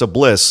Alexa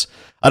Bliss.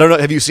 I don't know.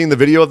 Have you seen the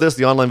video of this,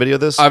 the online video of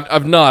this?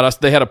 I've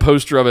not. They had a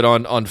poster of it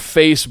on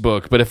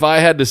Facebook. But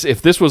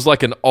if this was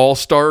like an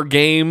all-star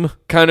game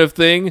kind of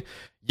thing,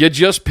 you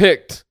just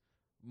picked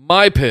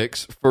my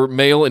picks for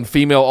male and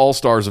female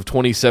all-stars of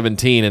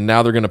 2017, and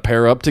now they're going to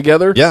pair up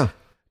together? Yeah.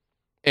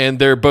 And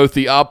they're both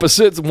the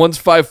opposites. One's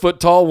 5 foot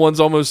tall, one's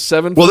almost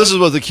 7 foot. Well, this is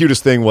what the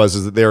cutest thing was,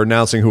 is that they're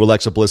announcing who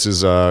Alexa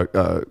Bliss's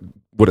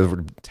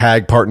whatever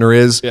tag partner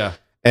is. Yeah.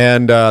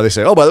 And they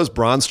say, oh, by those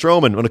Braun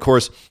Strowman. And of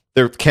course,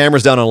 their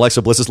camera's down on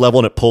Alexa Bliss's level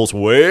and it pulls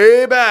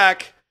way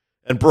back.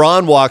 And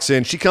Braun walks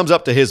in. She comes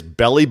up to his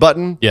belly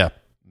button. Yeah.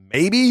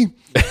 Maybe.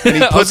 And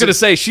he I was going to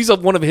say, she's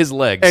one of his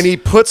legs. And he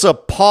puts a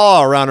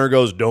paw around her and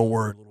goes, don't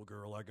worry, little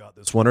girl, I got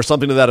this one. Or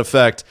something to that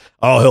effect.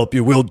 I'll help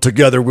you.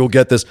 Together we'll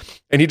get this.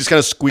 And he just kind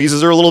of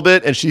squeezes her a little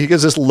bit. And she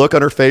gets this look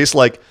on her face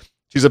like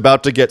she's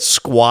about to get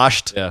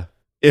squashed. Yeah.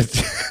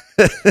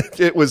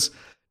 It was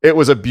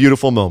a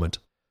beautiful moment.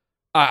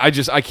 I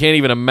can't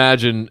even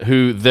imagine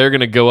who they're going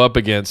to go up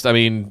against. I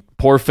mean,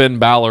 poor Finn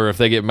Balor if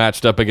they get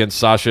matched up against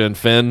Sasha and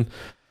Finn.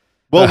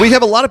 Well, we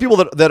have a lot of people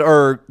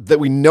that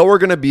we know are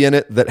going to be in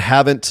it that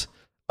haven't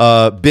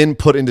been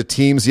put into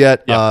teams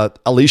yet. Yep.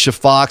 Alicia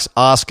Fox,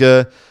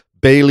 Asuka,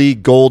 Bayley,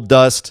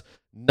 Goldust,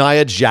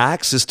 Nia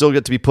Jax is still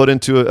get to be put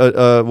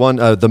into one.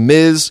 The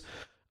Miz,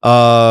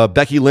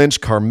 Becky Lynch,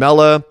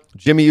 Carmella,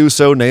 Jimmy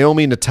Uso,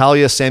 Naomi,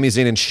 Natalya, Sami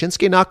Zayn, and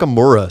Shinsuke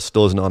Nakamura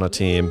still isn't on a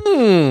team.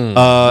 Okay.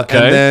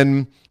 And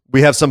then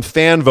we have some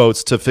fan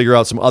votes to figure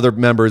out some other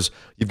members.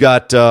 You've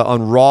got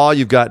on Raw,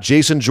 you've got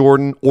Jason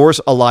Jordan or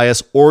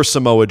Elias or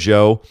Samoa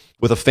Joe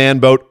with a fan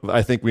vote.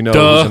 I think we know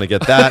who's going to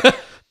get that.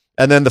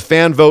 And then the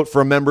fan vote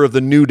for a member of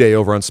the New Day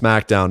over on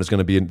SmackDown is going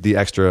to be the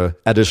extra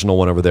additional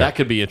one over there. That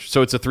could be interesting.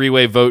 So it's a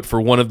 3-way vote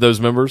for one of those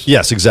members?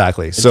 Yes,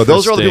 exactly. So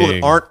those are all the people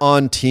that aren't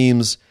on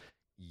teams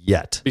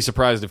yet. Be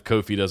surprised if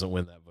Kofi doesn't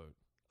win that vote.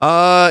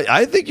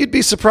 I think you'd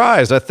be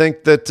surprised. I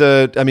think that,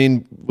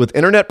 with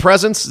internet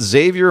presence,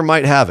 Xavier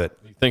might have it.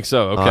 You think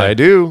so? Okay. I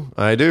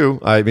do.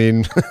 I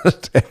mean,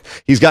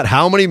 he's got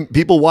how many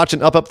people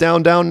watching Up, Up,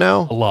 Down, Down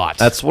now? A lot.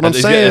 That's what I'm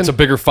saying. It's a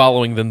bigger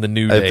following than the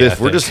New Day.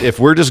 If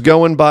we're just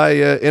going by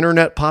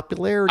internet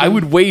popularity, I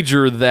would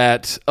wager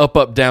that Up,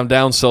 Up, Down,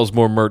 Down sells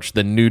more merch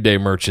than New Day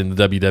merch in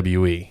the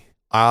WWE.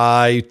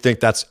 I think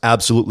that's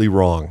absolutely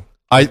wrong.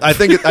 I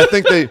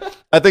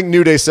think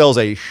New Day sells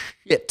a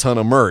shit ton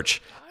of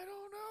merch.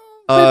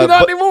 Maybe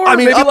not anymore. I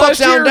mean, Maybe Up, last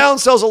Down, year. Down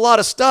sells a lot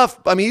of stuff.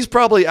 I mean, he's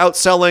probably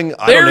outselling.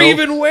 They're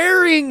even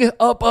wearing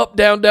Up,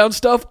 Down, Down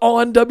stuff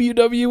on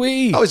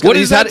WWE. Oh, he's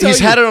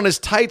had it on his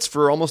tights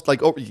for almost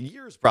like over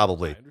years,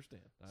 probably. I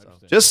understand.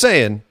 Just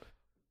saying.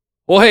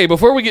 Well, hey,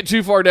 before we get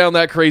too far down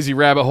that crazy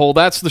rabbit hole,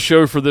 that's the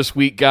show for this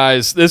week,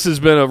 guys. This has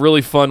been a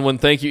really fun one.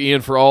 Thank you,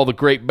 Ian, for all the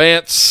great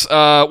bants.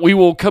 We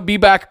will be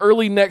back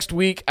early next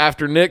week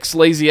after Nick's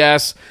lazy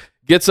ass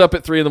gets up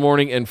at 3 a.m.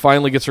 and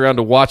finally gets around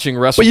to watching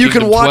Wrestle But you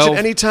Kingdom can watch 12. it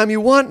anytime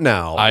you want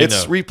now.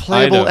 It's I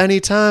replayable know.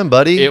 anytime,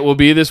 buddy. It will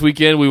be this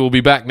weekend. We will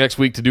be back next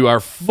week to do our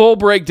full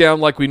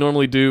breakdown like we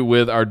normally do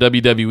with our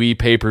WWE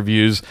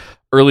pay-per-views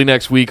early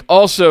next week.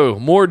 Also,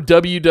 more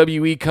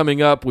WWE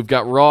coming up. We've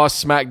got Raw,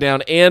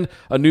 SmackDown, and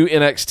a new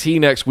NXT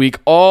next week,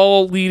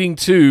 all leading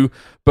to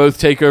both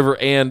TakeOver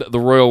and the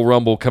Royal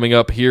Rumble coming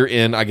up here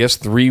in, I guess,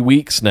 3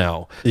 weeks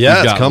now.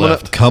 Yeah, it's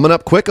coming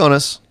up quick on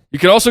us. You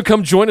can also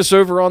come join us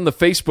over on the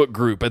Facebook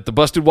group at the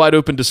Busted Wide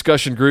Open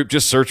discussion group.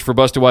 Just search for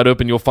Busted Wide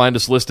Open. You'll find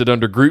us listed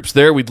under groups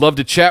there. We'd love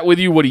to chat with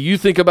you. What do you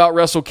think about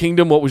Wrestle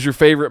Kingdom? What was your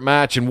favorite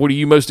match? And what are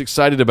you most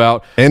excited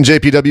about?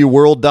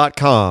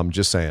 NJPWworld.com,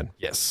 just saying.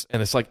 Yes,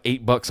 and it's like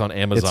 $8 on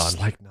Amazon. It's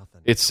like nothing.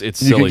 It's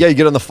silly. You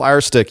get on the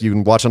Fire Stick. You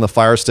can watch on the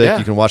Fire Stick. Yeah.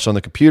 You can watch on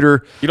the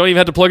computer. You don't even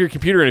have to plug your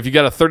computer in. If you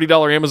got a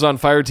 $30 Amazon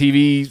Fire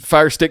TV,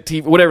 Fire Stick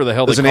TV, whatever the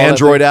hell There's they an call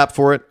Android app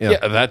for it.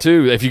 Yeah, that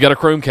too. If you got a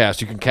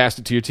Chromecast, you can cast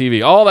it to your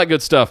TV. All that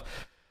good stuff.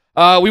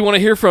 We want to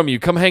hear from you.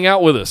 Come hang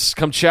out with us.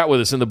 Come chat with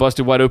us in the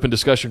Busted Wide Open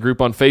discussion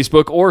group on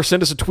Facebook, or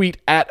send us a tweet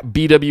at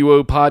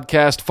BWO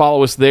Podcast.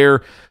 Follow us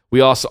there. We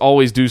also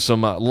always do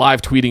some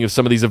live tweeting of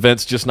some of these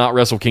events, just not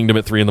Wrestle Kingdom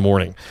at 3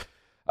 a.m.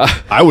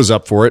 I was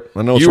up for it.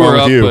 I know what's You wrong were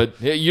up, with you. but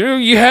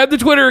you had the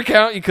Twitter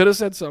account. You could have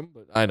said something,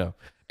 but I know.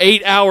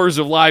 8 hours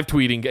of live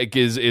tweeting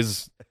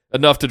is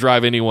enough to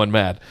drive anyone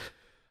mad.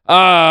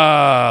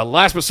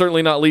 Last but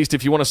certainly not least,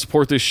 if you want to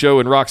support this show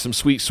and rock some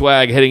sweet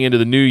swag heading into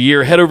the new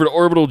year, head over to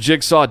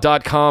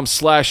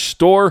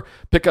orbitaljigsaw.com/store.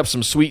 Pick up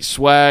some sweet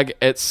swag,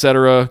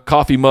 etc.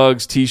 Coffee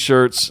mugs,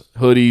 t-shirts,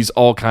 hoodies,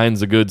 all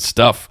kinds of good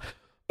stuff.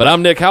 But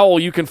I'm Nick Howell.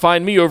 You can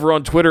find me over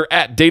on Twitter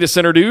at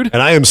DataCenterDude.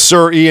 And I am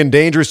Sir Ian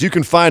Dangerous. You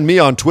can find me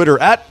on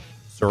Twitter at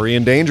Sir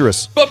Ian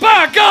Dangerous. But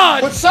by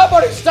God! Would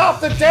somebody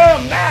stop the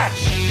damn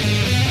match?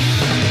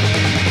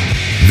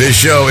 This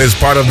show is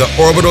part of the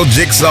Orbital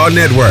Jigsaw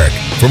Network.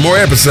 For more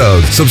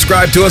episodes,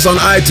 subscribe to us on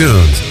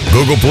iTunes,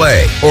 Google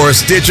Play, or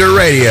Stitcher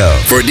Radio.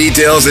 For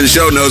details and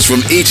show notes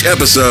from each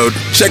episode,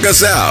 check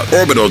us out,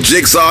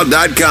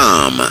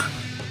 orbitaljigsaw.com.